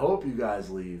 I hope you guys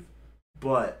leave.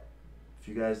 But if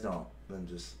you guys don't, then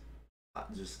just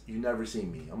you never see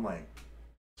me. I'm like,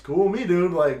 it's cool with me,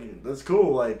 dude. Like, that's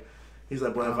cool. Like, he's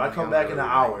like, but if I come back in an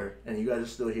hour and you guys are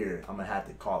still here, I'm gonna have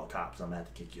to call the cops. I'm gonna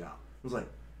have to kick you out. I was like,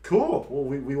 cool. Well,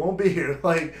 we won't be here.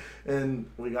 Like, and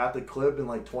we got the clip in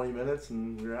like 20 minutes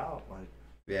and we're out. Like,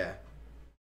 yeah.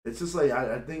 It's just like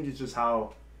I think it's just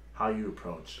how you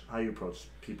approach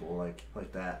people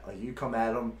like that. Like, you come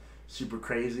at them super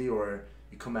crazy, or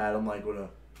you come at them like with a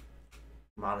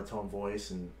monotone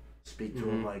voice and speak to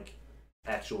them like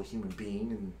actual human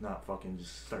being, and not fucking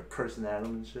just start cursing at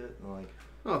them and shit. And like,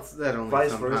 well, that only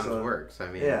vice sometimes versa works.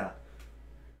 I mean, yeah.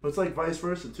 But it's like vice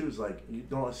versa too. It's like, you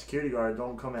don't, a security guard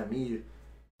don't come at me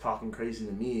talking crazy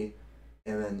to me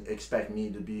and then expect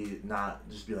me to be not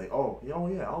just be like, oh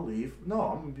yeah, I'll leave. No,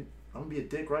 I'm gonna be a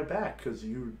dick right back because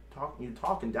you're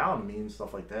talking down to me and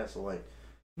stuff like that. So like,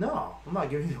 no, I'm not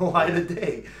giving you the light of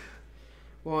day.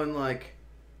 Well, and like,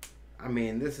 I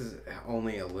mean, this is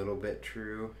only a little bit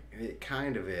true. It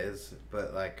kind of is,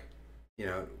 but like, you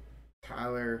know,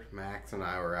 Tyler, Max, and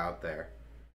I were out there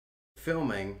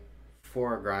filming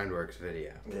for a Grindworks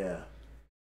video. Yeah.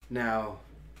 Now,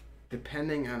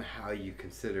 depending on how you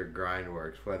consider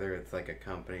Grindworks, whether it's like a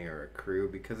company or a crew,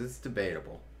 because it's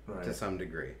debatable to some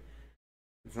degree.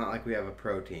 It's not like we have a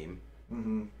pro team.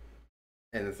 Mm-hmm.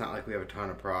 And it's not like we have a ton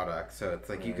of products, so it's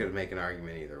like you could make an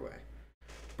argument either way.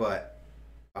 But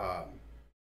I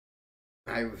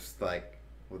was like,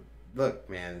 well, look,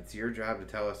 man, it's your job to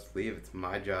tell us to leave. It's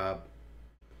my job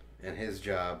and his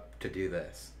job to do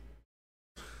this.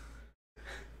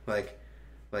 Like,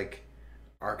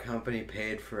 our company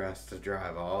paid for us to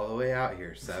drive all the way out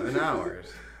here, 7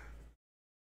 hours,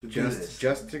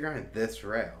 just to grind this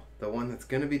rail, the one that's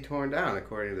going to be torn down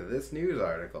according to this news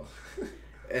article.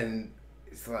 And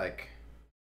it's like,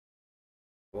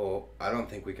 well, I don't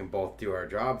think we can both do our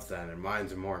jobs then, and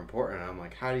mine's more important. And I'm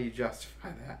like, how do you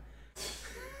justify that?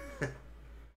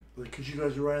 Like, because you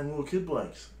guys are riding little kid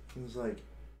bikes. And it's like,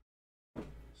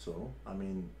 so, I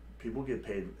mean, people get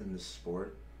paid in this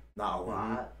sport. Not a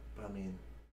lot, but I mean,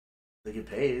 they get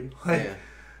paid. Like, yeah.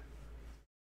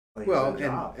 Like, well,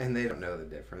 and they don't know the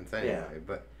difference anyway. Yeah.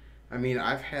 But, I mean,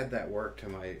 I've had that work to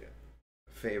my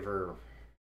favor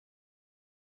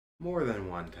more than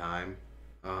one time.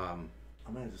 I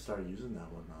might have to start using that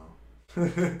one now.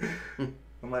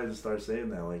 I might have to start saying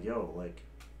that, like, yo, like,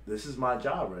 this is my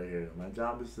job right here. My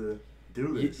job is to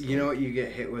do this. You know what you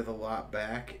get hit with a lot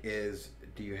back is,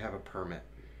 do you have a permit?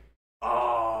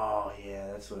 Oh, yeah,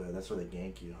 that's where they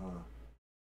gank you, huh?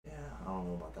 Yeah, I don't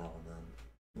know about that one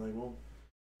then. Like, well,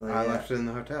 like, I left it in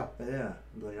the hotel. Yeah,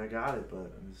 like, I got it,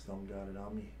 but I just don't got it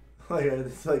on me. Like,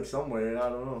 it's like somewhere, I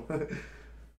don't know.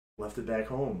 Left it back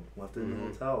home. Left it in the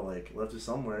hotel. Like, left it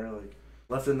somewhere. Like,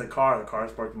 left it in the car. The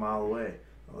car's parked a mile away.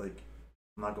 Like,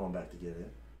 I'm not going back to get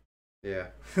it.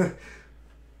 Yeah.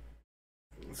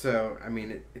 So, I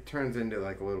mean, it turns into,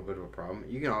 like, a little bit of a problem.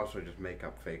 You can also just make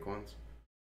up fake ones.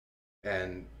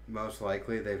 And most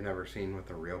likely, they've never seen what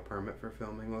the real permit for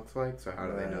filming looks like, so how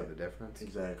do they know the difference?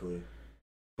 Exactly.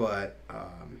 But,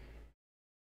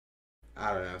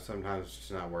 I don't know, sometimes it's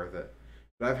just not worth it.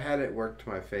 But I've had it work to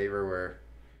my favor where,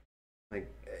 like,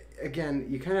 again,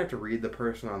 you kind of have to read the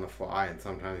person on the fly, and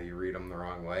sometimes you read them the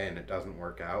wrong way, and it doesn't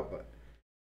work out, but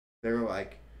they were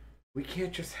like, we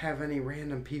can't just have any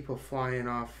random people flying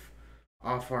off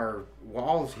our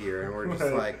walls here, and we're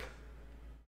just like,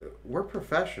 we're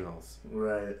professionals.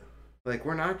 Right. Like,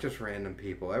 we're not just random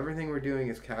people. Everything we're doing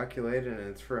is calculated, and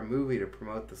it's for a movie to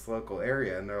promote this local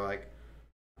area. And they're like,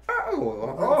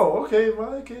 oh, okay,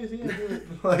 well, okay, yeah.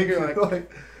 Like, you're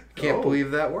like, can't believe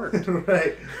that worked.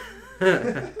 Right.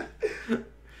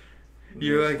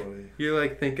 You're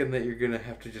like thinking that you're gonna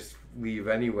have to just leave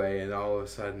anyway, and all of a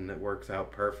sudden it works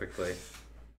out perfectly.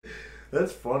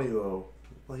 That's funny though.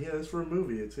 Like, yeah, it's for a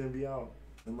movie. It's gonna be out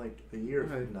in like a year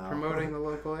from now. Promoting the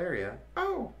local area.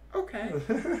 Oh, okay.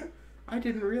 I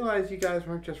didn't realize you guys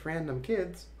weren't just random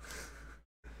kids.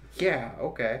 Yeah,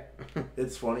 okay.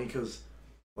 It's funny because,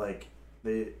 like,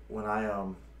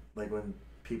 when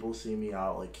people see me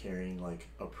out, like, carrying, like,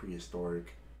 a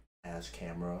prehistoric ass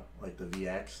camera, like the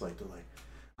VX, like, they're like,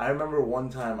 I remember one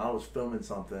time I was filming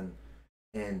something,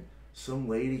 and some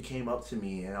lady came up to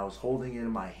me, and I was holding it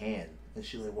in my hand, and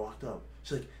she, like, walked up.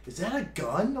 She's like, is that a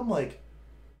gun? I'm like,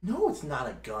 no, it's not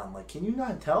a gun. Like, can you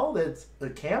not tell that it's a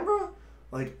camera?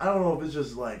 Like, I don't know if it's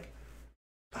just, like...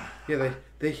 Yeah,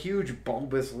 the huge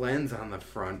bulbous lens on the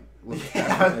front looks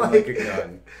like like a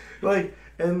gun. Like,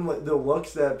 and like, the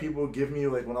looks that people give me,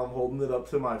 like, when I'm holding it up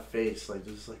to my face, like,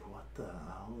 just like, what the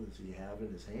hell does he have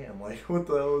in his hand? Like, what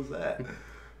the hell is that?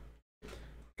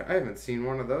 I haven't seen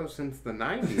one of those since the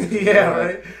 90s. Yeah,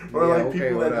 right? Or yeah, like okay,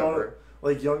 people that don't, whatever.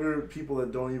 like younger people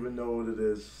that don't even know what it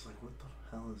is. It's like, what the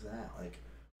hell is that? Like,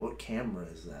 what camera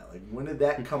is that? Like, when did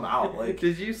that come out? Like,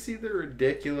 Did you see the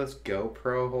ridiculous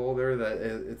GoPro holder that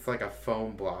it's like a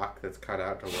foam block that's cut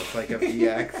out to look like a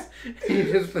VX?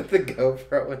 You just put the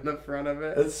GoPro in the front of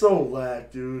it. it's so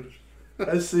whack, dude.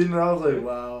 I seen it, I was like,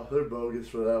 wow, they're bogus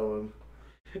for that one.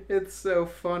 It's so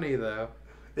funny though.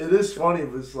 It is funny,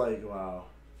 but it's like, wow,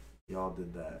 y'all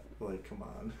did that. Like, come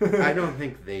on. I don't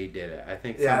think they did it. I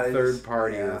think some Yeah, they third just-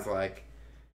 party yeah. was like,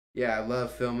 yeah, I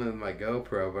love filming with my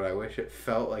GoPro, but I wish it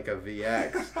felt like a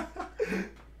VX.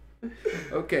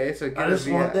 Okay, so get I a just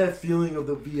VX. want that feeling of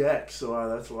the VX, so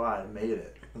that's why I made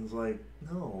it. I was like,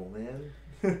 no, man.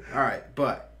 All right,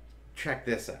 but check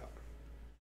this out.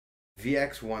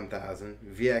 VX 1000,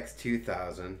 VX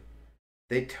 2000,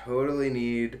 they totally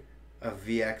need a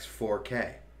VX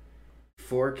 4K.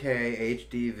 4K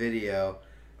HD video,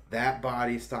 that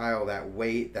body style, that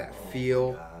weight, that Oh,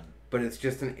 feel, God. but it's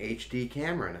just an HD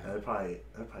camera now. That'd probably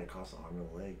cost an arm and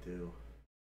a leg too.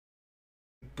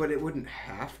 But it wouldn't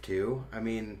have to. I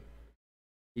mean,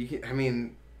 you can. I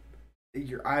mean,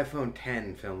 your iPhone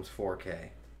 10 films 4K.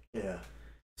 Yeah.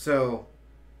 So,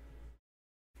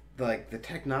 like, the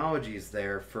technology's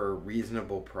there for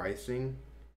reasonable pricing,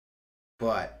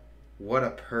 but what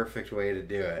a perfect way to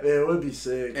do it. Yeah, it would be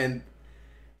sick. And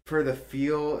for the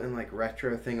feel and, like,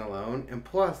 retro thing alone, and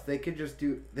plus, they could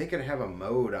have a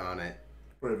mode on it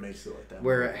Where it makes it like that.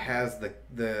 where it has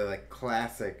the like,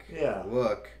 classic Yeah.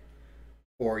 look,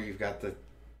 or you've got the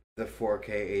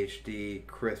 4K HD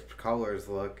crisp colors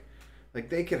look. Like,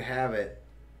 they could have it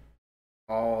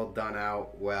all done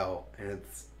out well, and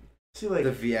it's See, like,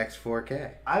 the VX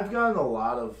 4K. I've gotten a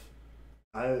lot of,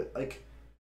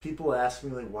 people ask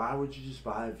me, like, why would you just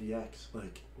buy a VX?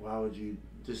 Like, why would you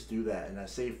just do that? And I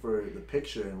say for the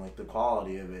picture and, like, the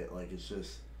quality of it, like, it's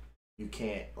just, you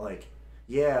can't, like,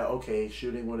 yeah, okay,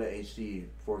 shooting with an HD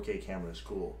 4K camera is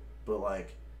cool. But,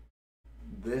 like,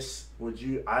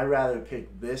 I'd rather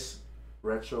pick this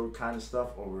retro kind of stuff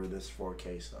over this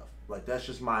 4K stuff. Like, that's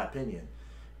just my opinion.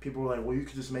 People are like, well, you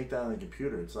could just make that on the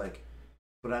computer. It's like,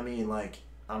 but I mean, like,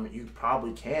 you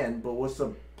probably can, but what's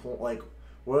the point? Like,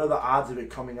 what are the odds of it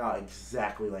coming out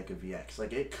exactly like a VX?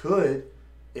 Like, it could,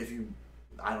 if you,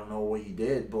 I don't know what you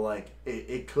did, but like,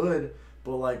 it could,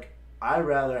 but like, I'd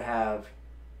rather have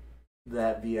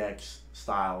that VX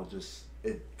style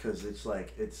because it's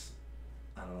like,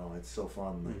 I don't know, it's so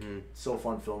fun. Like, it's so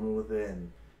fun filming with it,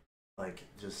 and like,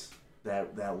 just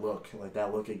that look, like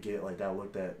that look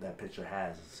that picture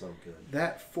has is so good.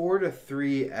 That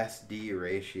 4:3 SD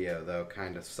ratio though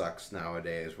kind of sucks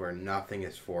nowadays, where nothing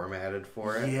is formatted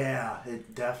for it. Yeah,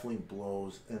 it definitely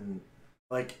blows. And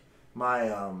like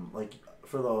my like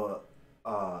for the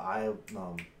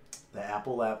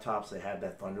Apple laptops, they have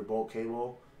that Thunderbolt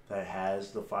cable that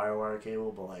has the FireWire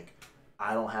cable, but like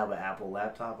I don't have an Apple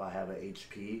laptop, I have an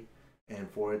HP, and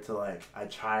for it to like, I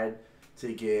tried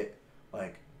to get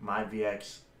like my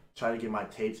VX, try to get my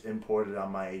tapes imported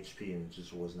on my HP, and it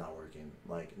just was not working.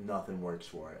 Like, nothing works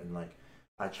for it. And like,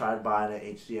 I tried buying an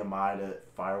HDMI to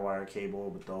FireWire cable,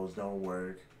 but those don't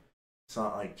work.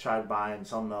 So like, tried buying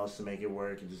something else to make it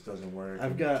work, it just doesn't work.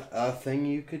 I've got a thing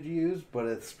you could use, but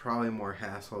it's probably more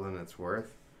hassle than it's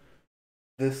worth.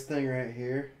 This thing right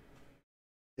here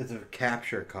is a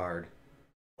capture card.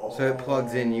 So it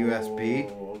plugs in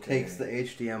USB, okay. takes the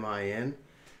HDMI in,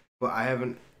 but I have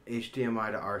an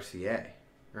HDMI to RCA,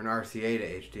 or an RCA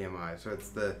to HDMI, so it's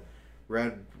the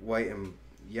red, white, and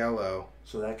yellow.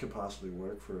 So that could possibly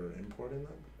work for importing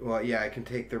them? Well, yeah, I can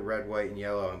take the red, white, and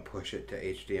yellow and push it to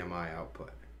HDMI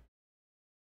output.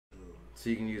 So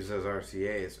you can use those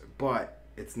RCAs, but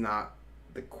it's not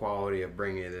the quality of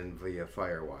bringing it in via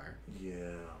FireWire.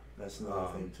 Yeah, that's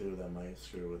another thing too that might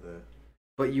screw with it.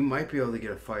 But you might be able to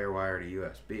get a FireWire to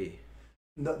USB.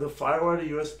 No, the FireWire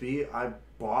to USB, I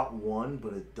bought one,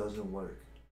 but it doesn't work,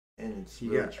 and it's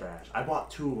really trash. I bought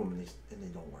two of them, and they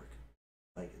don't work.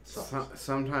 Like, it sucks.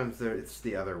 Sometimes it's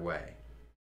the other way.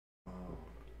 Oh,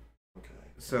 okay.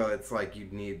 So it's like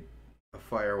you'd need a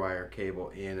FireWire cable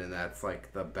in, and that's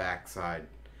like the backside,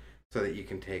 so that you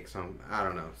can take some. I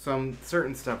don't know. Some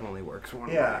certain stuff only works one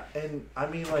way. Yeah, and I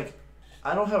mean, like,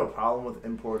 I don't have a problem with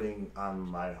importing on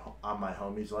my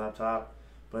homie's laptop,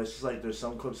 but it's just like there's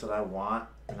some clips that I want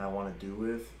and I want to do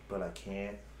with, but I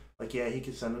can't. Like, yeah, he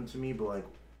could send them to me, but like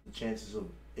the chances of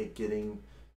it getting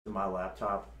to my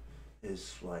laptop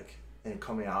is like, and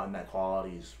coming out in that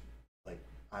quality is like,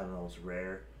 I don't know, it's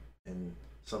rare, and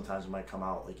sometimes it might come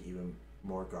out like even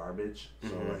more garbage.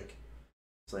 So like,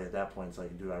 it's like at that point it's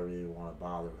like, do I really want to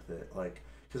bother with it? Like,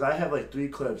 because I have like 3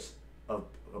 clips of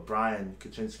Brian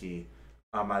Kaczynski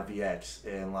on my VX,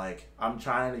 and like I'm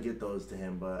trying to get those to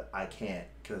him, but I can't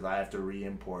because I have to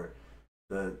re-import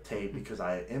the tape because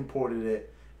I imported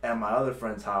it at my other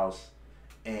friend's house,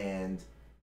 and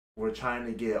we're trying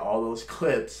to get all those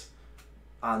clips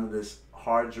onto this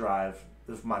hard drive,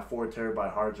 with my 4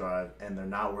 terabyte hard drive, and they're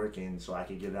not working, so I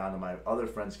could get it onto my other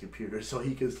friend's computer so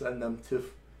he could send them to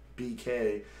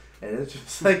BK, and it's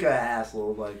just like a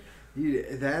hassle. Like,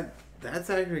 that's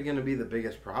actually going to be the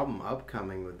biggest problem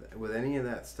upcoming with any of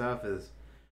that stuff is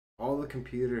all the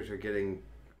computers are getting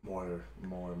more and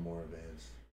more advanced.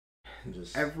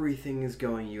 Just everything is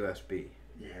going USB.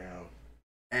 Yeah.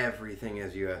 Everything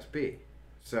is USB.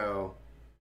 So,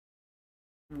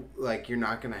 like, you're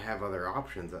not going to have other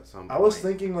options at some point. I was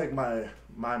thinking, like,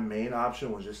 my main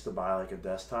option was just to buy, like, a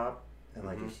desktop and,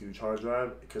 like, a huge hard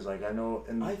drive. Because, like, I know...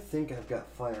 I think I've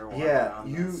got FireWire. Yeah,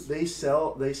 they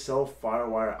sell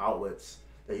FireWire outlets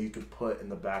that you could put in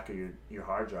the back of your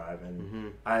hard drive.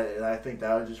 And I think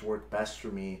that would just work best for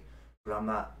me. But I'm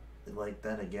not... Like,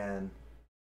 then again,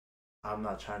 I'm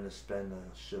not trying to spend a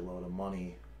shitload of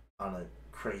money on a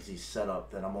crazy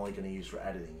setup that I'm only going to use for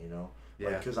editing, you know?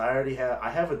 Yeah. Because I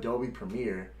have Adobe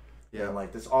Premiere. Yeah. And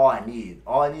like that's all I need.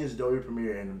 All I need is Adobe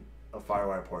Premiere and a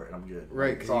FireWire port, and I'm good.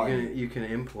 Right. Because you can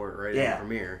import in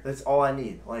Premiere. That's all I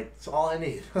need. Like that's all I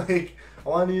need. Like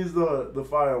all I need is the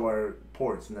FireWire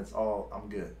ports, and that's all. I'm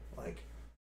good. Like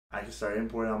I can start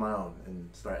importing on my own and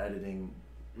start editing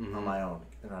on my own,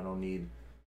 and I don't need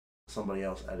somebody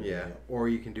else editing. Yeah. It. Or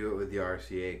you can do it with the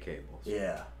RCA cables.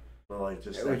 Yeah. But like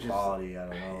just that quality, I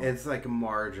don't know. It's like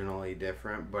marginally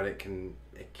different, but it can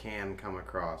come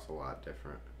across a lot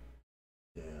different.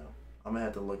 Yeah, I'm gonna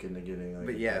have to look into getting. Like,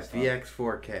 but yeah,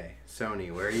 VX4K, Sony,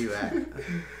 where are you at?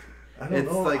 I don't know.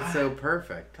 It's like so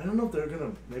perfect. I don't know if they're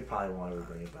gonna. They probably want to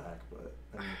bring it back, but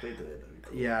I mean, if they did, that'd be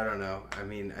cool. Yeah, I don't know. I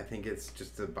mean, I think it's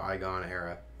just a bygone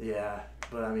era. Yeah,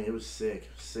 but I mean, it was sick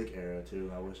era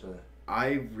too.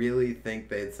 I really think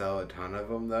they'd sell a ton of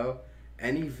them though.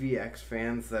 Any VX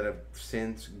fans that have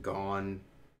since gone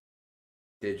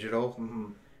digital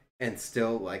and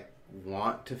still like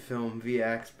want to film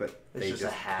VX, but they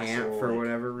just can't for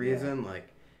whatever reason, like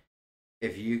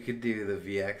if you could do the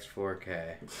VX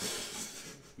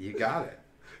 4K, you got it.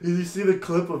 Did you see the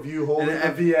clip of you holding the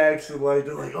VX and like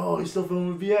they're like, "Oh, he's still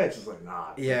filming with VX"? It's like, nah.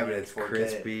 Yeah, but it's 4K.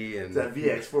 Crispy and it's that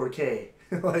VX 4K.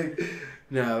 Like,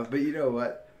 no, but you know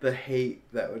what? The hate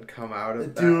that would come out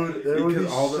of that. Dude, there would be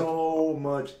so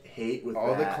much hate with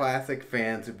all the classic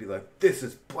fans would be like, "This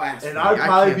is blasphemy." And I'd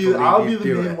probably be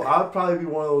I'd probably be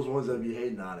one of those ones that'd be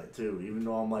hating on it too, even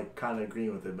though I'm like kind of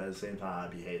agreeing with it, but at the same time I'd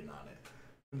be hating on it.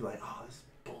 I'd be like, "Oh, this is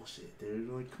bullshit,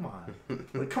 dude. Like, come on,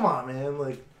 like, come on, man.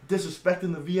 Like,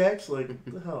 disrespecting the VX, like, what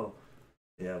the hell?"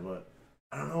 Yeah, but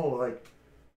I don't know, like.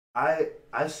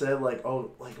 I said, like,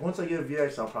 oh, like, once I get a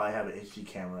VX, I'll probably have an HD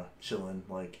camera chilling,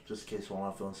 like, just in case I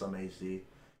want to film some HD.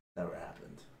 Never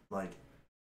happened. Like,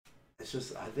 it's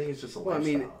just, I think it's just a lifestyle.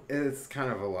 I mean, it's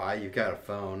kind of a lie. You've got a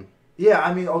phone. Yeah,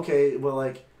 I mean, okay, well,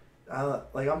 like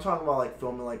I'm talking about, like,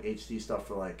 filming, like, HD stuff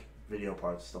for, like, video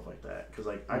parts and stuff like that. Because,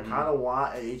 like, I kind of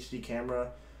want an HD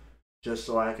camera just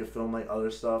so I could film, like,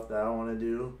 other stuff that I want to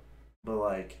do. But,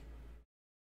 like,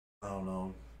 I don't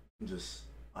know, just...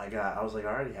 I was like, I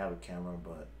already have a camera,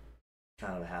 but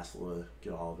kind of a hassle to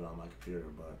get all of it on my computer,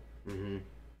 but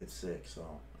it's sick.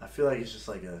 So I feel like it's just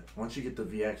like once you get the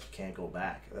VX, you can't go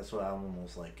back. That's what I'm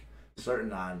almost like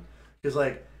certain on. Because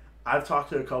like I've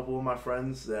talked to a couple of my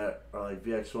friends that are like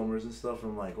VX filmers and stuff,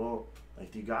 and I'm like, well,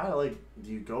 like, do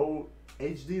you go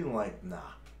HD? And I'm like, nah,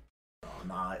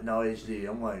 no HD.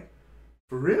 I'm like,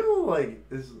 for real? Like,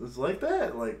 it's like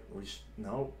that? Like,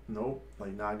 nope,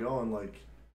 like, not going, like,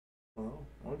 well,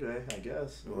 okay, I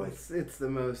guess. Well, like, it's the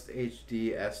most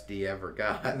HD SD ever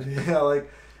got. Yeah, like,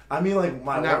 I mean, like,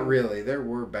 not really. There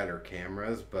were better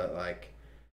cameras, but, like,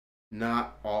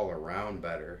 not all around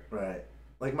better. Right.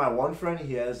 Like, my one friend,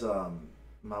 he has,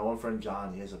 my one friend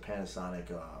John, he has a Panasonic,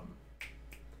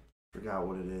 forgot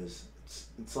what it is.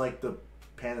 It's like the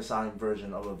Panasonic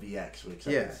version of a VX, which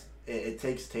it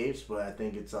takes tapes, but I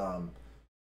think it's a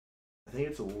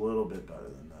little bit better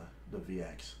than the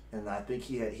VX, and I think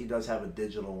he does have a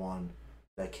digital one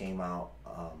that came out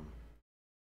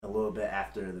a little bit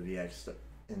after the VX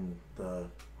in the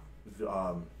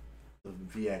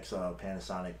VX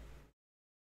Panasonic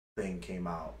thing came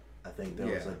out. I think there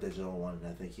was a digital one, and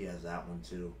I think he has that one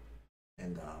too.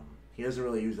 And he doesn't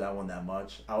really use that one that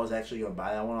much. I was actually gonna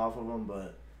buy that one off of him,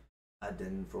 but I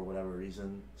didn't for whatever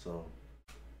reason. So,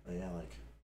 yeah, like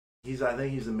I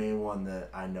think he's the main one that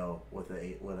I know with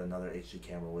another HD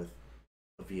camera with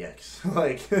a VX.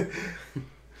 Like,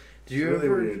 Did you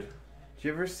Did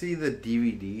you ever see the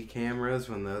DVD cameras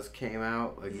when those came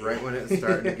out? Like right when it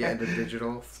started to get into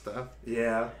digital stuff?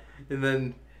 Yeah. And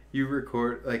then you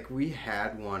record, like we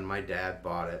had one, my dad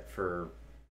bought it for,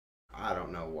 I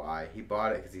don't know why. He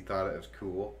bought it because he thought it was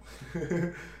cool.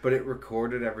 But it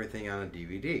recorded everything on a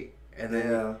DVD. And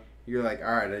then you're like,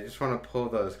 all right, I just want to pull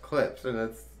those clips. And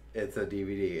it's a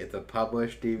DVD. It's a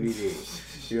published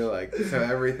DVD. You're like, so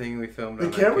everything we filmed on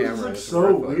the camera cameras look is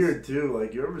so worthless. weird too.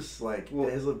 Like you ever like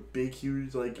it has a big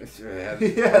huge like It's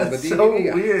so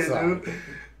weird, dude.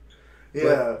 Yeah.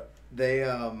 But they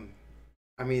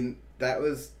I mean, that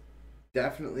was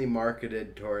definitely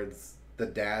marketed towards the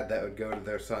dad that would go to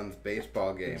their son's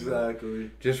baseball game.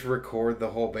 Exactly. Just record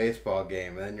the whole baseball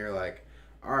game, and then you're like,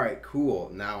 all right, cool.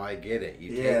 Now I get it.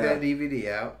 You take that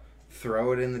DVD out,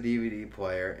 throw it in the DVD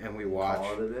player, and we watch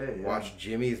watch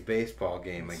Jimmy's baseball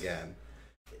game again.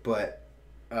 But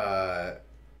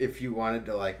if you wanted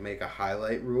to like make a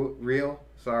highlight reel,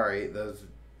 sorry, those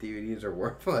DVDs are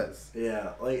worthless.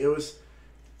 Yeah, like it was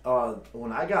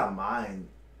when I got mine,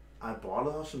 I bought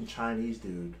it off some Chinese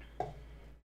dude,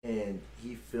 and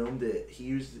he filmed it.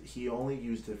 He only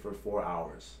used it for 4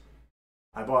 hours.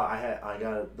 He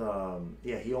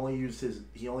only used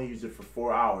it for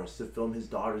 4 hours to film his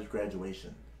daughter's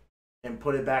graduation, and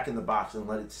put it back in the box and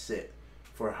let it sit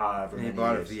for however many years.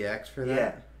 And he bought a VX for that?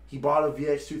 Yeah, he bought a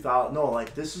VX 2000. No,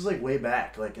 like this is like way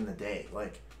back, like in the day.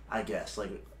 Like I guess,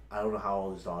 like I don't know how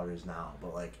old his daughter is now,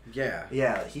 but like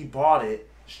yeah, he bought it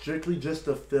strictly just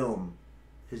to film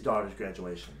his daughter's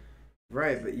graduation.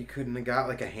 Right, but you couldn't have got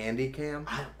like a handy cam?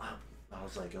 I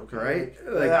was like, okay. Right?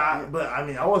 But I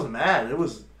mean, I wasn't mad. It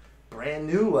was brand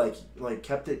new, like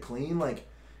kept it clean. Like,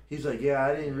 he's like, yeah,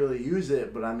 I didn't really use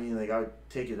it, but I mean, like, I would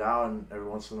take it out and every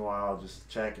once in a while I'll just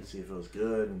check and see if it was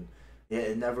good. And yeah,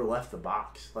 it never left the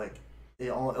box. Like, he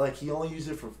only used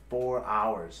it for 4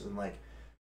 hours.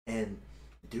 And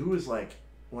dude was like,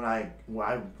 when I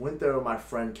went there with my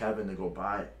friend Kevin to go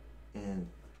buy it, and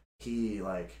he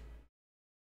like,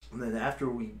 and then after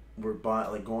we were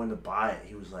going to buy it,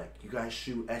 he was like, "You guys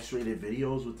shoot X-rated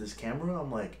videos with this camera?"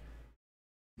 I'm like,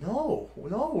 "No,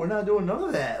 we're not doing none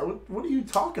of that. What are you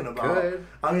talking about?" Could.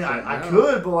 I mean, I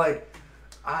could, but like,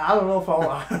 I don't know if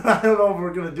I don't know if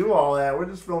we're gonna do all that. We're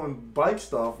just filming bike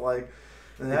stuff, like,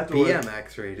 and afterwards,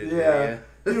 BMX rated. Yeah,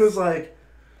 he was like,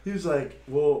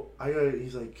 well,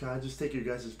 he's like, can I just take your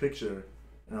guys' picture?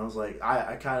 And I was like,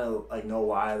 I kind of like know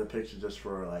why the picture, just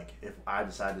for like if I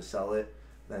decide to sell it,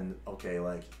 then okay,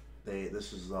 like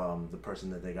this is the person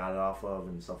that they got it off of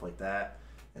and stuff like that.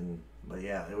 But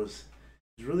yeah, it was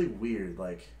really weird.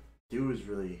 Like, dude was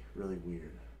really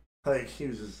weird. Like, he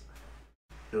was just,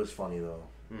 it was funny though.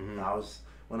 Mm-hmm.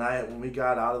 When we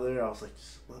got out of there, I was like,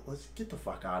 let's get the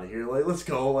fuck out of here. Like, let's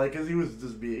go. Like, cause he was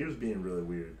being really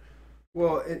weird.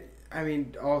 Well,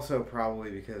 also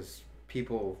probably because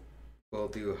people will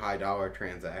do high dollar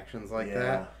transactions like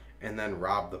that and then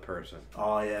rob the person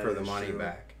for the money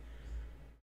back.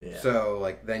 Yeah. So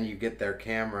like then you get their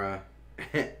camera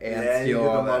and steal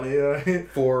all that money,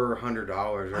 right? $400 or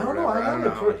whatever. I don't know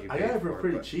how much you paid. I got it for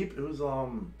pretty cheap. It was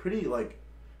pretty like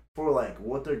for like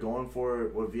what they're going for,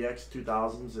 what VX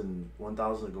 2000s and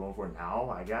 1000s are going for now.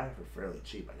 I got it for fairly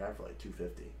cheap. I got it for like $250.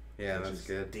 Yeah, that's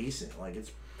good. Decent. Like,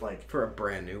 it's like for a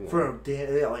brand new one. For a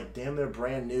damn near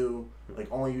brand new,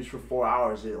 like only used for 4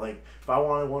 hours. It, like, if I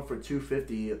wanted one for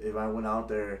 $250, if I went out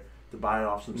there to buy it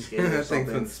off some skate or something,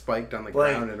 thing's been spiked on the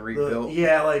ground and rebuilt.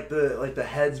 The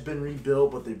head's been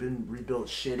rebuilt, but they've been rebuilt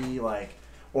shitty. Like,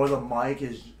 or the mic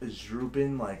is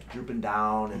drooping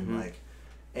down, and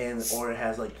or it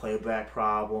has like playback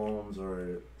problems,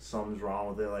 or something's wrong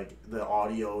with it. Like the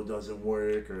audio doesn't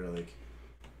work, or like,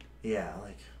 yeah,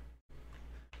 like.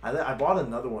 I bought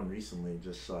another one recently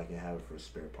just so I can have it for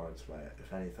spare parts,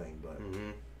 if anything.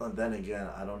 But then again,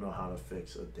 I don't know how to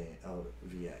fix a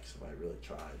VX if I really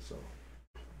tried. So,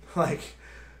 like,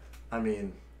 I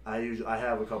mean, I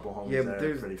have a couple homies. Yeah, but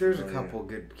there's a couple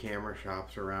good camera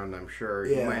shops around. I'm sure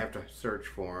you might have to search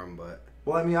for them, but.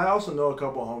 Well, I mean, I also know a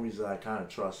couple homies that I kind of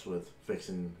trust with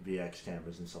fixing VX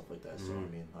cameras and stuff like that. So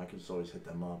I mean, I can just always hit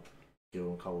them up, give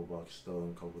them a couple bucks, throw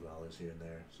them a couple dollars here and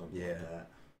there, something like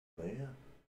that. But yeah.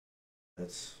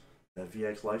 That's that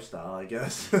VX lifestyle, I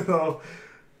guess.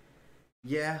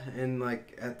 Yeah, and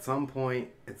like at some point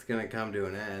it's gonna come to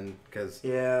an end because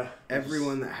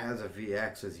everyone that has a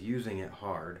VX is using it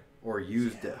hard or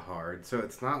used it hard. So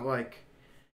it's not like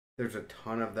there's a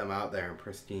ton of them out there in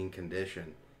pristine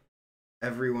condition.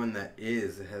 Everyone that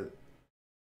is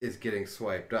getting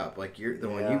swiped up. Like the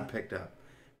one you picked up,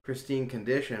 pristine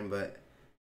condition, but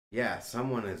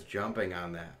someone is jumping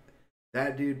on that.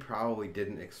 That dude probably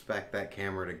didn't expect that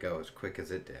camera to go as quick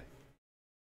as it did.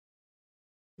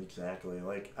 Exactly.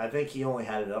 Like I think he only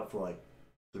had it up for like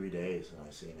 3 days, and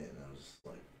I seen it, and I was just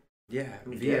like, Yeah, let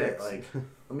me VX. get it. Like,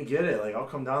 let me get it. Like, I'll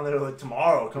come down there like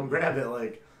tomorrow. Come grab it.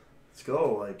 Like, let's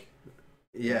go. Like,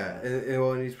 yeah,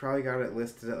 and he's probably got it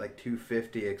listed at like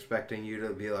 250, expecting you to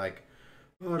be like,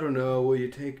 I don't know, will you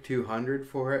take 200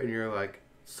 for it? And you're like,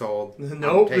 sold.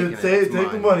 Nope. Take the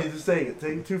mine. money. Just take it.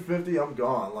 Take 250. I'm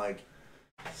gone. Like,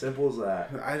 simple as that.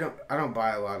 I don't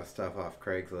buy a lot of stuff off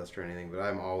Craigslist or anything, but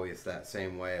I'm always that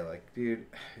same way. Like, dude,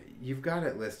 you've got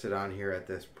it listed on here at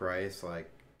this price. Like,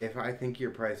 if I think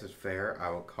your price is fair, I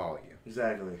will call you.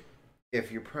 Exactly.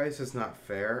 If your price is not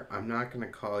fair, I'm not going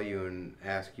to call you and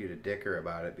ask you to dicker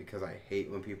about it because I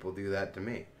hate when people do that to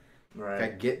me. Right. I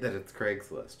get that it's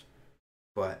Craigslist,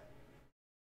 but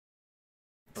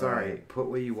sorry, put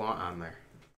what you want on there.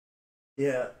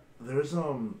 Yeah, there's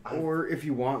or if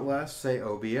you want less, say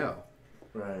OBO.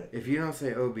 Right. If you don't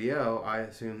say OBO, I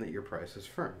assume that your price is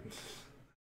firm.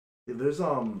 Yeah,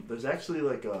 there's actually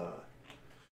like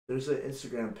there's an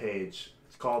Instagram page.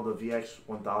 It's called the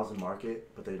VX1000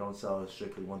 Market, but they don't sell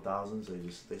strictly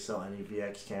 1000s. They sell any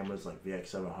VX cameras like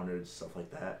VX700s, stuff like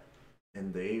that.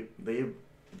 And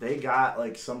they got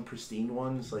like some pristine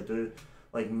ones. Like they're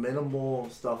like minimal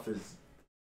stuff is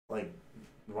like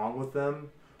wrong with them,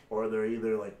 or they're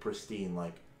either like pristine.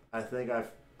 Like I think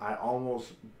I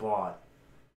almost bought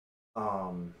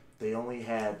they only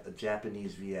had a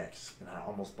Japanese VX, and I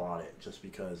almost bought it just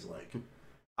because like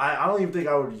I don't even think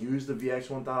I would use the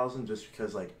VX1000 just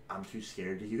because like I'm too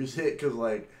scared to use it because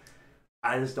like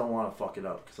I just don't want to fuck it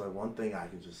up because like one thing I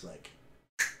could just like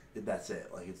that's it,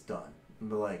 like it's done.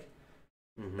 But like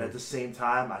at the same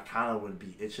time I kind of would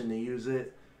be itching to use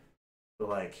it, but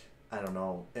like I don't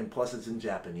know, and plus it's in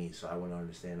Japanese, so I wouldn't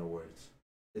understand the words.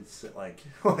 It's like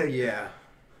yeah,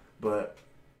 but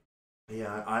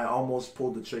yeah, I almost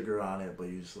pulled the trigger on it, but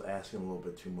you're just asking a little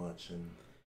bit too much, and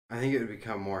I think it would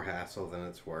become more hassle than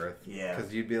it's worth. Yeah,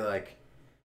 because you'd be like,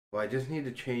 well, I just need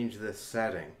to change this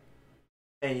setting,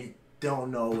 and you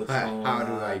don't know what's going on. How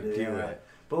do I do it?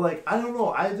 But like I don't know,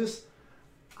 I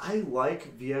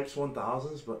like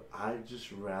VX1000s, but I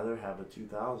just rather have a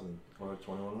 2000 or a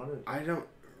 2100. I don't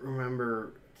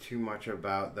remember too much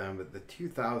about them, but the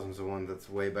 2000 is the one that's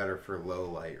way better for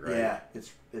low light, right? Yeah,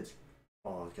 it's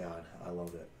oh god, I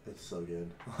love it. It's so good.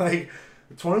 Like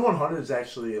the 2100 is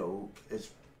actually it's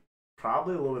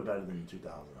probably a little bit better than the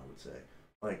 2000, I would say.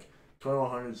 Like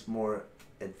 2100 is more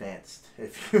advanced,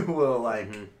 if you will. Like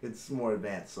it's more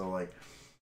advanced. So like,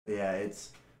 yeah,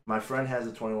 it's my friend has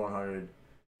a 2100.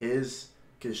 His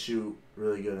can shoot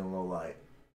really good in low light.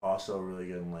 Also really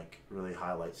good in like really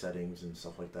highlight settings and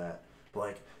stuff like that. But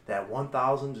like that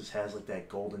 1000 just has like that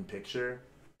golden picture,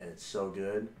 and it's so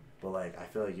good. But like I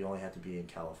feel like you only have to be in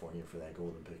California for that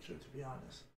golden picture, to be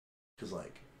honest. Cause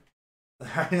like,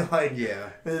 yeah,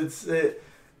 it's it,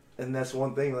 and that's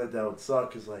one thing that would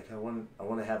suck. Cause like I want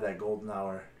to have that golden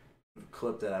hour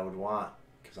clip that I would want.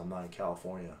 Cause I'm not in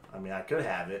California. I mean, I could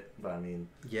have it, but I mean,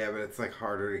 yeah, but it's like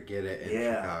harder to get it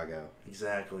in Chicago.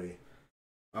 Exactly.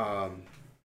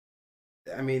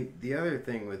 I mean, the other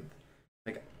thing with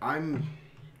like I'm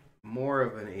more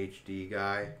of an HD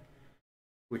guy,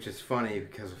 which is funny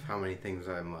because of how many things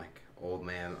I'm like old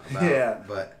man about. Yeah.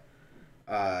 But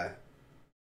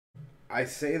I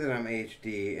say that I'm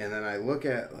HD, and then I look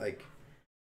at like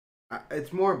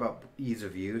it's more about ease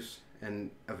of use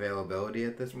and availability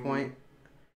at this point.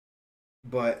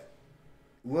 But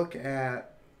look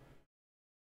at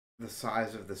the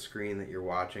size of the screen that you're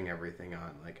watching everything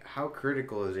on. Like, how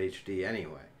critical is HD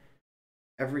anyway?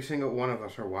 Every single one of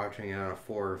us are watching it on a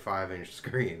 4 or 5 inch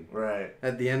screen. Right.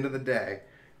 At the end of the day,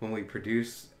 when we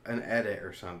produce an edit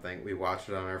or something, we watch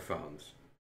it on our phones.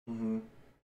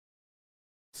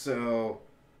 So,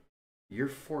 your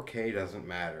 4K doesn't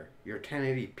matter. Your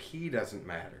 1080p doesn't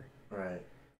matter. Right.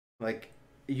 Like,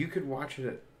 you could watch it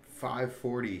at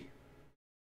 540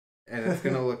 and it's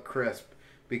going to look crisp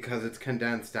because it's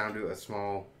condensed down to a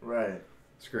small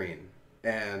screen.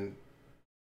 And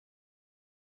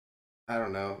I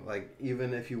don't know, like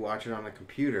even if you watch it on a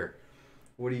computer,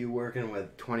 what are you working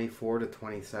with? 24 to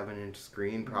 27 inch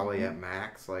screen, probably at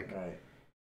max. Like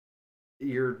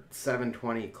your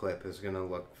 720 clip is going to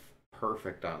look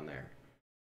perfect on there.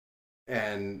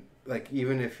 And like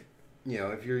even if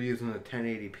if you're using a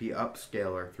 1080p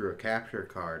upscaler through a capture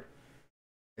card,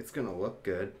 it's going to look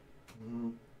good.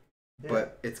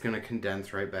 But it's going to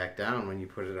condense right back down when you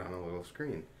put it on a little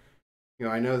screen.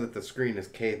 I know that the screen is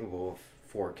capable of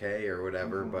 4K or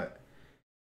whatever, but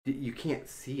you can't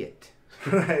see it.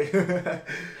 Right.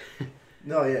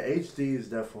 No, yeah, HD is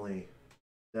definitely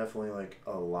like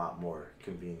a lot more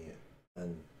convenient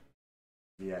than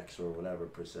VX or whatever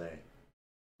per se.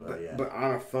 yeah. But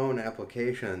on a phone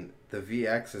application, the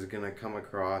VX is going to come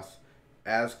across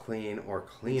as clean or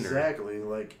cleaner. Exactly.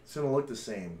 Like, it's going to look the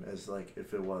same as, like,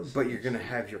 if it was. But you're going to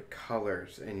have your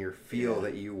colors and your feel Yeah.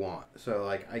 that you want. So,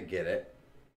 like, I get it.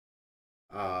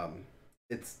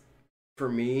 It's, for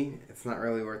me, it's not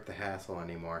really worth the hassle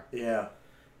anymore. Yeah.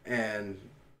 And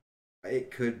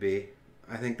it could be.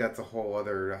 I think that's a whole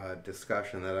other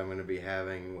discussion that I'm going to be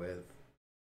having with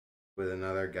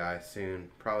another guy soon.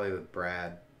 Probably with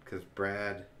Brad. Because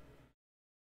Brad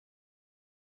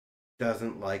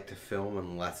doesn't like to film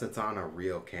unless it's on a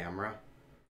real camera.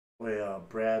 Wait,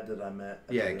 Brad that I met.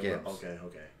 Yeah, Gibbs. Okay,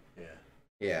 yeah.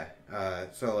 Yeah.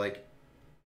 So like,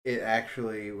 it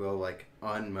actually will like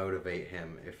unmotivate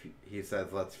him if he says,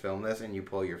 "Let's film this," and you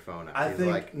pull your phone out. I He's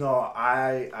think like, no.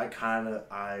 I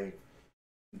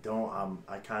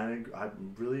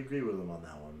really agree with him on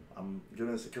that one. I'm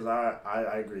gonna say because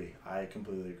I agree. I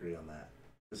completely agree on that.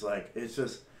 It's like it's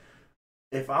just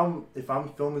if I'm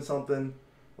filming something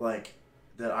like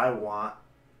that I want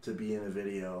to be in a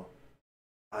video,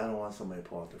 I don't want somebody to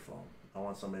pull out their phone. I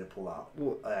want somebody to pull out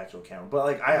an actual camera. But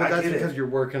like I that's get because it. you're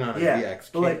working on a Yeah,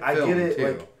 VX. but like I get it. Too.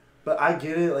 Like, but I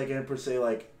get it. Like and per se,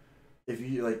 like if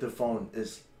you like the phone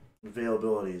is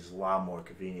availability is a lot more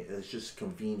convenient. It's just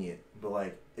convenient. But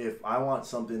like if I want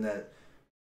something that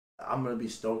I'm gonna be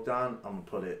stoked on, I'm gonna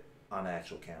put it on an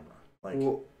actual camera. Like,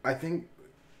 well, I think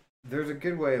there's a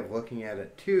good way of looking at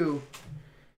it too.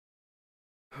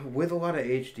 With a lot of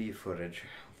HD footage,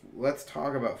 let's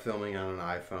talk about filming on an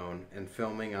iPhone and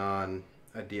filming on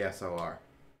a DSLR.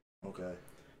 okay,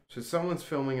 So someone's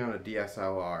filming on a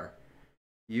DSLR,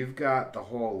 you've got the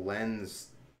whole lens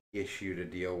issue to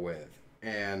deal with,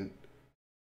 and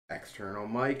external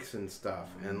mics and stuff,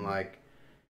 and like,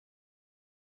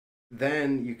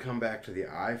 then you come back to the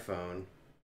iPhone,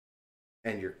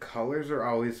 and your colors are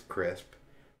always crisp.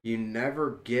 You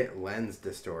never get lens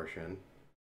distortion.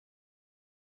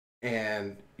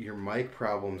 And your mic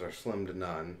problems are slim to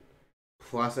none.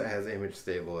 Plus, it has image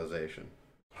stabilization.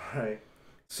 right.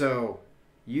 So,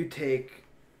 you take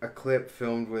a clip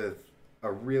filmed with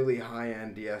a really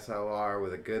high-end DSLR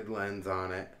with a good lens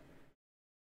on it,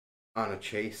 on a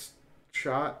chase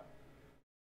shot,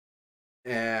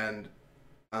 and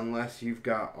unless you've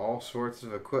got all sorts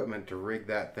of equipment to rig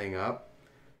that thing up,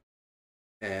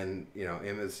 and, you know,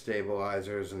 image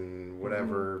stabilizers and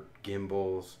whatever,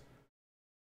 gimbals,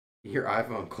 your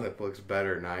iPhone clip looks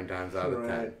better 9 times out of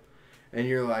 10. And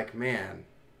you're like, man,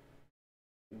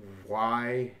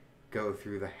 why go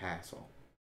through the hassle?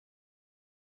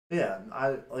 Yeah,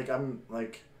 I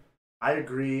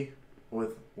agree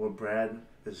with what Brad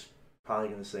is probably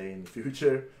gonna say in the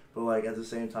future, but like at the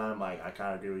same time, like I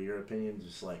kind of agree with your opinion.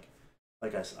 Just like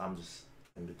I'm just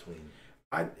in between.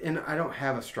 I don't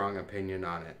have a strong opinion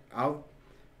on it. I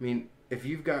mean, if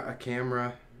you've got a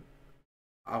camera,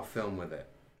 I'll film with it.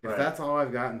 If that's all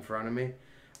I've got in front of me,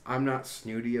 I'm not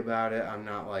snooty about it. I'm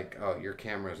not like, oh, your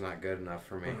camera's not good enough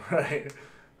for me. Right.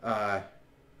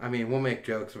 I mean, we'll make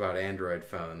jokes about Android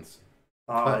phones.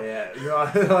 Oh yeah, you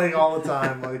know, like all the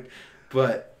time, like.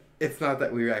 But it's not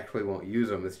that we actually won't use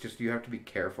them. It's just you have to be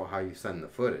careful how you send the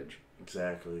footage.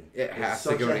 Exactly. It has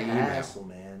to go to email, hassle,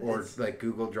 man. Or like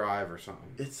Google Drive or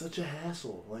something. It's such a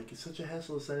hassle. Like it's such a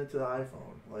hassle to send it to the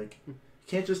iPhone. Like you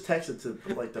can't just text it to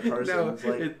like the person. No, it's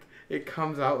like it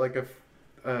comes out like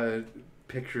a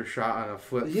picture shot on a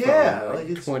flip phone. Like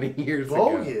it's 20 years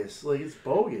bogus. ago. Like it's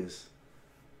bogus.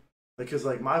 Like, cause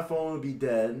like my phone would be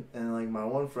dead, and like my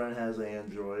one friend has an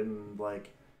Android, and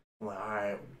like I'm like, all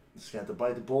right, just gonna have to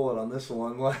bite the bullet on this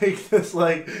one. Like it's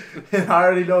like, and I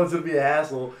already know it's gonna be a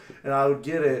hassle, and I would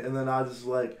get it, and then I just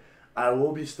like, I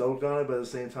will be stoked on it, but at the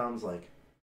same time, it's like,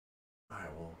 all right,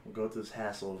 well, we'll go through this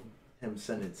hassle of him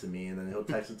send it to me, and then he'll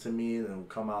text it to me, and then it'll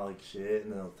come out like shit,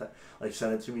 and then he'll like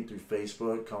send it to me through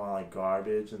Facebook, come out like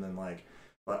garbage, and then like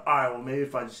all right, well maybe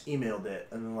if I just emailed it,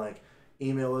 and then like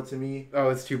email it to me. Oh,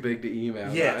 it's too big to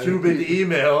email. Yeah, too big to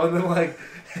email, and then like.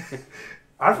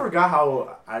 I forgot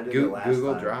how I did it last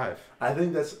Google time. Drive. I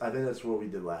think that's what we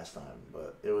did last time,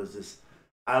 but it was just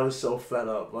I was so fed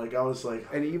up. Like I was like,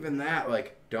 and even that,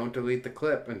 like, don't delete the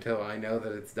clip until I know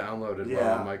that it's downloaded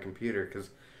well on my computer. Because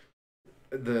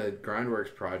the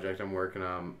Grindworks project I'm working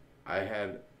on, I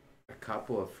had a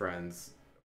couple of friends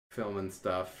filming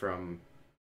stuff from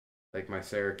like my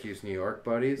Syracuse, New York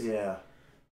buddies. Yeah.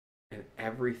 And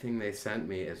everything they sent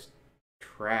me is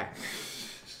trash.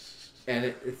 And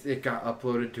it got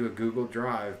uploaded to a Google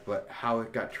Drive, but how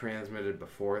it got transmitted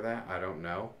before that, I don't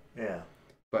know. Yeah.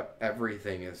 But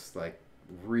everything is like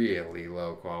really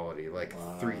low quality, like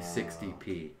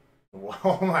 360p.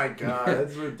 Oh my god,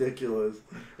 that's ridiculous.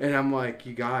 And I'm like,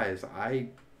 you guys, I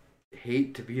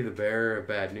hate to be the bearer of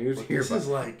bad news But here, this but is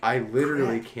like I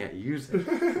literally crap. can't use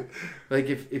it. Like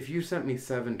if you sent me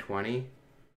 720,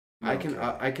 I can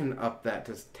Okay. I can up that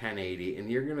to 1080,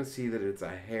 and you're gonna see that it's a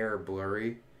hair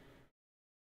blurry,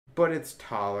 but it's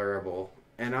tolerable,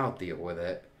 and I'll deal with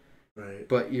it. Right.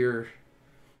 But your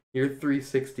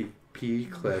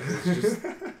 360p clip is just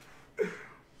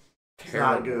It's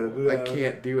not terrible. good. I Yeah.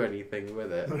 can't do anything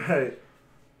with it. Right.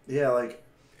 Yeah, like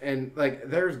And like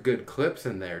there's good clips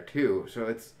in there too. So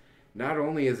it's not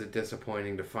only is it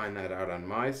disappointing to find that out on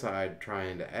my side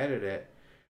trying to edit it,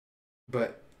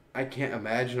 but I can't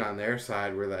imagine on their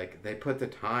side where like they put the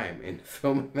time into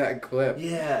filming that clip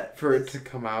yeah, for it to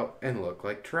come out and look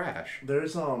like trash.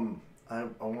 there's I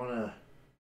wanna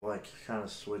like kind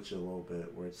of switch a little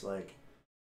bit where it's like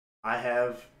I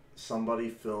have somebody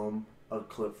film a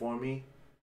clip for me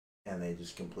and they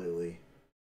just completely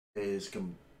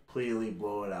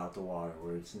blow it out the water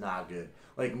where it's not good.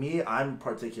 Like me, I'm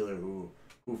particular who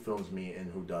films me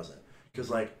and who doesn't. Because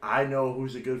like I know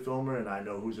who's a good filmer and I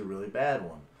know who's a really bad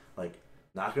one. Like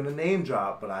not gonna name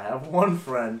drop, but I have one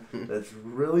friend that's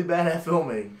really bad at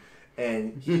filming,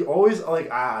 and he always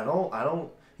like I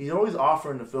don't. He's always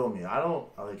offering to film me.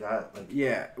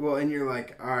 Yeah, well, and you're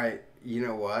like, all right, you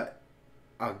know what?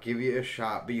 I'll give you a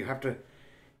shot, but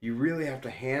you really have to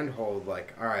handhold.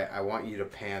 Like, all right, I want you to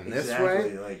pan this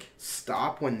exactly way. like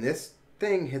Stop when this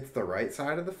thing hits the right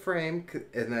side of the frame,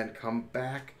 and then come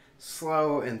back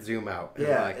slow and zoom out. And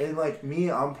yeah, like, and like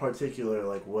me, I'm particular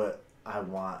like what I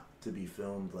want to be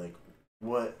filmed, like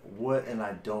what and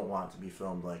I don't want to be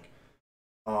filmed. Like,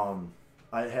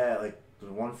 I had like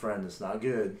one friend that's not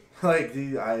good. Like,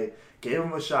 I gave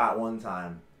him a shot one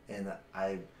time, and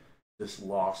I just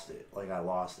lost it. Like, I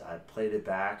lost it. I played it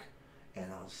back, and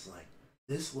I was like,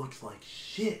 this looks like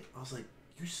shit. I was like,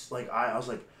 I was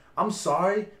like, I'm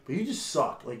sorry, but you just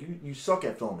suck. Like, you suck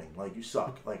at filming. Like, you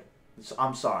suck. Like,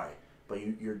 I'm sorry, but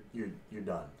you're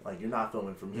done. Like, you're not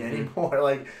filming for me Mhm. anymore.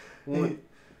 Like, well,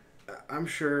 I'm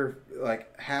sure,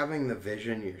 like, having the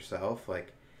vision yourself,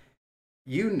 like,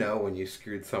 you know when you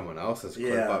screwed someone else's clip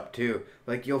Yeah. up too.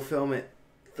 Like, you'll film it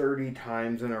 30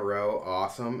 times in a row,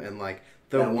 awesome, and like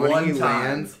the that one he time,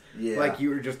 lands, yeah, like you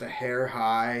were just a hair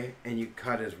high and you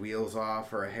cut his wheels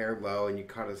off, or a hair low and you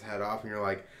cut his head off, and you're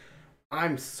like,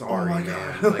 I'm oh sorry, my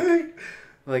man. god,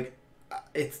 Like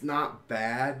it's not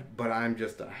bad, but I'm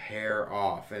just a hair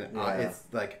off, and Yeah. it's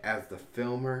like as the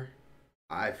filmer,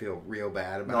 I feel real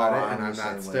bad No, about it, I'm and the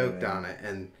I'm not same way, stoked man. on it.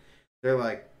 And they're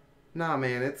like, "Nah,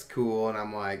 man, it's cool," and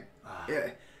I'm like,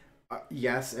 yeah,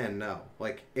 yes and no.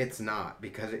 Like it's not,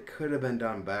 because it could have been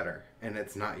done better, and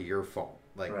it's not your fault.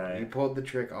 Like Right. you pulled the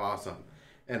trick awesome,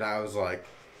 and I was like,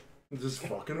 just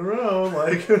fucking around,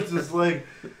 like just like,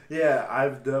 yeah,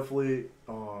 I've definitely.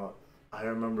 I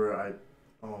remember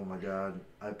oh my god,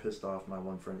 I pissed off my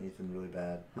one friend Ethan really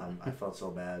bad. I felt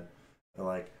so bad. And,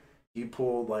 like, he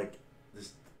pulled like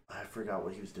this. I forgot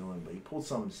what he was doing, but he pulled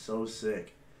something so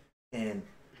sick, and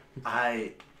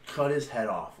I cut his head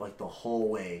off like the whole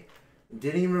way.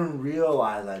 Didn't even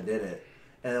realize I did it.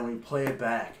 And then we play it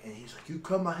back, and he's like, "You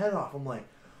cut my head off." I'm like,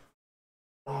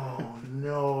 "Oh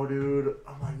no, dude!"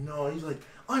 I'm like, "No." He's like,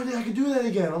 "I didn't think I could do that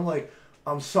again." I'm like,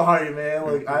 "I'm sorry, man.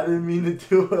 Like, I didn't mean to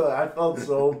do it. I felt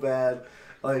so bad.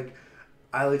 Like,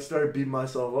 I like started beating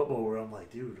myself up over it. I'm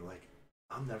like, dude, like,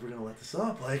 I'm never gonna let this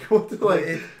up. Like, what the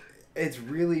like?" it's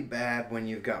really bad when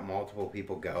you've got multiple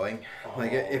people going.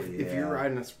 Like if you're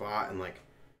riding a spot and like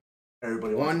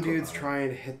everybody, one dude's trying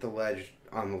to hit the ledge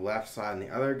on the left side and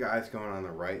the other guy's going on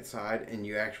the right side, and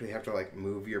you actually have to like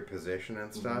move your position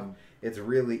and stuff, it's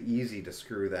really easy to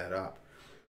screw that up.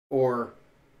 Or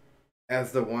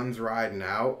as the one's riding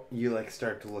out, you like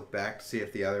start to look back to see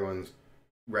if the other one's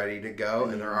ready to go,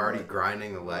 and they're already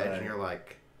grinding the ledge, and you're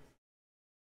like,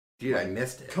 dude, like, I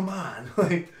missed it. Come on.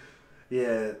 Like,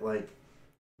 yeah, like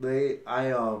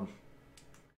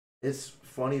it's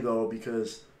funny though,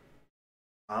 because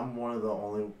I'm one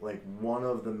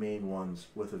of the main ones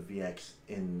with a VX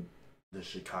in the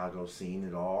Chicago scene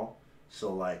at all.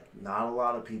 So like not a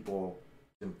lot of people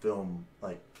can film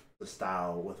like the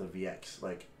style with a VX.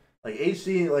 Like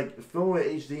HD, like film with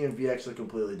HD and VX are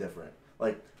completely different.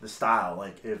 Like the style,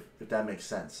 like if that makes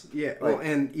sense. Yeah, like, well,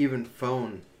 and even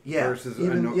phone versus a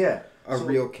So,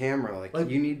 real camera. Like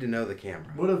you need to know the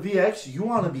camera. With a VX, you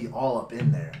want to be all up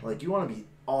in there. Like you want to be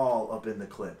all up in the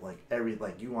clip. Like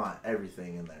you want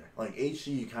everything in there. Like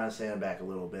HD, you kind of stand back a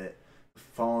little bit.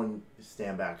 Phone, you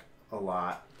stand back a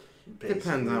lot. Basically.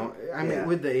 Depends on. I mean,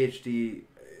 with the HD,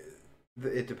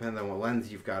 it depends on what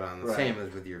lens you've got on. The same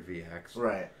as with your VX.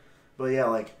 Right. But yeah,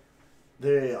 like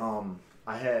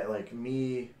I had like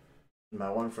me, my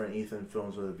one friend Ethan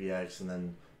films with a VX, and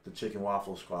then the Chicken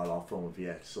Waffle Squad all film with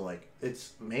VX. So like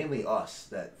it's mainly us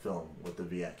that film with the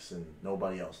VX and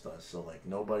nobody else does. So like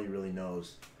nobody really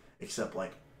knows except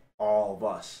like all of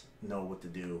us know what to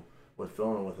do with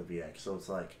filming with a VX. So it's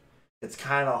like it's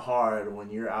kind of hard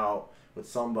when you're out with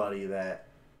somebody that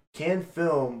can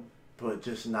film but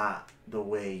just not the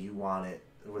way you want it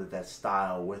with that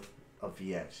style with a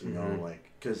VX. You know, like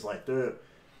because like they're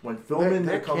when filming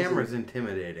that camera's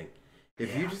intimidating.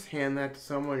 If you just hand that to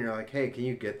someone, you're like, "Hey, can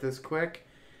you get this quick?"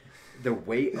 The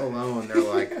weight alone, they're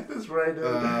like, "That's right."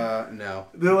 No.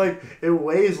 They're like, it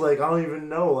weighs like I don't even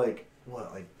know, like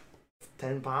what, like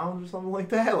 10 pounds or something like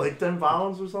that, like 10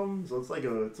 pounds or something. So it's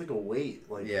like a weight,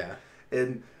 like yeah.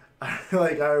 And I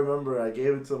remember I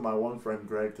gave it to my one friend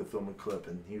Greg to film a clip,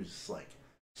 and he was just like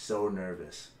so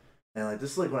nervous. And like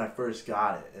this is like when I first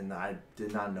got it, and I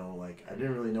did not know, like I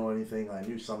didn't really know anything. I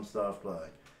knew some stuff, but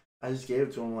like I just gave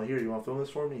it to him, like, here, you want to film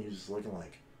this for me? He was just looking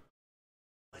like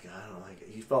I don't know,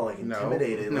 like he felt like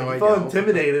intimidated. No, like, he felt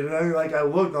intimidated, and I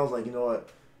looked, and I was like, you know what?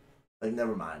 Like,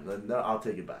 never mind. No, I'll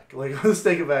take it back. Like, let's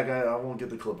take it back. I won't get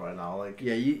the clip right now. Like,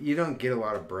 yeah, you don't get a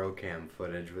lot of Brocam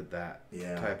footage with that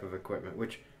type of equipment,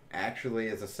 which actually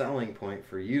is a selling point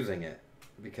for using it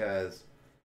because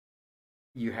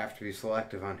you have to be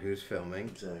selective on who's filming.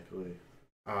 Exactly.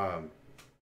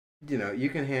 You know, you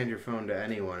can hand your phone to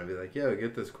anyone and be like, "Yo,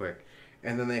 get this quick,"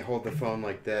 and then they hold the phone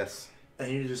like this,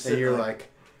 and you just you're like,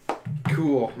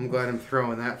 "Cool, I'm glad I'm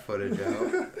throwing that footage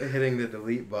out," hitting the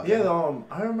delete button. Yeah,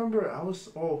 I remember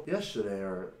yesterday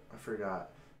or I forgot.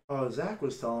 Zach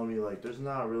was telling me like there's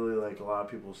not really like a lot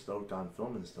of people stoked on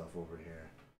filming stuff over here.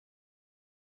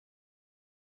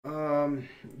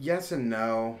 Yes and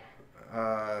no.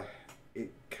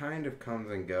 It kind of comes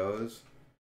and goes,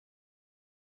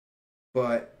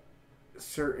 but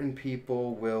certain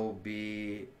people will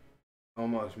be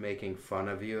almost making fun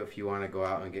of you if you want to go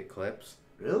out and get clips.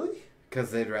 Really?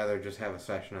 Because they'd rather just have a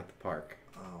session at the park.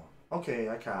 Oh, okay.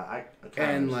 I kind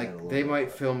and like they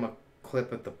might film a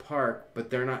clip at the park, but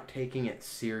they're not taking it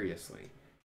seriously.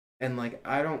 And like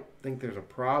I don't think there's a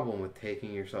problem with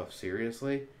taking yourself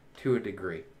seriously to a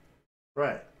degree.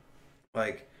 Right.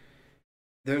 Like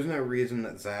there's no reason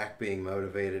that Zach being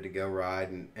motivated to go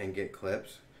ride and get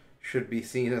clips should be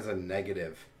seen as a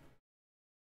negative.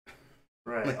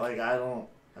 Right. Like I don't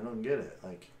get it.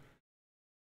 Like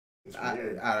it's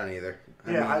weird. I don't either.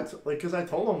 Because I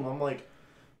told him, I'm like,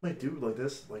 dude, like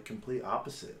this, like complete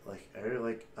opposite. Like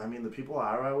the people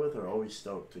I ride with are always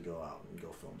stoked to go out and go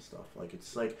film stuff. Like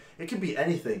it's like it could be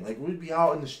anything. Like we'd be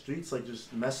out in the streets, like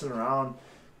just messing around,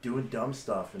 doing dumb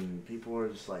stuff, and people were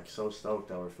just like so stoked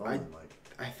that we're filming.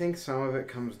 I think some of it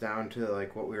comes down to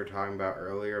like what we were talking about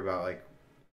earlier about like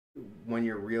when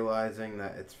you're realizing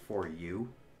that it's for you.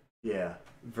 Yeah.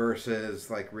 Versus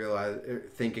like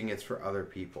thinking it's for other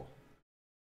people.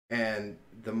 And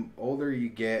the older you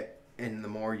get and the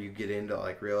more you get into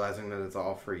like realizing that it's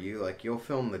all for you, like you'll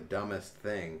film the dumbest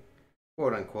thing,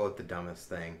 quote unquote the dumbest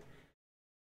thing,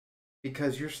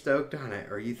 because you're stoked on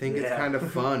it or you think it's kind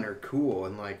of fun or cool,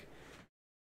 and like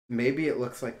maybe it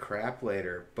looks like crap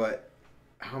later, but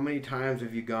how many times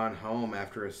have you gone home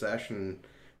after a session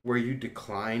where you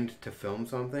declined to film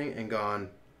something and gone,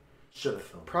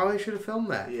 probably should have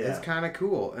filmed that. Yeah. It's kind of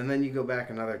cool. And then you go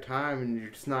back another time and you're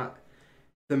just not,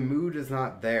 the mood is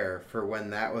not there for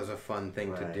when that was a fun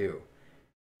thing to do.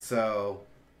 So,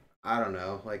 I don't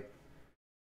know. Like,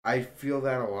 I feel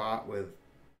that a lot with,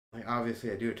 like,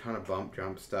 obviously I do a ton of bump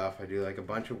jump stuff. I do like a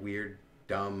bunch of weird,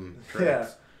 dumb tricks. Yeah.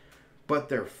 But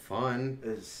they're fun.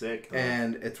 It's sick. Though.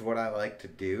 And it's what I like to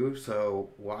do. So,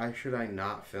 why should I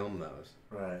not film those?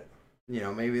 Right. You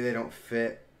know, maybe they don't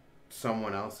fit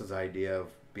someone else's idea of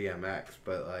BMX,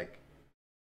 but like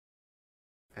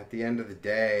at the end of the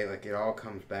day, like it all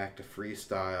comes back to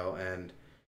freestyle, and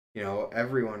you know,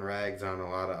 everyone rags on a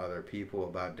lot of other people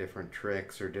about different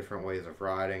tricks or different ways of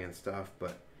riding and stuff,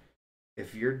 but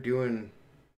if you're doing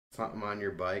something on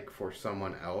your bike for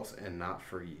someone else and not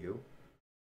for you,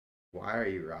 why are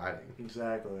you riding?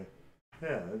 Exactly.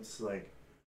 Yeah, it's like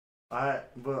I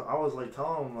was like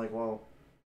telling him like, well,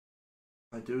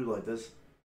 like dude, like this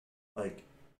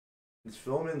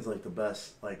filming's like the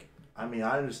best. Like, I mean,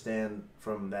 I understand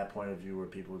from that point of view where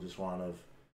people just want to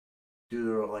do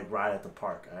their like ride at the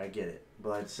park. I get it,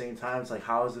 but at the same time, it's like,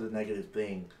 how is it a negative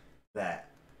thing that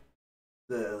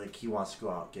like he wants to go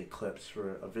out and get clips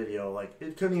for a video? Like,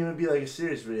 it couldn't even be like a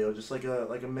serious video, just like a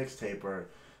mixtape or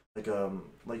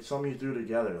like something you threw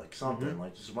together, like something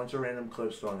like just a bunch of random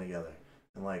clips thrown together.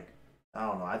 And like, I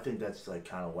don't know, I think that's like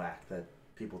kind of whack that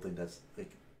people think that's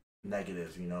like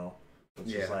negative, you know.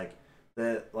 It's just like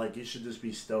that, like you should just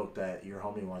be stoked that your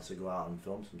homie wants to go out and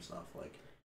film some stuff. Like,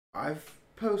 I've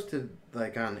posted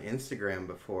like on Instagram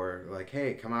before, like,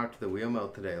 hey, come out to the wheel mill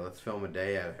today. Let's film a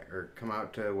day at it, or come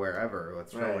out to wherever.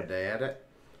 Let's film a day at it.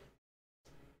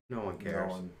 No one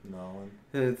cares. No one.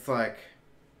 And it's like,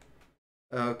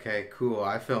 okay, cool.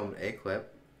 I filmed a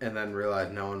clip and then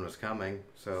realized no one was coming.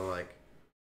 So like,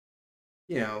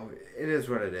 you know, it is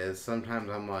what it is. Sometimes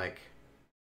I'm like,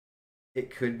 it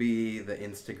could be the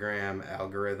Instagram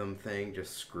algorithm thing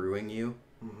just screwing you.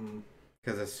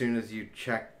 Because as soon as you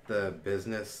check the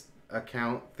business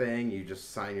account thing, you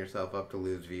just sign yourself up to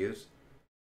lose views.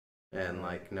 And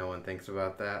like, no one thinks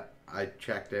about that. I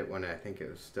checked it when I think it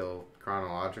was still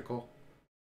chronological.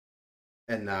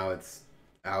 And now it's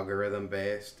algorithm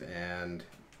based and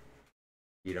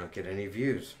you don't get any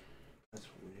views. That's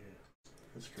weird.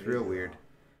 That's crazy. It's real weird.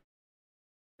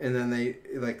 And then they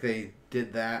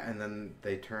did that, and then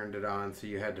they turned it on so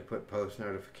you had to put post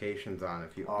notifications on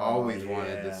if you always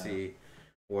wanted to see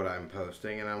what I'm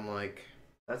posting. And I'm like,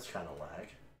 that's kind of whack.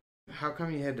 How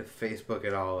come you had to Facebook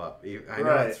it all up? I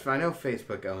know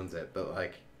Facebook owns it, but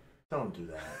like, don't do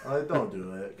that. Don't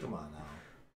do it. Come on now.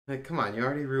 Like, come on, you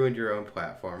already ruined your own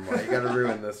platform. Why you got to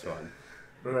ruin this one?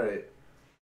 Right.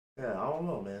 Yeah, I don't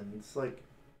know, man. It's like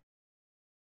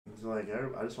I just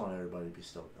want everybody to be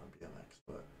stoked on BMX,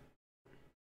 but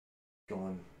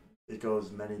it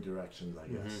goes many directions, I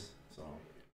guess. So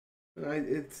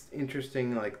it's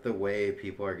interesting, like the way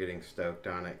people are getting stoked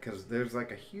on it, because there's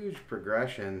like a huge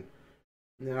progression.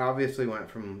 It obviously went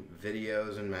from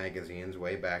videos and magazines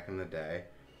way back in the day,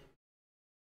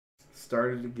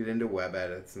 started to get into web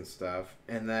edits and stuff,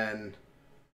 and then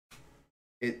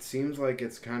it seems like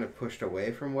it's kind of pushed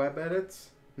away from web edits.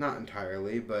 Not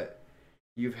entirely, but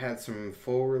you've had some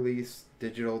full release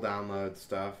digital download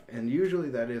stuff, and usually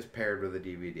that is paired with a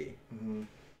DVD.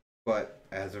 But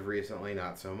as of recently,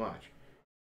 not so much.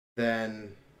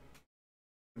 Then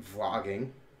vlogging.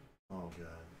 Oh, God.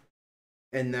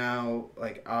 And now,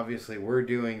 like, obviously, we're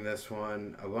doing this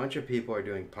one. A bunch of people are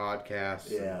doing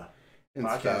podcasts. Yeah. And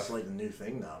podcasts stuff. Like the new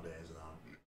thing nowadays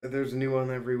now. There's a new one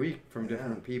every week from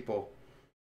different people.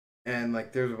 And,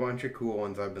 like, there's a bunch of cool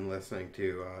ones I've been listening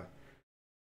to.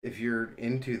 If you're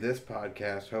into this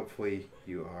podcast, hopefully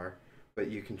you are. But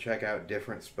you can check out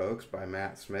Different Spokes by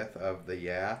Matt Smith of the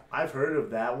Yeah. I've heard of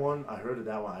that one. I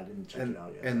didn't check it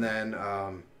out yet. And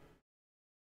then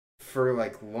for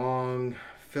like long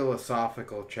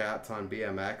philosophical chats on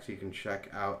BMX, you can check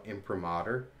out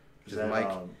Imprimatur, which is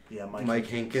Mike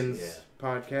Hankins'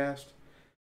 podcast.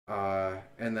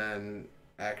 And then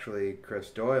actually Chris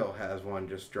Doyle has one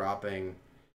just dropping.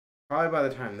 Probably by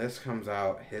the time this comes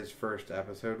out, his first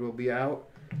episode will be out.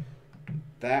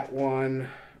 That one,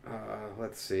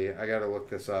 let's see. I gotta look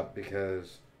this up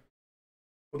because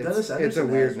it's a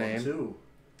weird name too.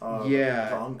 The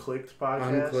Unclicked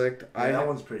podcast. Unclicked. Yeah, that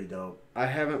one's pretty dope. I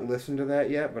haven't listened to that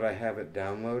yet, but I have it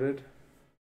downloaded.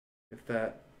 If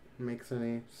that makes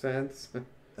any sense.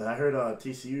 And I heard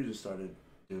TCU just started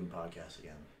doing podcasts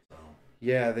again. So.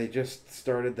 Yeah, they just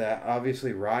started that.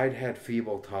 Obviously, Ride had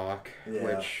Feeble Talk,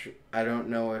 which I don't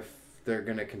know if they're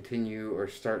going to continue or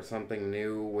start something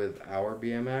new with our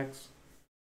BMX.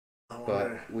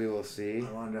 But we will see.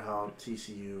 I wonder how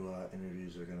TCU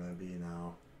interviews are going to be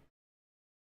now.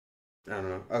 I don't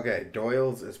know. Okay,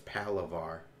 Doyle's is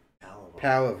Palaver.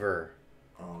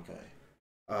 Oh,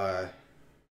 okay.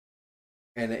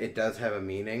 And it does have a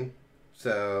meaning,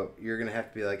 so you're going to have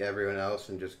to be like everyone else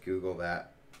and just Google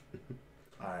that.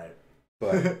 Alright.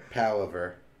 But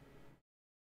Palaver.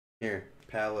 Here,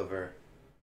 Palaver.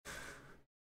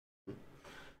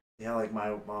 Yeah, like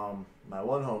my one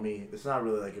homie, it's not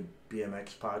really like a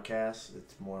BMX podcast.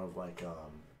 It's more of like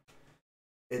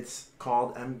it's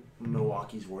called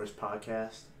Milwaukee's Worst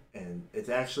Podcast, and it's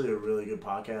actually a really good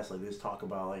podcast. Like they just talk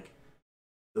about like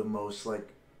the most like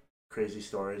crazy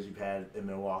stories you've had in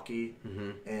Milwaukee,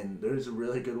 and there's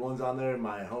really good ones on there.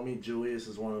 My homie Julius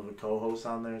is one of the co-hosts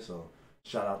on there, so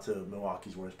shout out to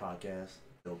Milwaukee's Worst Podcast.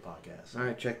 Dope podcast. All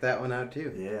right, check that one out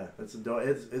too. Yeah, it's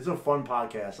a fun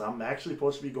podcast. I'm actually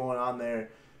supposed to be going on there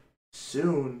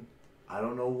soon. I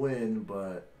don't know when,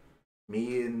 but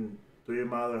me and 3 of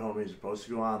my other homies are supposed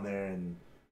to go on there, and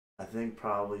I think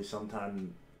probably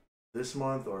sometime this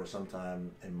month or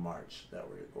sometime in March that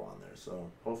we're gonna go on there. So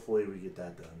hopefully we get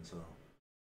that done. So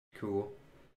cool.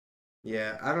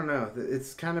 Yeah, I don't know.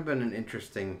 It's kind of been an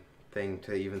interesting thing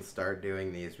to even start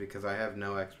doing these because I have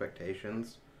no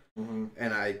expectations.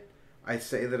 And I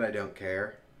say that I don't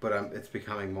care, but it's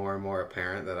becoming more and more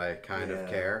apparent that I kind of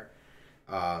care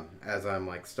as I'm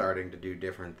like starting to do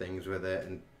different things with it,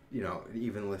 and you know,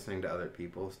 even listening to other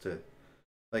people's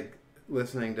like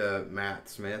listening to Matt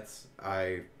Smith's.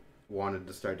 I wanted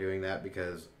to start doing that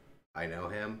because I know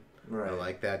him, I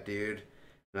like that dude,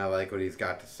 and I like what he's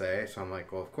got to say. So I'm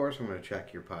like, well, of course I'm going to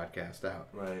check your podcast out.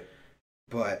 Right.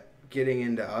 But getting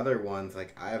into other ones,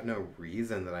 like, I have no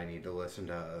reason that I need to listen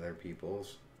to other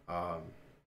people's.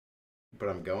 But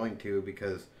I'm going to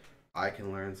because I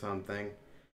can learn something.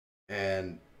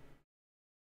 And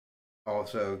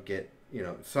also get,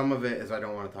 some of it is I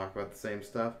don't want to talk about the same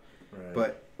stuff. Right.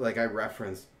 But, like, I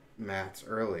referenced Matt's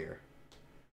earlier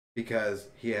because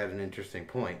he had an interesting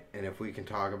point. And if we can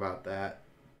talk about that,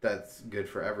 that's good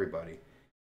for everybody.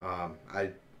 I'm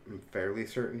fairly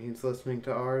certain he's listening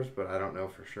to ours, but I don't know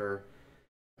for sure.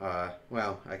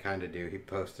 Well, I kind of do. He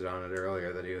posted on it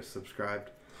earlier that he was subscribed.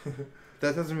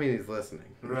 That doesn't mean he's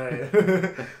listening. Right.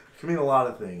 Can mean a lot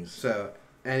of things. So,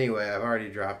 anyway, I've already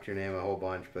dropped your name a whole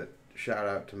bunch, but shout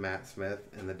out to Matt Smith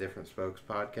and the Different Spokes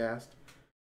podcast.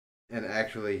 And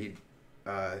actually,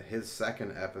 his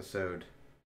second episode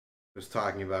was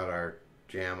talking about our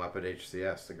jam up at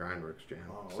HCS, the Grindworks jam.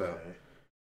 Oh, okay. So,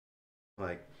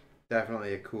 like,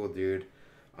 definitely a cool dude.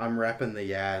 I'm repping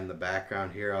the in the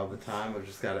background here all the time. I've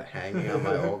just got it hanging on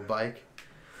my old bike.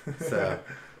 So,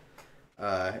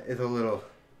 it's a little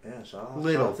shout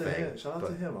out to thing. Him. Shout out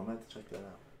to him. I'm going to have to check that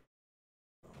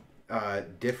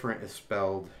out. Different is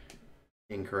spelled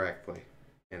incorrectly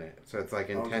in it. So it's like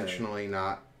intentionally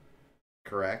not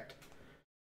correct,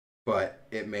 but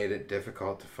it made it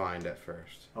difficult to find at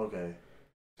first. Okay.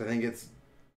 So I think it's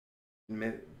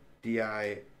Difffrent.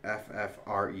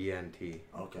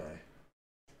 Okay.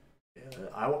 Yeah,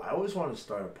 I always wanted to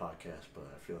start a podcast, but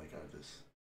I feel like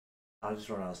I just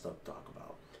run out of stuff to talk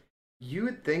about. You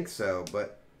would think so,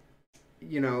 but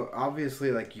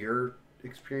obviously, like, your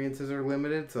experiences are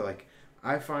limited, so like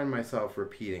I find myself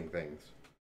repeating things.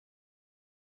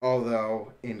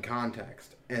 Although in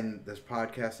context, and this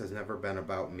podcast has never been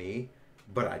about me,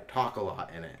 but I talk a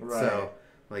lot in it. Right. So,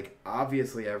 like,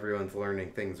 obviously everyone's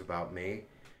learning things about me,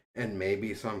 and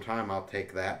maybe sometime I'll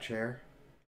take that chair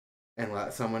and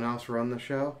let someone else run the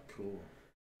show. Cool.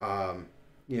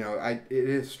 It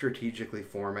is strategically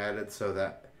formatted so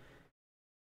that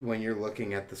when you're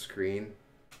looking at the screen,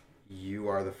 you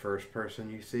are the first person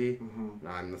you see, and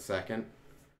I'm the second.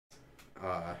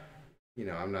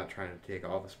 I'm not trying to take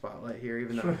all the spotlight here,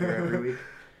 even though I'm here every week.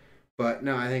 But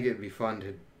no, I think it'd be fun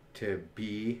to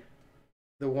be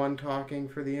the one talking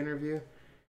for the interview.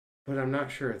 But I'm not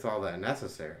sure it's all that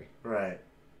necessary. Right.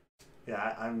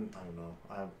 Yeah, I don't know.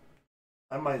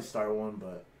 I might start one,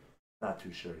 but not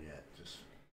too sure yet. Just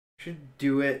should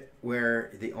do it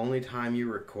where the only time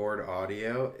you record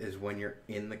audio is when you're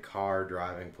in the car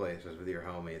driving places with your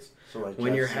homies. So like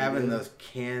when you're having those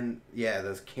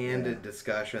candid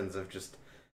discussions of just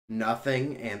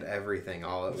nothing and everything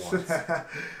all at once. That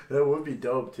would be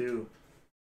dope too.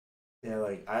 Yeah,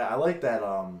 like I like that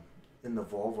in the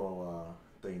Volvo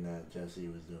thing that Jesse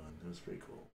was doing. It was pretty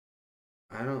cool.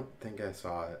 I don't think I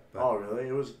saw it. But... Oh really?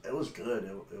 It was good.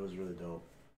 It was really dope.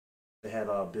 They had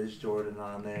Biz Jordan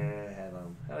on there.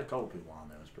 Had a couple people on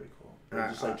there. It was pretty cool. They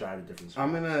just like driving different spots.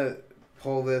 I'm gonna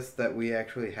pull this that we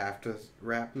actually have to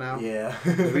wrap now. Yeah.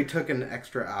 We took an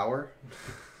extra hour.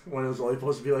 When it was only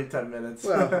supposed to be like 10 minutes.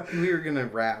 Well, we were gonna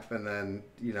wrap, and then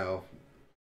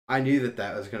I knew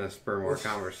that was gonna spur more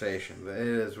conversation. But it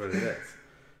is what it is.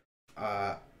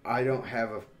 I don't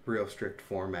have a real strict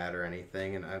format or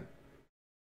anything, and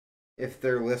if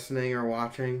they're listening or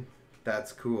watching,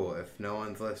 that's cool. If no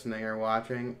one's listening or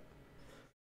watching,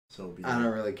 so be it. I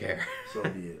don't really care. So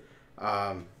be it.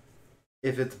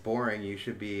 If it's boring, you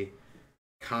should be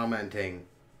commenting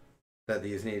that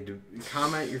these need to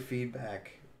comment your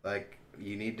feedback. Like,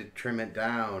 you need to trim it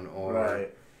down, or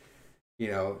right.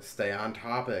 Stay on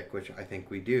topic, which I think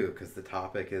we do, because the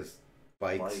topic is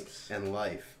bikes and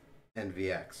life and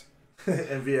VX.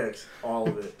 And VX, all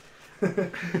of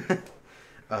it.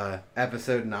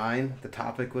 Episode 9, the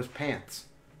topic was pants.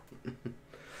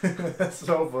 That's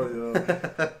so funny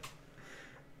though.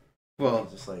 Well,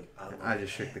 just like, I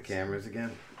just shook the cameras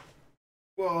again.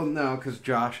 Well, no, because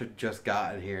Josh had just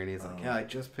gotten here and he's like, yeah, I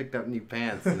just picked up new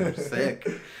pants and they're sick.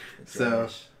 So,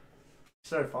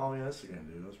 started following me on Instagram,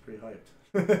 dude. I was pretty hyped.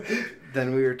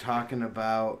 Then we were talking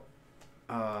about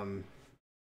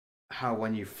how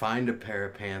when you find a pair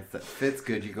of pants that fits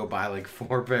good, you go buy like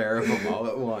 4 pair of them all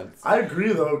at once. I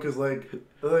agree though, because like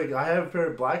I have a pair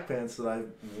of black pants that I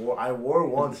wore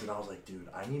once, and I was like, dude,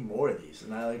 I need more of these.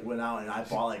 And I like went out and I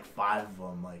bought like 5 of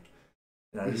them, like,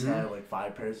 and I just had like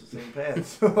 5 pairs of the same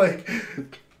pants. Like,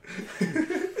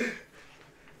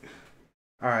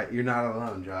 all right, you're not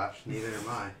alone, Josh. Neither am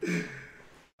I.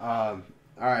 All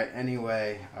right.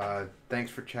 Anyway,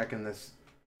 thanks for checking this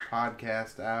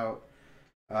podcast out.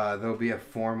 There'll be a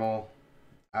formal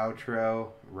outro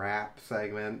rap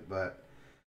segment, but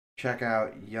check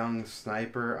out Young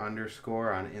Sniper __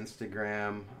 on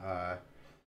Instagram.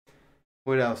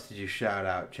 What else did you shout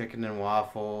out? Chicken and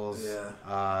Waffles.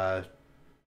 Yeah.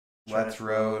 Let's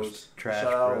Roast. Trash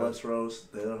Shout out Bros. Let's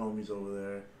Roast. They're the homies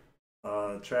over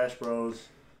there. Trash Bros.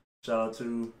 Shout out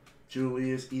to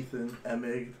Julius, Ethan,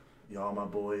 Emig. Y'all my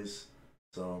boys.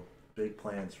 So, big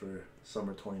plans for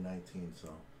summer 2019.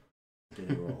 So, get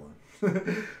it rolling.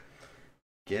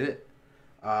 Get it?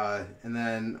 And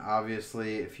then,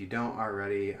 obviously, if you don't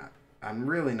already, I'm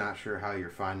really not sure how you're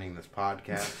finding this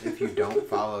podcast if you don't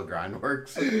follow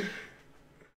Grindworks.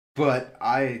 But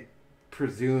I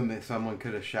presume that someone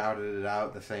could have shouted it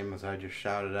out the same as I just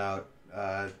shouted out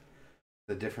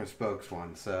the Different Spokes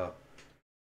one. So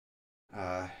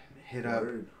hit up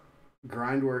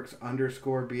Grindworks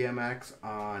 _ BMX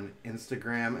on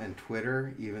Instagram and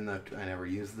Twitter, even though I never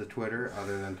use the Twitter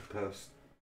other than to post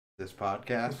this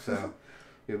podcast. So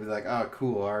you'll be like, oh,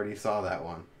 cool, I already saw that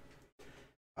one.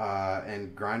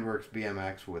 And Grindworks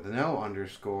BMX with no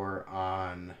underscore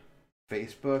on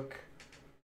Facebook,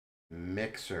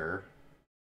 Mixer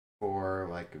for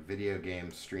like video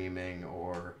game streaming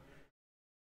or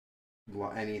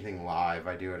anything live.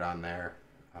 I do it on there.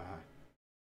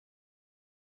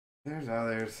 There's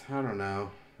others. I don't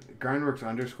know. Grindworks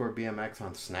 _ BMX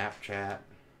on Snapchat.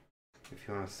 If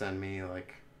you want to send me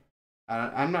like,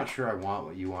 I'm not sure I want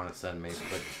what you want to send me,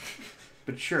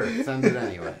 but sure, send it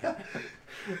anyway.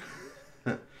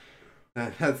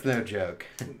 That's no joke.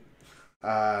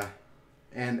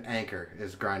 And Anchor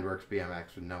is Grindworks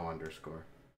BMX with no underscore.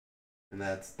 And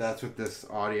that's what this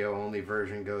audio only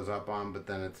version goes up on, but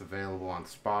then it's available on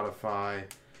Spotify,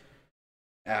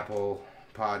 Apple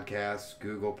Podcasts,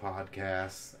 Google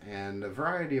Podcasts, and a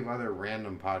variety of other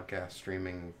random podcast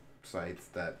streaming sites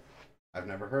that I've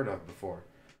never heard of before.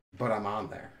 But I'm on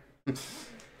there.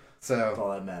 So that's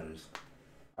all that matters.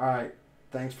 Alright.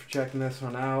 Thanks for checking this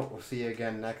one out. We'll see you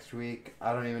again next week.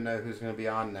 I don't even know who's going to be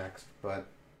on next, but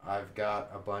I've got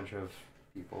a bunch of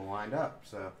people lined up,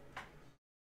 so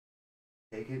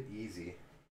take it easy.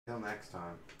 Till next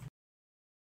time.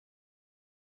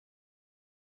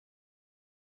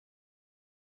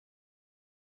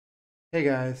 Hey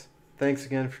guys, thanks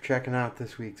again for checking out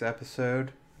this week's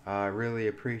episode. I really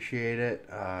appreciate it.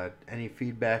 Any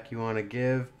feedback you want to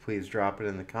give, please drop it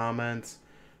in the comments.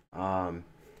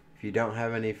 If you don't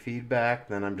have any feedback,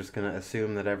 then I'm just going to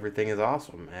assume that everything is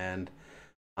awesome, and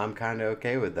I'm kind of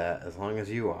okay with that, as long as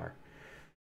you are.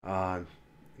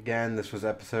 Again, this was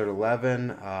episode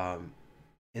 11.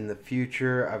 In the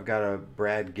future, I've got a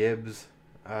Brad Gibbs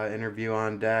interview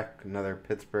on deck, another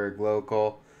Pittsburgh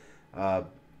local,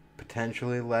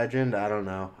 potentially legend. I don't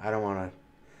know. I don't want to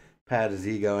pat his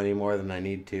ego any more than I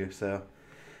need to. So,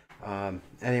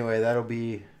 anyway, that'll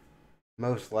be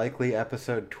most likely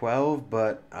episode 12,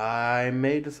 but I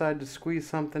may decide to squeeze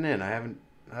something in. I haven't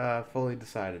fully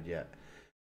decided yet.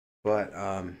 But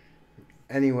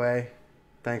anyway,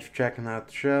 thanks for checking out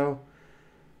the show.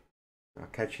 I'll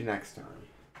catch you next time.